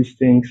about these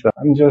things.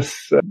 I'm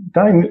just,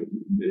 time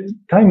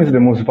is the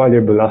most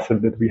valuable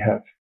asset that we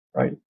have,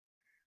 right?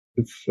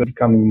 It's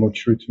becoming more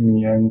true to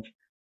me, and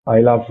I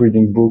love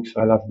reading books.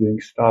 I love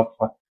doing stuff.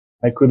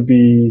 I could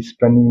be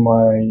spending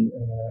my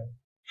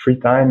free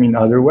time in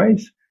other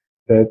ways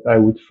that I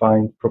would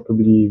find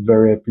probably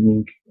very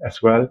appealing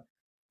as well,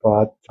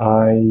 but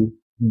I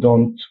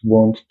don't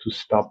want to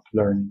stop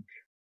learning.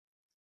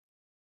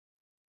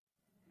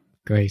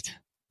 Great.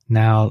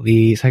 Now,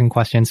 the second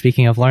question,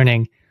 speaking of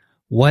learning,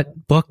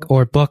 what book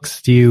or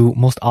books do you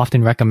most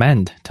often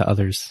recommend to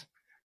others?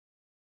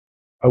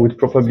 I would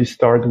probably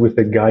start with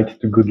A Guide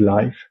to Good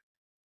Life.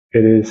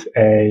 It is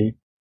a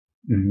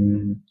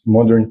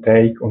modern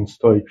take on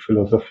Stoic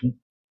philosophy.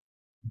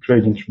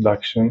 Great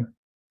introduction.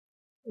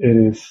 It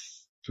is,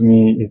 to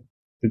me,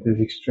 it is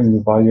extremely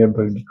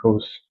valuable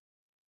because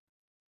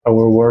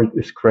our world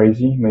is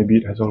crazy. Maybe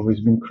it has always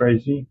been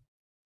crazy,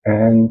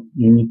 and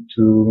you need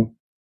to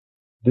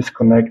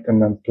disconnect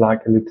and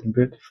unplug a little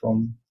bit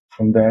from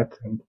that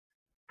and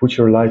put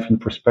your life in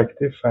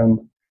perspective.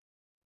 And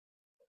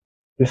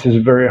this is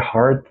very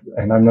hard,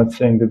 and I'm not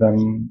saying that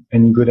I'm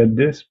any good at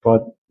this,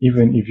 but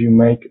even if you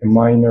make a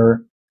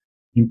minor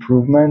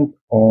improvement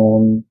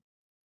on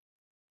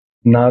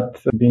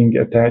not being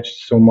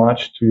attached so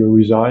much to your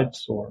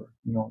results or,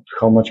 to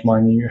how much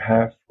money you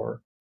have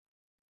or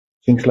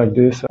things like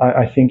this,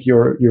 I think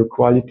your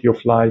quality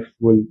of life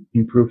will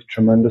improve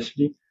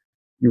tremendously.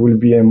 You will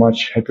be a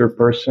much happier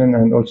person,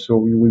 and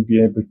also you will be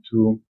able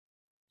to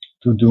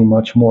do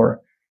much more.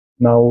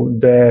 Now,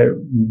 the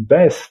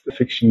best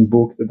fiction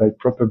book that I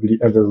probably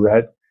ever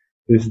read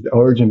is The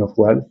Origin of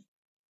Wealth.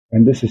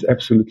 And this is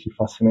absolutely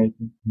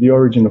fascinating. The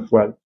Origin of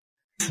Wealth.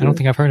 I don't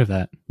think I've heard of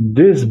that.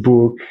 This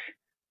book,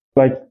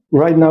 like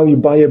right now you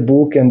buy a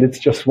book and it's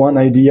just one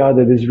idea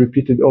that is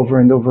repeated over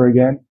and over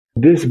again.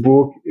 This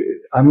book,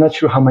 I'm not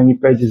sure how many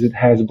pages it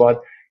has,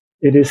 but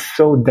it is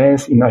so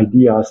dense in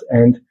ideas,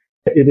 and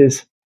it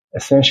is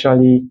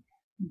essentially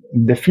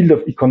the field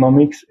of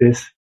economics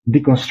is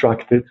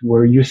deconstructed,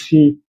 where you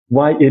see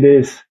why it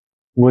is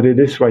what it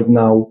is right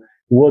now,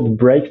 what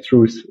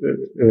breakthroughs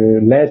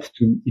led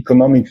to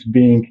economics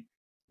being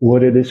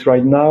what it is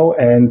right now,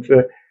 and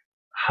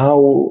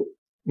how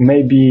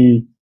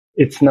maybe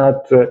it's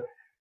not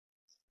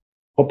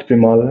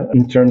optimal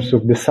in terms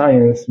of the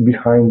science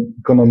behind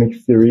economic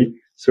theory.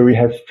 So we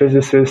have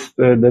physicists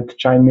that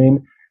chime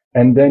in,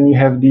 and then you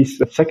have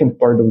this second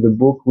part of the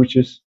book, which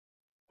is,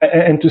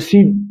 and to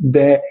see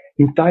the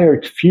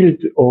entire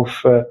field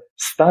of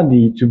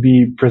study to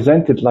be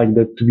presented like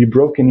that, to be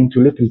broken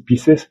into little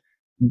pieces.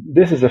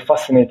 This is a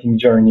fascinating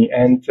journey.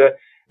 And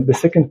the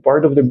second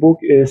part of the book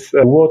is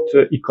what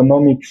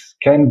economics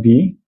can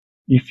be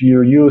if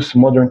you use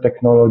modern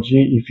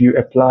technology, if you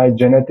apply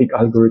genetic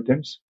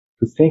algorithms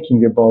to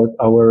thinking about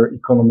our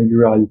economic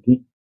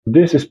reality.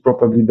 This is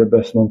probably the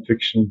best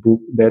nonfiction book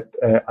that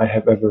I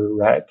have ever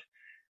read.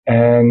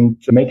 And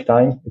Make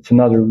Time, it's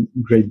another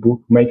great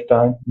book. Make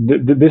Time.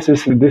 This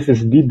is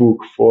the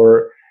book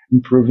for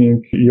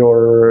improving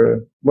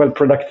your,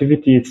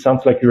 productivity. It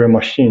sounds like you're a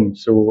machine.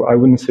 So I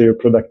wouldn't say your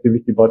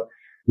productivity, but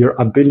your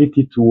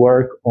ability to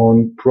work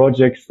on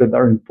projects that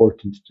are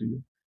important to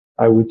you.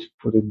 I would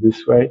put it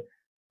this way.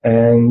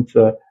 And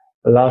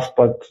last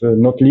but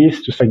not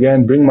least, just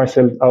again, bring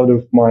myself out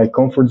of my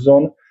comfort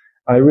zone.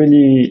 I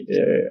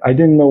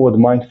didn't know what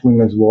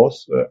mindfulness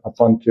was up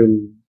until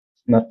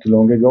not too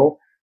long ago.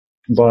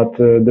 But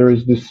there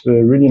is this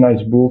really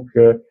nice book,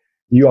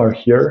 You Are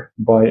Here,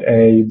 by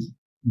a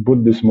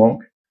Buddhist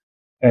monk,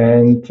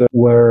 and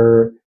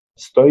where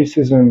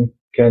Stoicism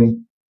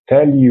can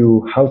tell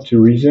you how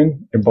to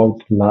reason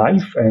about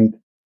life and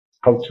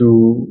how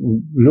to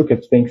look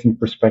at things in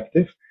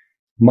perspective.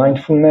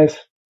 Mindfulness,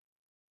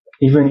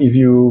 even if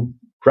you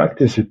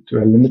practice it to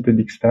a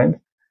limited extent,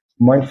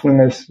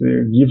 mindfulness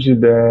gives you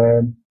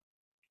the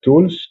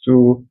tools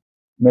to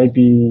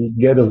maybe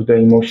get off the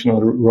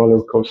emotional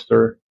roller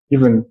coaster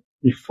even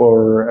if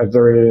for a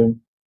very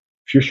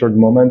few short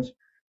moments,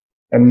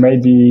 and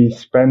maybe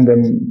spend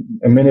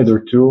a minute or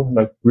two,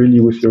 like really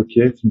with your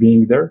kids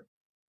being there.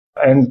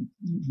 And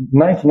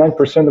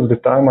 99% of the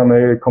time, I'm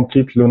a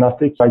complete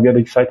lunatic. I get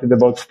excited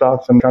about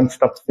stuff and can't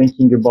stop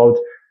thinking about,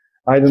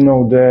 I don't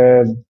know,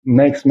 the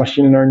next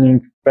machine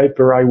learning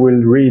paper I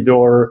will read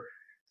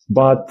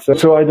but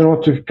so I don't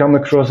want to come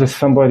across as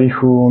somebody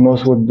who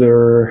knows what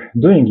they're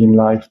doing in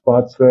life,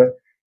 but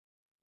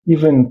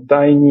even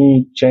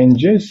tiny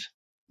changes,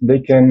 they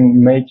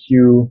can make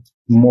you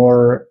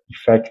more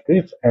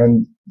effective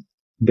and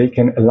they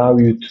can allow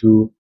you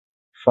to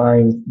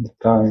find the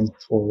time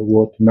for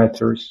what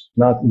matters,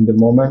 not in the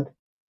moment,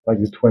 like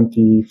the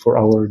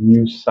 24-hour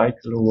news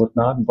cycle or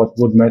whatnot, but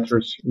what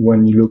matters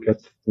when you look at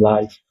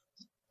life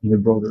in a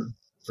broader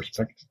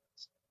perspective.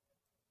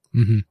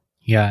 Mm-hmm.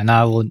 Yeah, and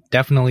I will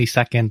definitely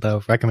second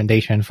the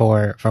recommendation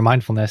for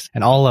mindfulness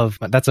and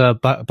that's a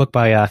book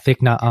by Thich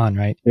Nhat Hanh,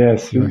 right?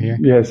 Yes, you were here?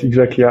 Yes,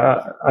 exactly.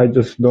 I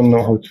just don't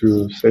know how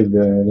to say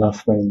the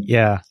last name.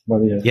 Yeah, but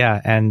yes.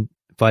 Yeah,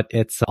 but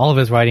it's all of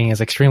his writing is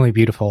extremely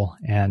beautiful,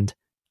 and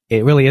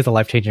it really is a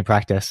life-changing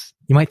practice.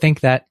 You might think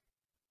that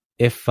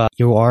if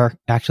you are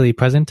actually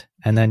present,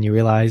 and then you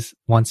realize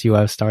once you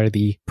have started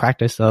the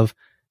practice of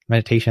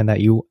meditation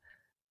that you,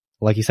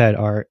 like you said,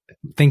 are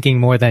thinking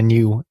more than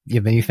you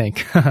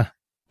think.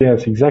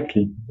 Yes,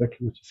 exactly what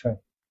you said.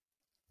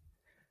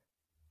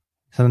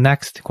 So the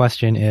next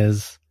question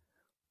is,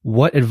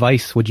 what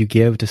advice would you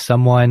give to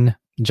someone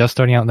just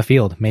starting out in the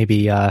field?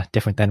 Maybe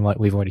different than what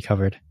we've already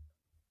covered.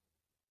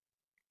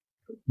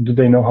 Do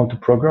they know how to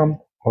program,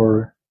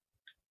 or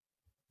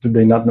do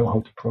they not know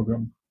how to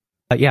program?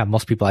 Yeah,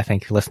 most people I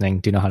think listening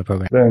do know how to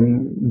program.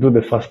 Then do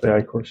the Fast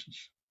AI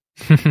courses.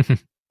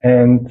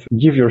 And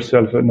give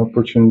yourself an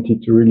opportunity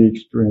to really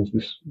experience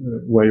this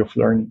way of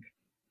learning.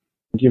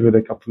 Give it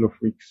a couple of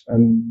weeks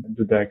and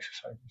do the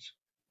exercises.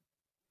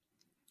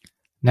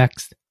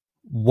 Next,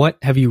 what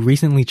have you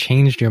recently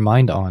changed your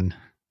mind on?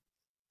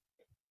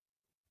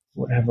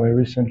 What have I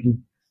recently?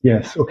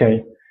 Yes,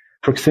 okay.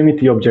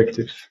 Proximity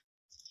objectives.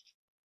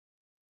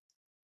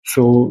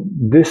 So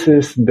this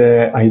is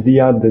the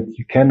idea that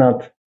you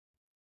cannot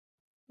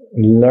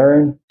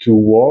learn to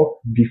walk,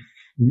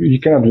 you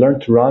cannot learn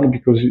to run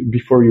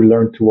before you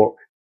learn to walk.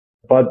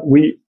 But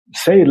we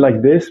say it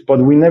like this,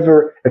 but we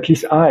never, at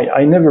least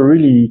I never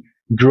really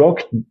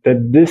grokked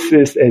that this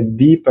is a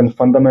deep and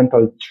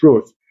fundamental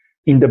truth.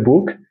 In the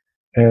book,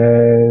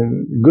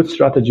 Good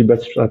Strategy,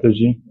 Bad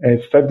Strategy,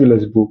 a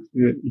fabulous book,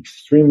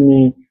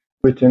 extremely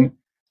written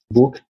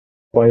book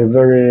by a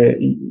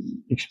very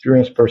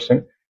experienced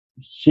person,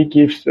 he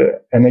gives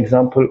an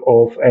example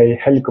of a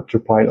helicopter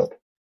pilot.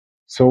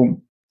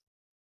 So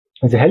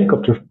as a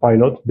helicopter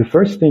pilot, the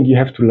first thing you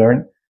have to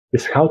learn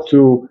is how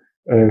to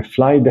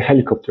fly the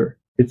helicopter.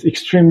 It's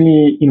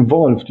extremely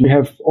involved. You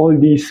have all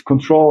these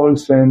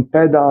controls and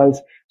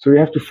pedals, so you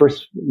have to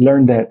first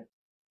learn that.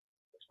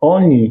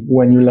 Only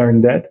when you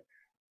learn that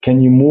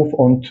can you move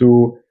on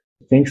to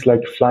things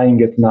like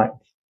flying at night.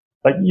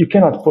 Like you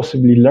cannot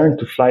possibly learn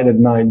to fly at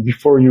night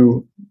before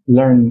you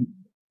learn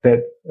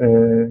that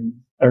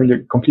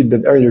complete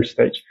that earlier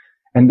stage.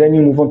 And then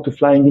you move on to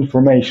flying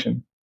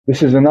information.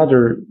 This is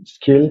another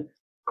skill,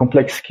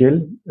 complex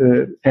skill.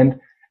 And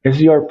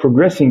as you are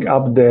progressing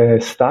up the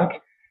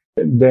stack,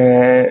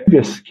 the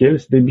previous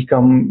skills, they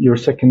become your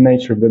second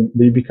nature,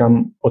 they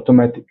become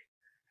automatic.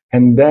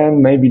 And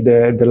then maybe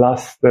the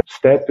last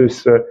step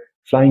is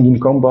flying in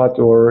combat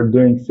or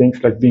doing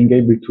things like being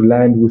able to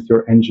land with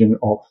your engine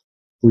off,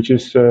 which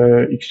is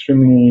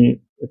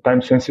extremely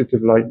time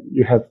sensitive. Like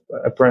you have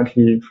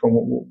apparently,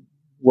 from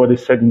what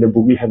is said in the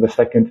book, you have a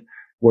second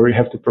where you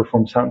have to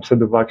perform some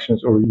set of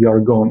actions or you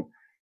are gone.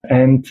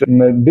 And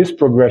this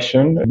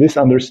progression, this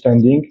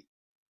understanding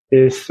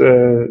is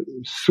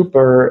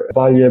super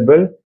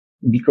valuable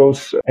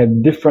because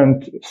at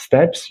different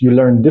steps, you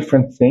learn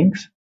different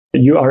things.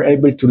 You are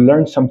able to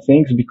learn some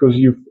things because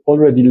you've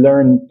already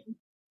learned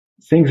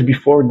things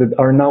before that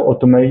are now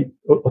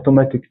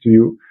automatic to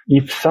you.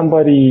 If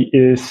somebody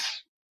is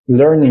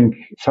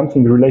learning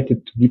something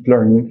related to deep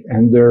learning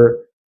and they're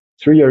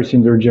 3 years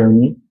in their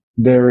journey,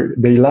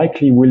 they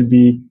likely will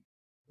be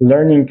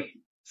learning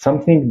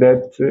something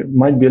that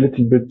might be a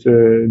little bit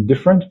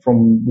different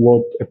from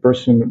what a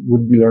person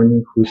would be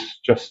learning who's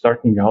just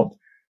starting out.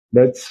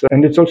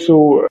 And it's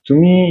also, to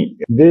me,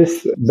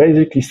 this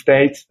basically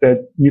states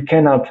that you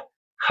cannot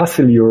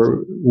hustle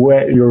your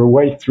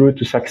way through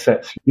to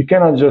success. You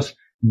cannot just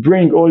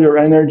bring all your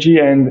energy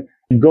and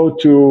go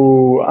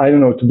to, I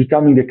don't know, to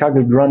becoming a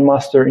Kaggle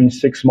Grandmaster in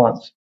 6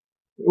 months.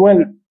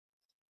 Well,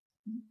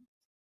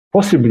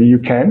 possibly you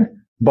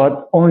can,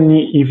 but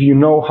only if you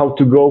know how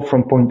to go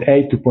from point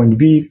A to point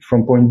B,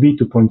 from point B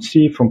to point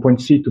C, from point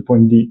C to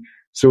point D.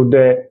 So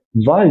the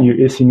value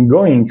is in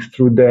going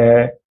through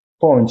the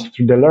points,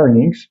 through the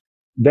learnings.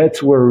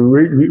 That's where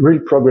real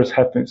progress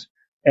happens.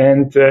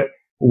 And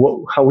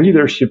what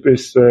leadership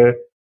is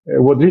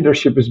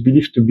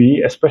believed to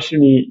be,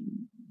 especially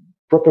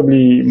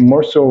probably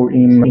more so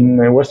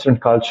in Western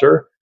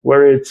culture,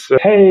 where it's,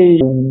 hey,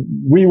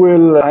 we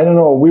will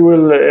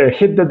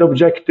hit that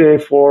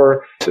objective,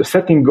 or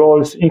setting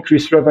goals,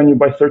 increase revenue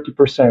by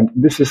 30%.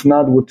 This is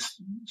not what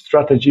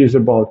strategy is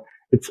about.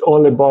 It's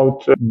all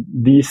about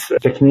these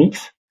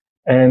techniques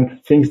and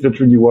things that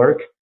really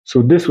work.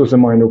 So this was a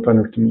mind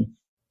opener to me.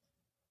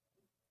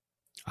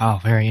 Oh,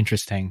 very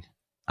interesting.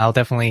 I'll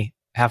definitely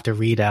have to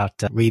read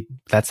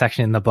that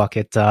section in the book.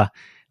 It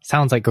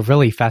sounds like a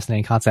really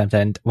fascinating concept.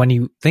 And when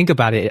you think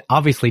about it, it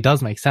obviously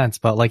does make sense.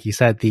 But like you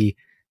said,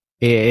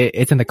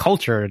 it's in the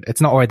culture.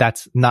 It's not, or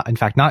that's not, in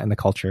fact, not in the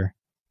culture.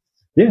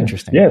 Yeah.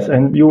 Interesting. Yes.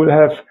 And you will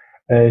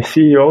have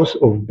CEOs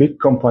of big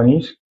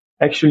companies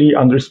actually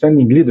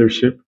understanding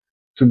leadership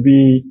to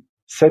be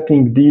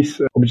setting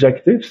these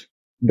objectives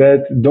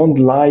that don't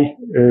lie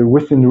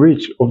within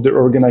reach of their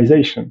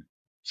organization.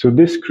 So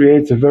this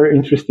creates a very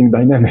interesting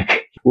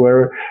dynamic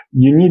where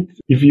you need,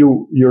 if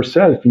you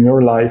yourself in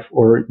your life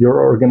or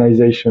your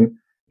organization,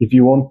 if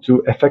you want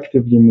to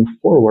effectively move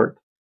forward,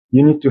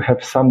 you need to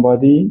have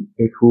somebody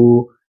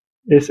who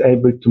is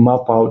able to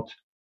map out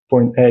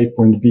point A,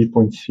 point B,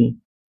 point C.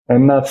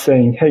 I'm not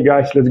saying, hey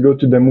guys, let's go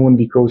to the moon,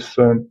 because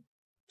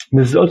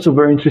this is also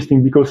very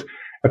interesting, because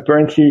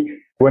apparently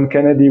when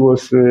Kennedy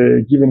was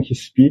giving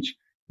his speech,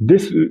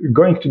 this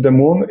going to the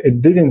moon,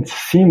 it didn't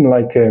seem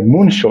like a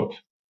moonshot.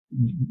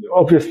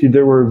 Obviously,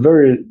 there were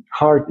very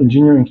hard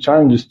engineering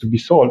challenges to be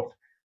solved,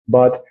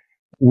 but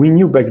we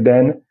knew back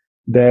then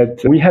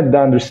that we had the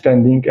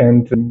understanding,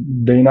 and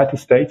the United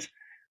States,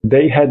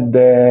 they had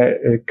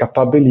the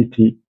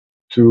capability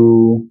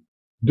to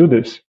do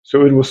this.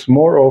 So it was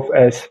more of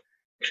as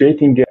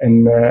creating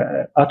an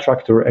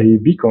attractor, a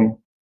beacon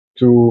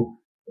to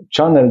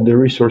channel the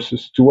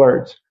resources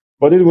towards.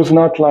 But it was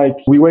not like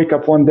we wake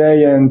up one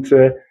day and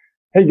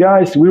hey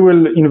guys, we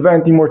will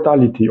invent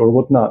immortality or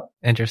whatnot.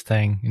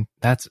 Interesting.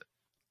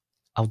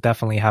 I'll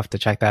definitely have to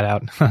check that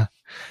out.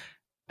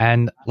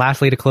 And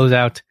lastly, to close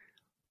out,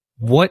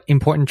 what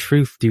important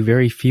truth do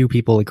very few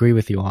people agree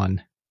with you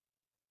on?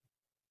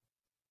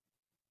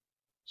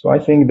 So I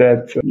think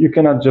that you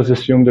cannot just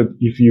assume that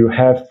if you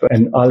have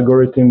an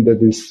algorithm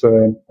that is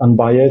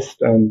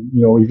unbiased, and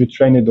if you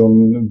train it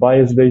on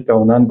biased data,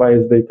 on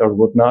unbiased data or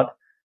whatnot,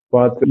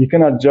 but you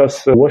cannot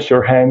just wash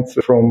your hands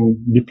from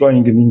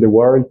deploying it in the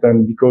world.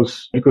 And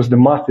because the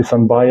math is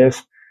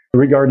unbiased,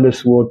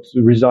 regardless what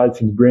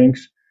results it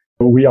brings,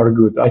 we are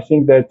good. I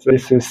think that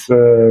this is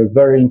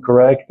very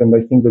incorrect, and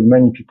I think that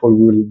many people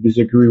will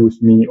disagree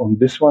with me on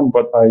this one,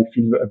 but I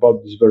feel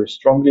about this very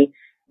strongly.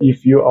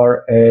 If you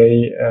are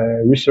a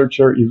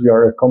researcher, if you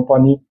are a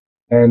company,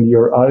 and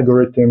your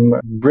algorithm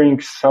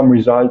brings some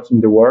results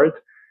in the world,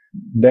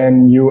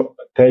 then you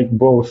take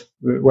both,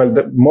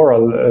 the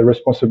moral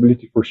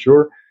responsibility for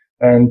sure,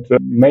 and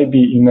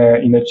maybe in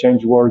a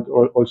change world,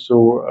 or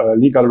also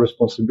legal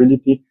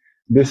responsibility.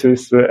 This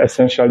is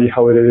essentially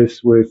how it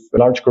is with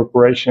large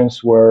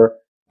corporations, where,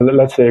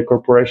 let's say, a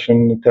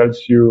corporation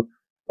tells you,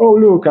 oh,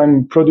 look,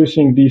 I'm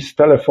producing these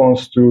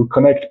telephones to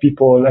connect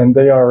people, and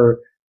they are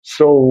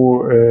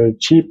so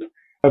cheap,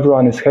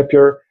 everyone is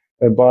happier,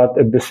 but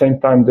at the same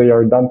time they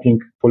are dumping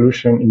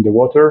pollution in the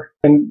water.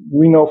 And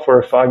we know for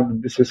a fact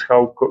that this is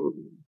how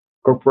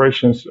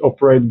corporations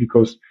operate,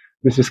 because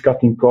this is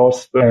cutting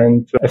costs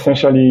and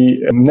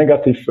essentially a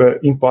negative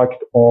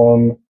impact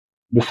on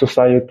the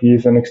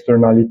societies and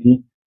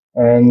externality.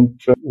 And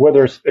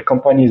whether a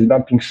company is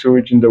dumping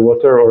sewage in the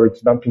water or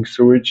it's dumping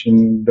sewage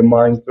in the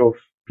mind of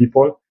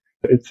people,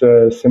 it's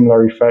a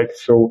similar effect.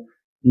 So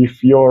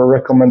if your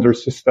recommender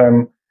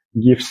system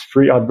gives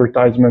free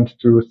advertisement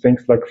to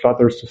things like Flat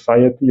Earth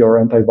Society or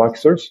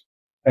anti-vaxxers,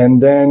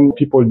 and then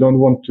people don't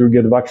want to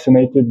get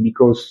vaccinated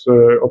because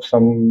of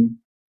some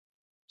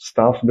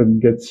stuff that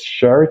gets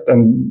shared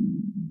and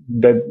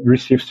that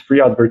receives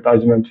free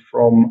advertisement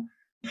from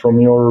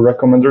your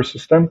recommender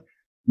system,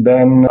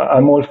 then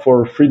I'm all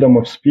for freedom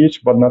of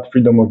speech, but not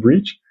freedom of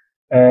reach.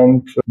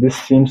 And this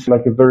seems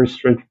like a very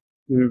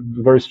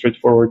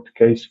straightforward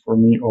case for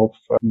me of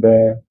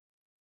the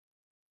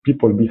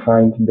people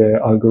behind the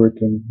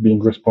algorithm being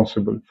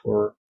responsible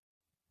for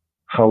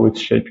how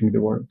it's shaping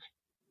the world.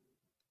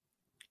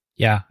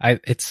 Yeah,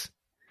 it's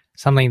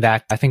something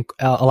that I think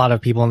a lot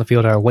of people in the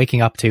field are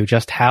waking up to,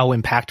 just how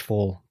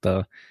impactful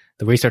the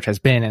research has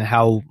been, and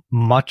how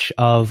much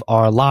of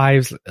our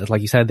lives,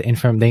 like you said, the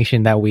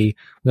information that we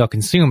all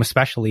consume,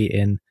 especially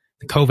in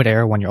the COVID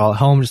era when you're all at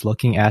home just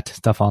looking at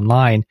stuff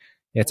online,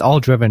 it's all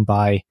driven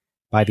by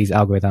these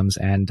algorithms.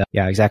 And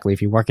yeah, exactly.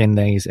 If you work in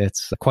these,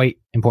 it's quite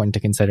important to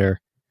consider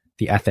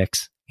the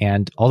ethics.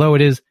 And although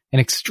it is an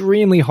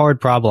extremely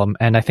hard problem,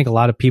 and I think a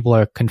lot of people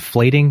are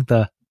conflating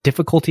the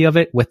difficulty of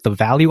it with the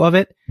value of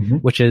it,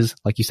 which is,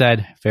 like you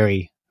said,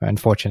 very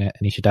unfortunate,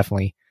 and you should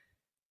definitely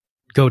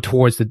go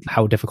towards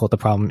how difficult the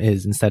problem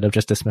is instead of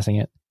just dismissing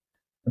it.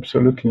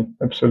 Absolutely.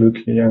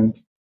 And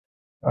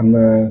I'm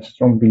a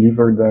strong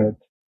believer that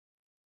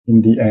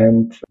in the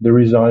end, the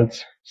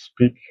results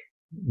speak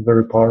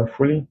very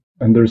powerfully,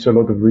 and there's a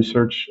lot of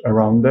research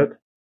around that.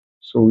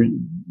 So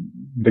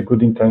the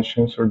good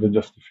intentions or the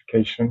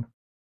justification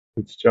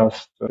It's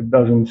just, it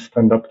doesn't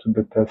stand up to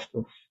the test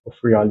of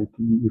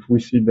reality. If we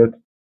see that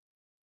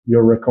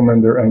your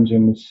recommender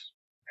engine is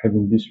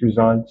having these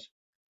results,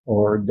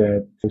 or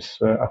that is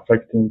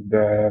affecting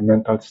the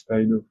mental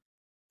state of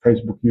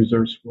Facebook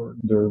users, where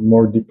they're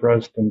more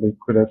depressed than they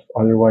could have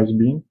otherwise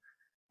been,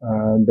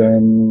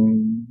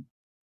 then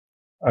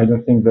I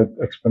don't think that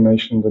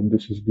explanation that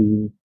this is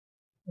the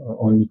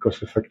only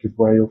cost-effective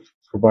way of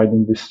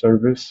providing this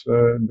service,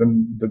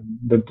 then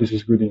that this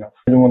is good enough.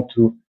 I don't want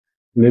to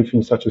live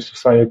in such a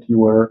society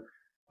where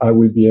I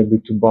will be able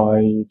to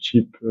buy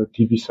cheap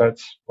TV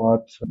sets,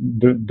 but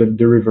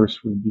the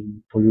rivers will be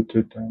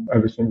polluted and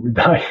everything will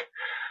die,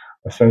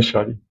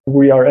 essentially.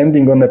 We are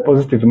ending on a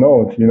positive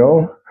note, you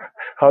know?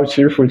 How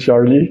cheerful,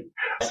 Charlie.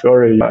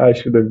 Sorry, I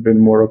should have been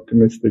more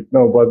optimistic.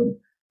 No, but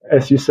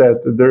as you said,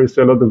 there is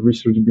a lot of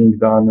research being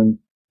done, and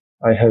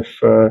I have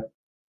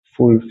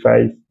full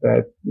faith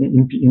that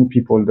in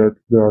people, that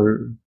there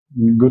are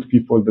good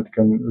people that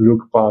can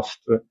look past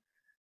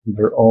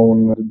their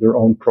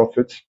own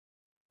profits.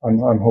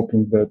 I'm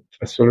hoping that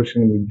a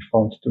solution will be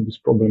found to this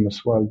problem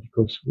as well,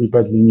 because we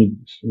badly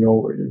need this. You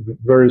know,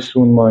 very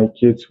soon my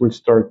kids will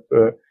start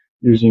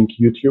using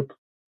YouTube,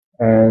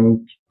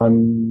 and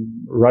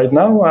right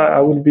now I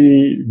would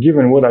be,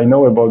 given what I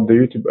know about the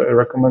YouTube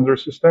recommender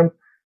system,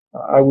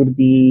 I would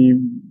be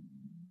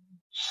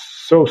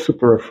so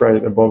super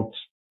afraid about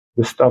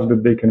the stuff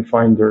that they can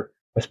find there,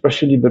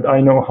 especially that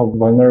I know how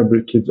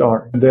vulnerable kids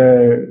are.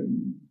 The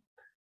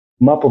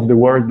map of the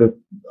world that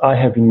I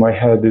have in my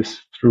head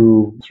is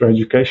through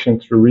education,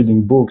 through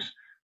reading books,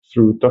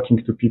 through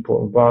talking to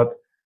people. But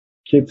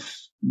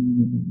kids,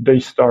 they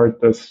start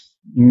as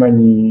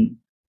many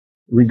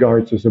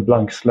regards as a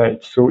blank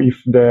slate. So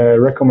if the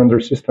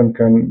recommender system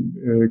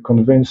can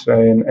convince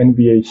an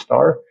NBA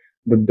star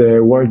that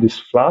the world is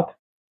flat,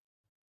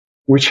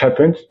 which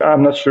happened,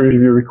 I'm not sure if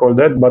you recall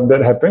that, but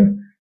that happened.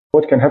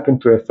 What can happen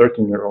to a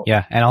 13-year-old?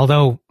 Yeah, and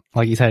although,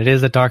 like you said, it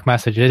is a dark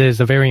message, it is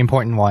a very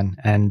important one.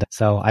 And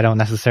so I don't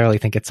necessarily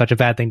think it's such a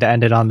bad thing to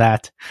end it on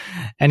that.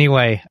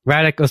 Anyway,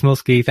 Radek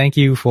Osmulski, thank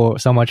you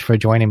so much for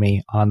joining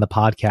me on the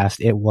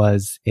podcast. It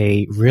was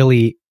a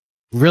really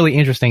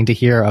interesting to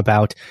hear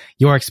about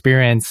your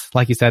experience.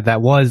 Like you said,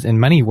 that was in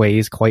many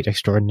ways quite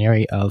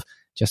extraordinary, of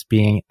just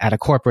being at a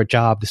corporate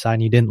job,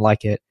 deciding you didn't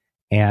like it,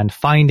 and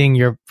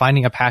finding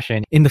a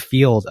passion in the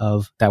field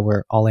of that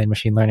we're all in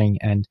machine learning,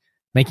 and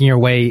making your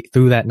way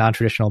through that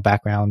non-traditional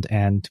background,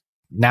 and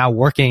now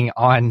working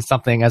on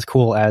something as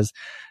cool as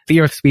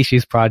the Earth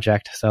Species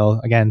Project. So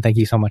again, thank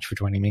you so much for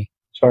joining me.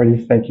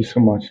 Charlie, thank you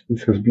so much.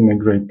 This has been a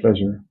great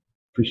pleasure.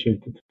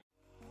 Appreciate it.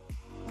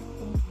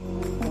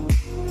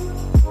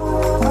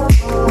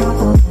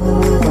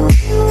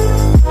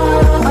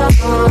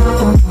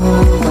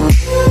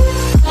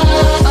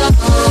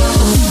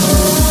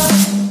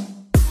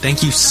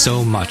 Thank you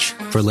so much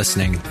for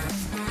listening.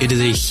 It is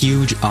a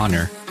huge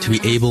honor to be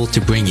able to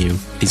bring you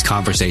these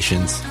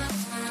conversations.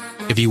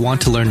 If you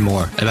want to learn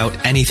more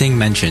about anything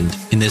mentioned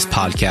in this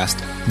podcast,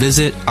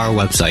 visit our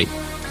website,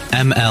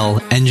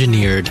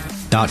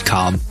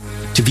 mlengineered.com,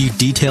 to view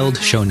detailed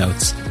show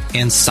notes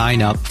and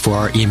sign up for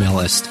our email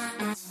list,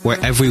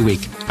 where every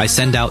week I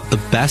send out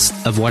the best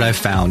of what I've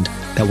found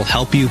that will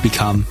help you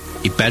become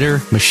a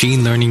better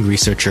machine learning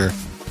researcher,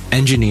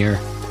 engineer,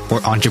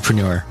 or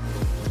entrepreneur.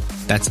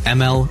 That's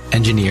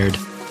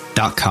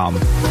mlengineered.com.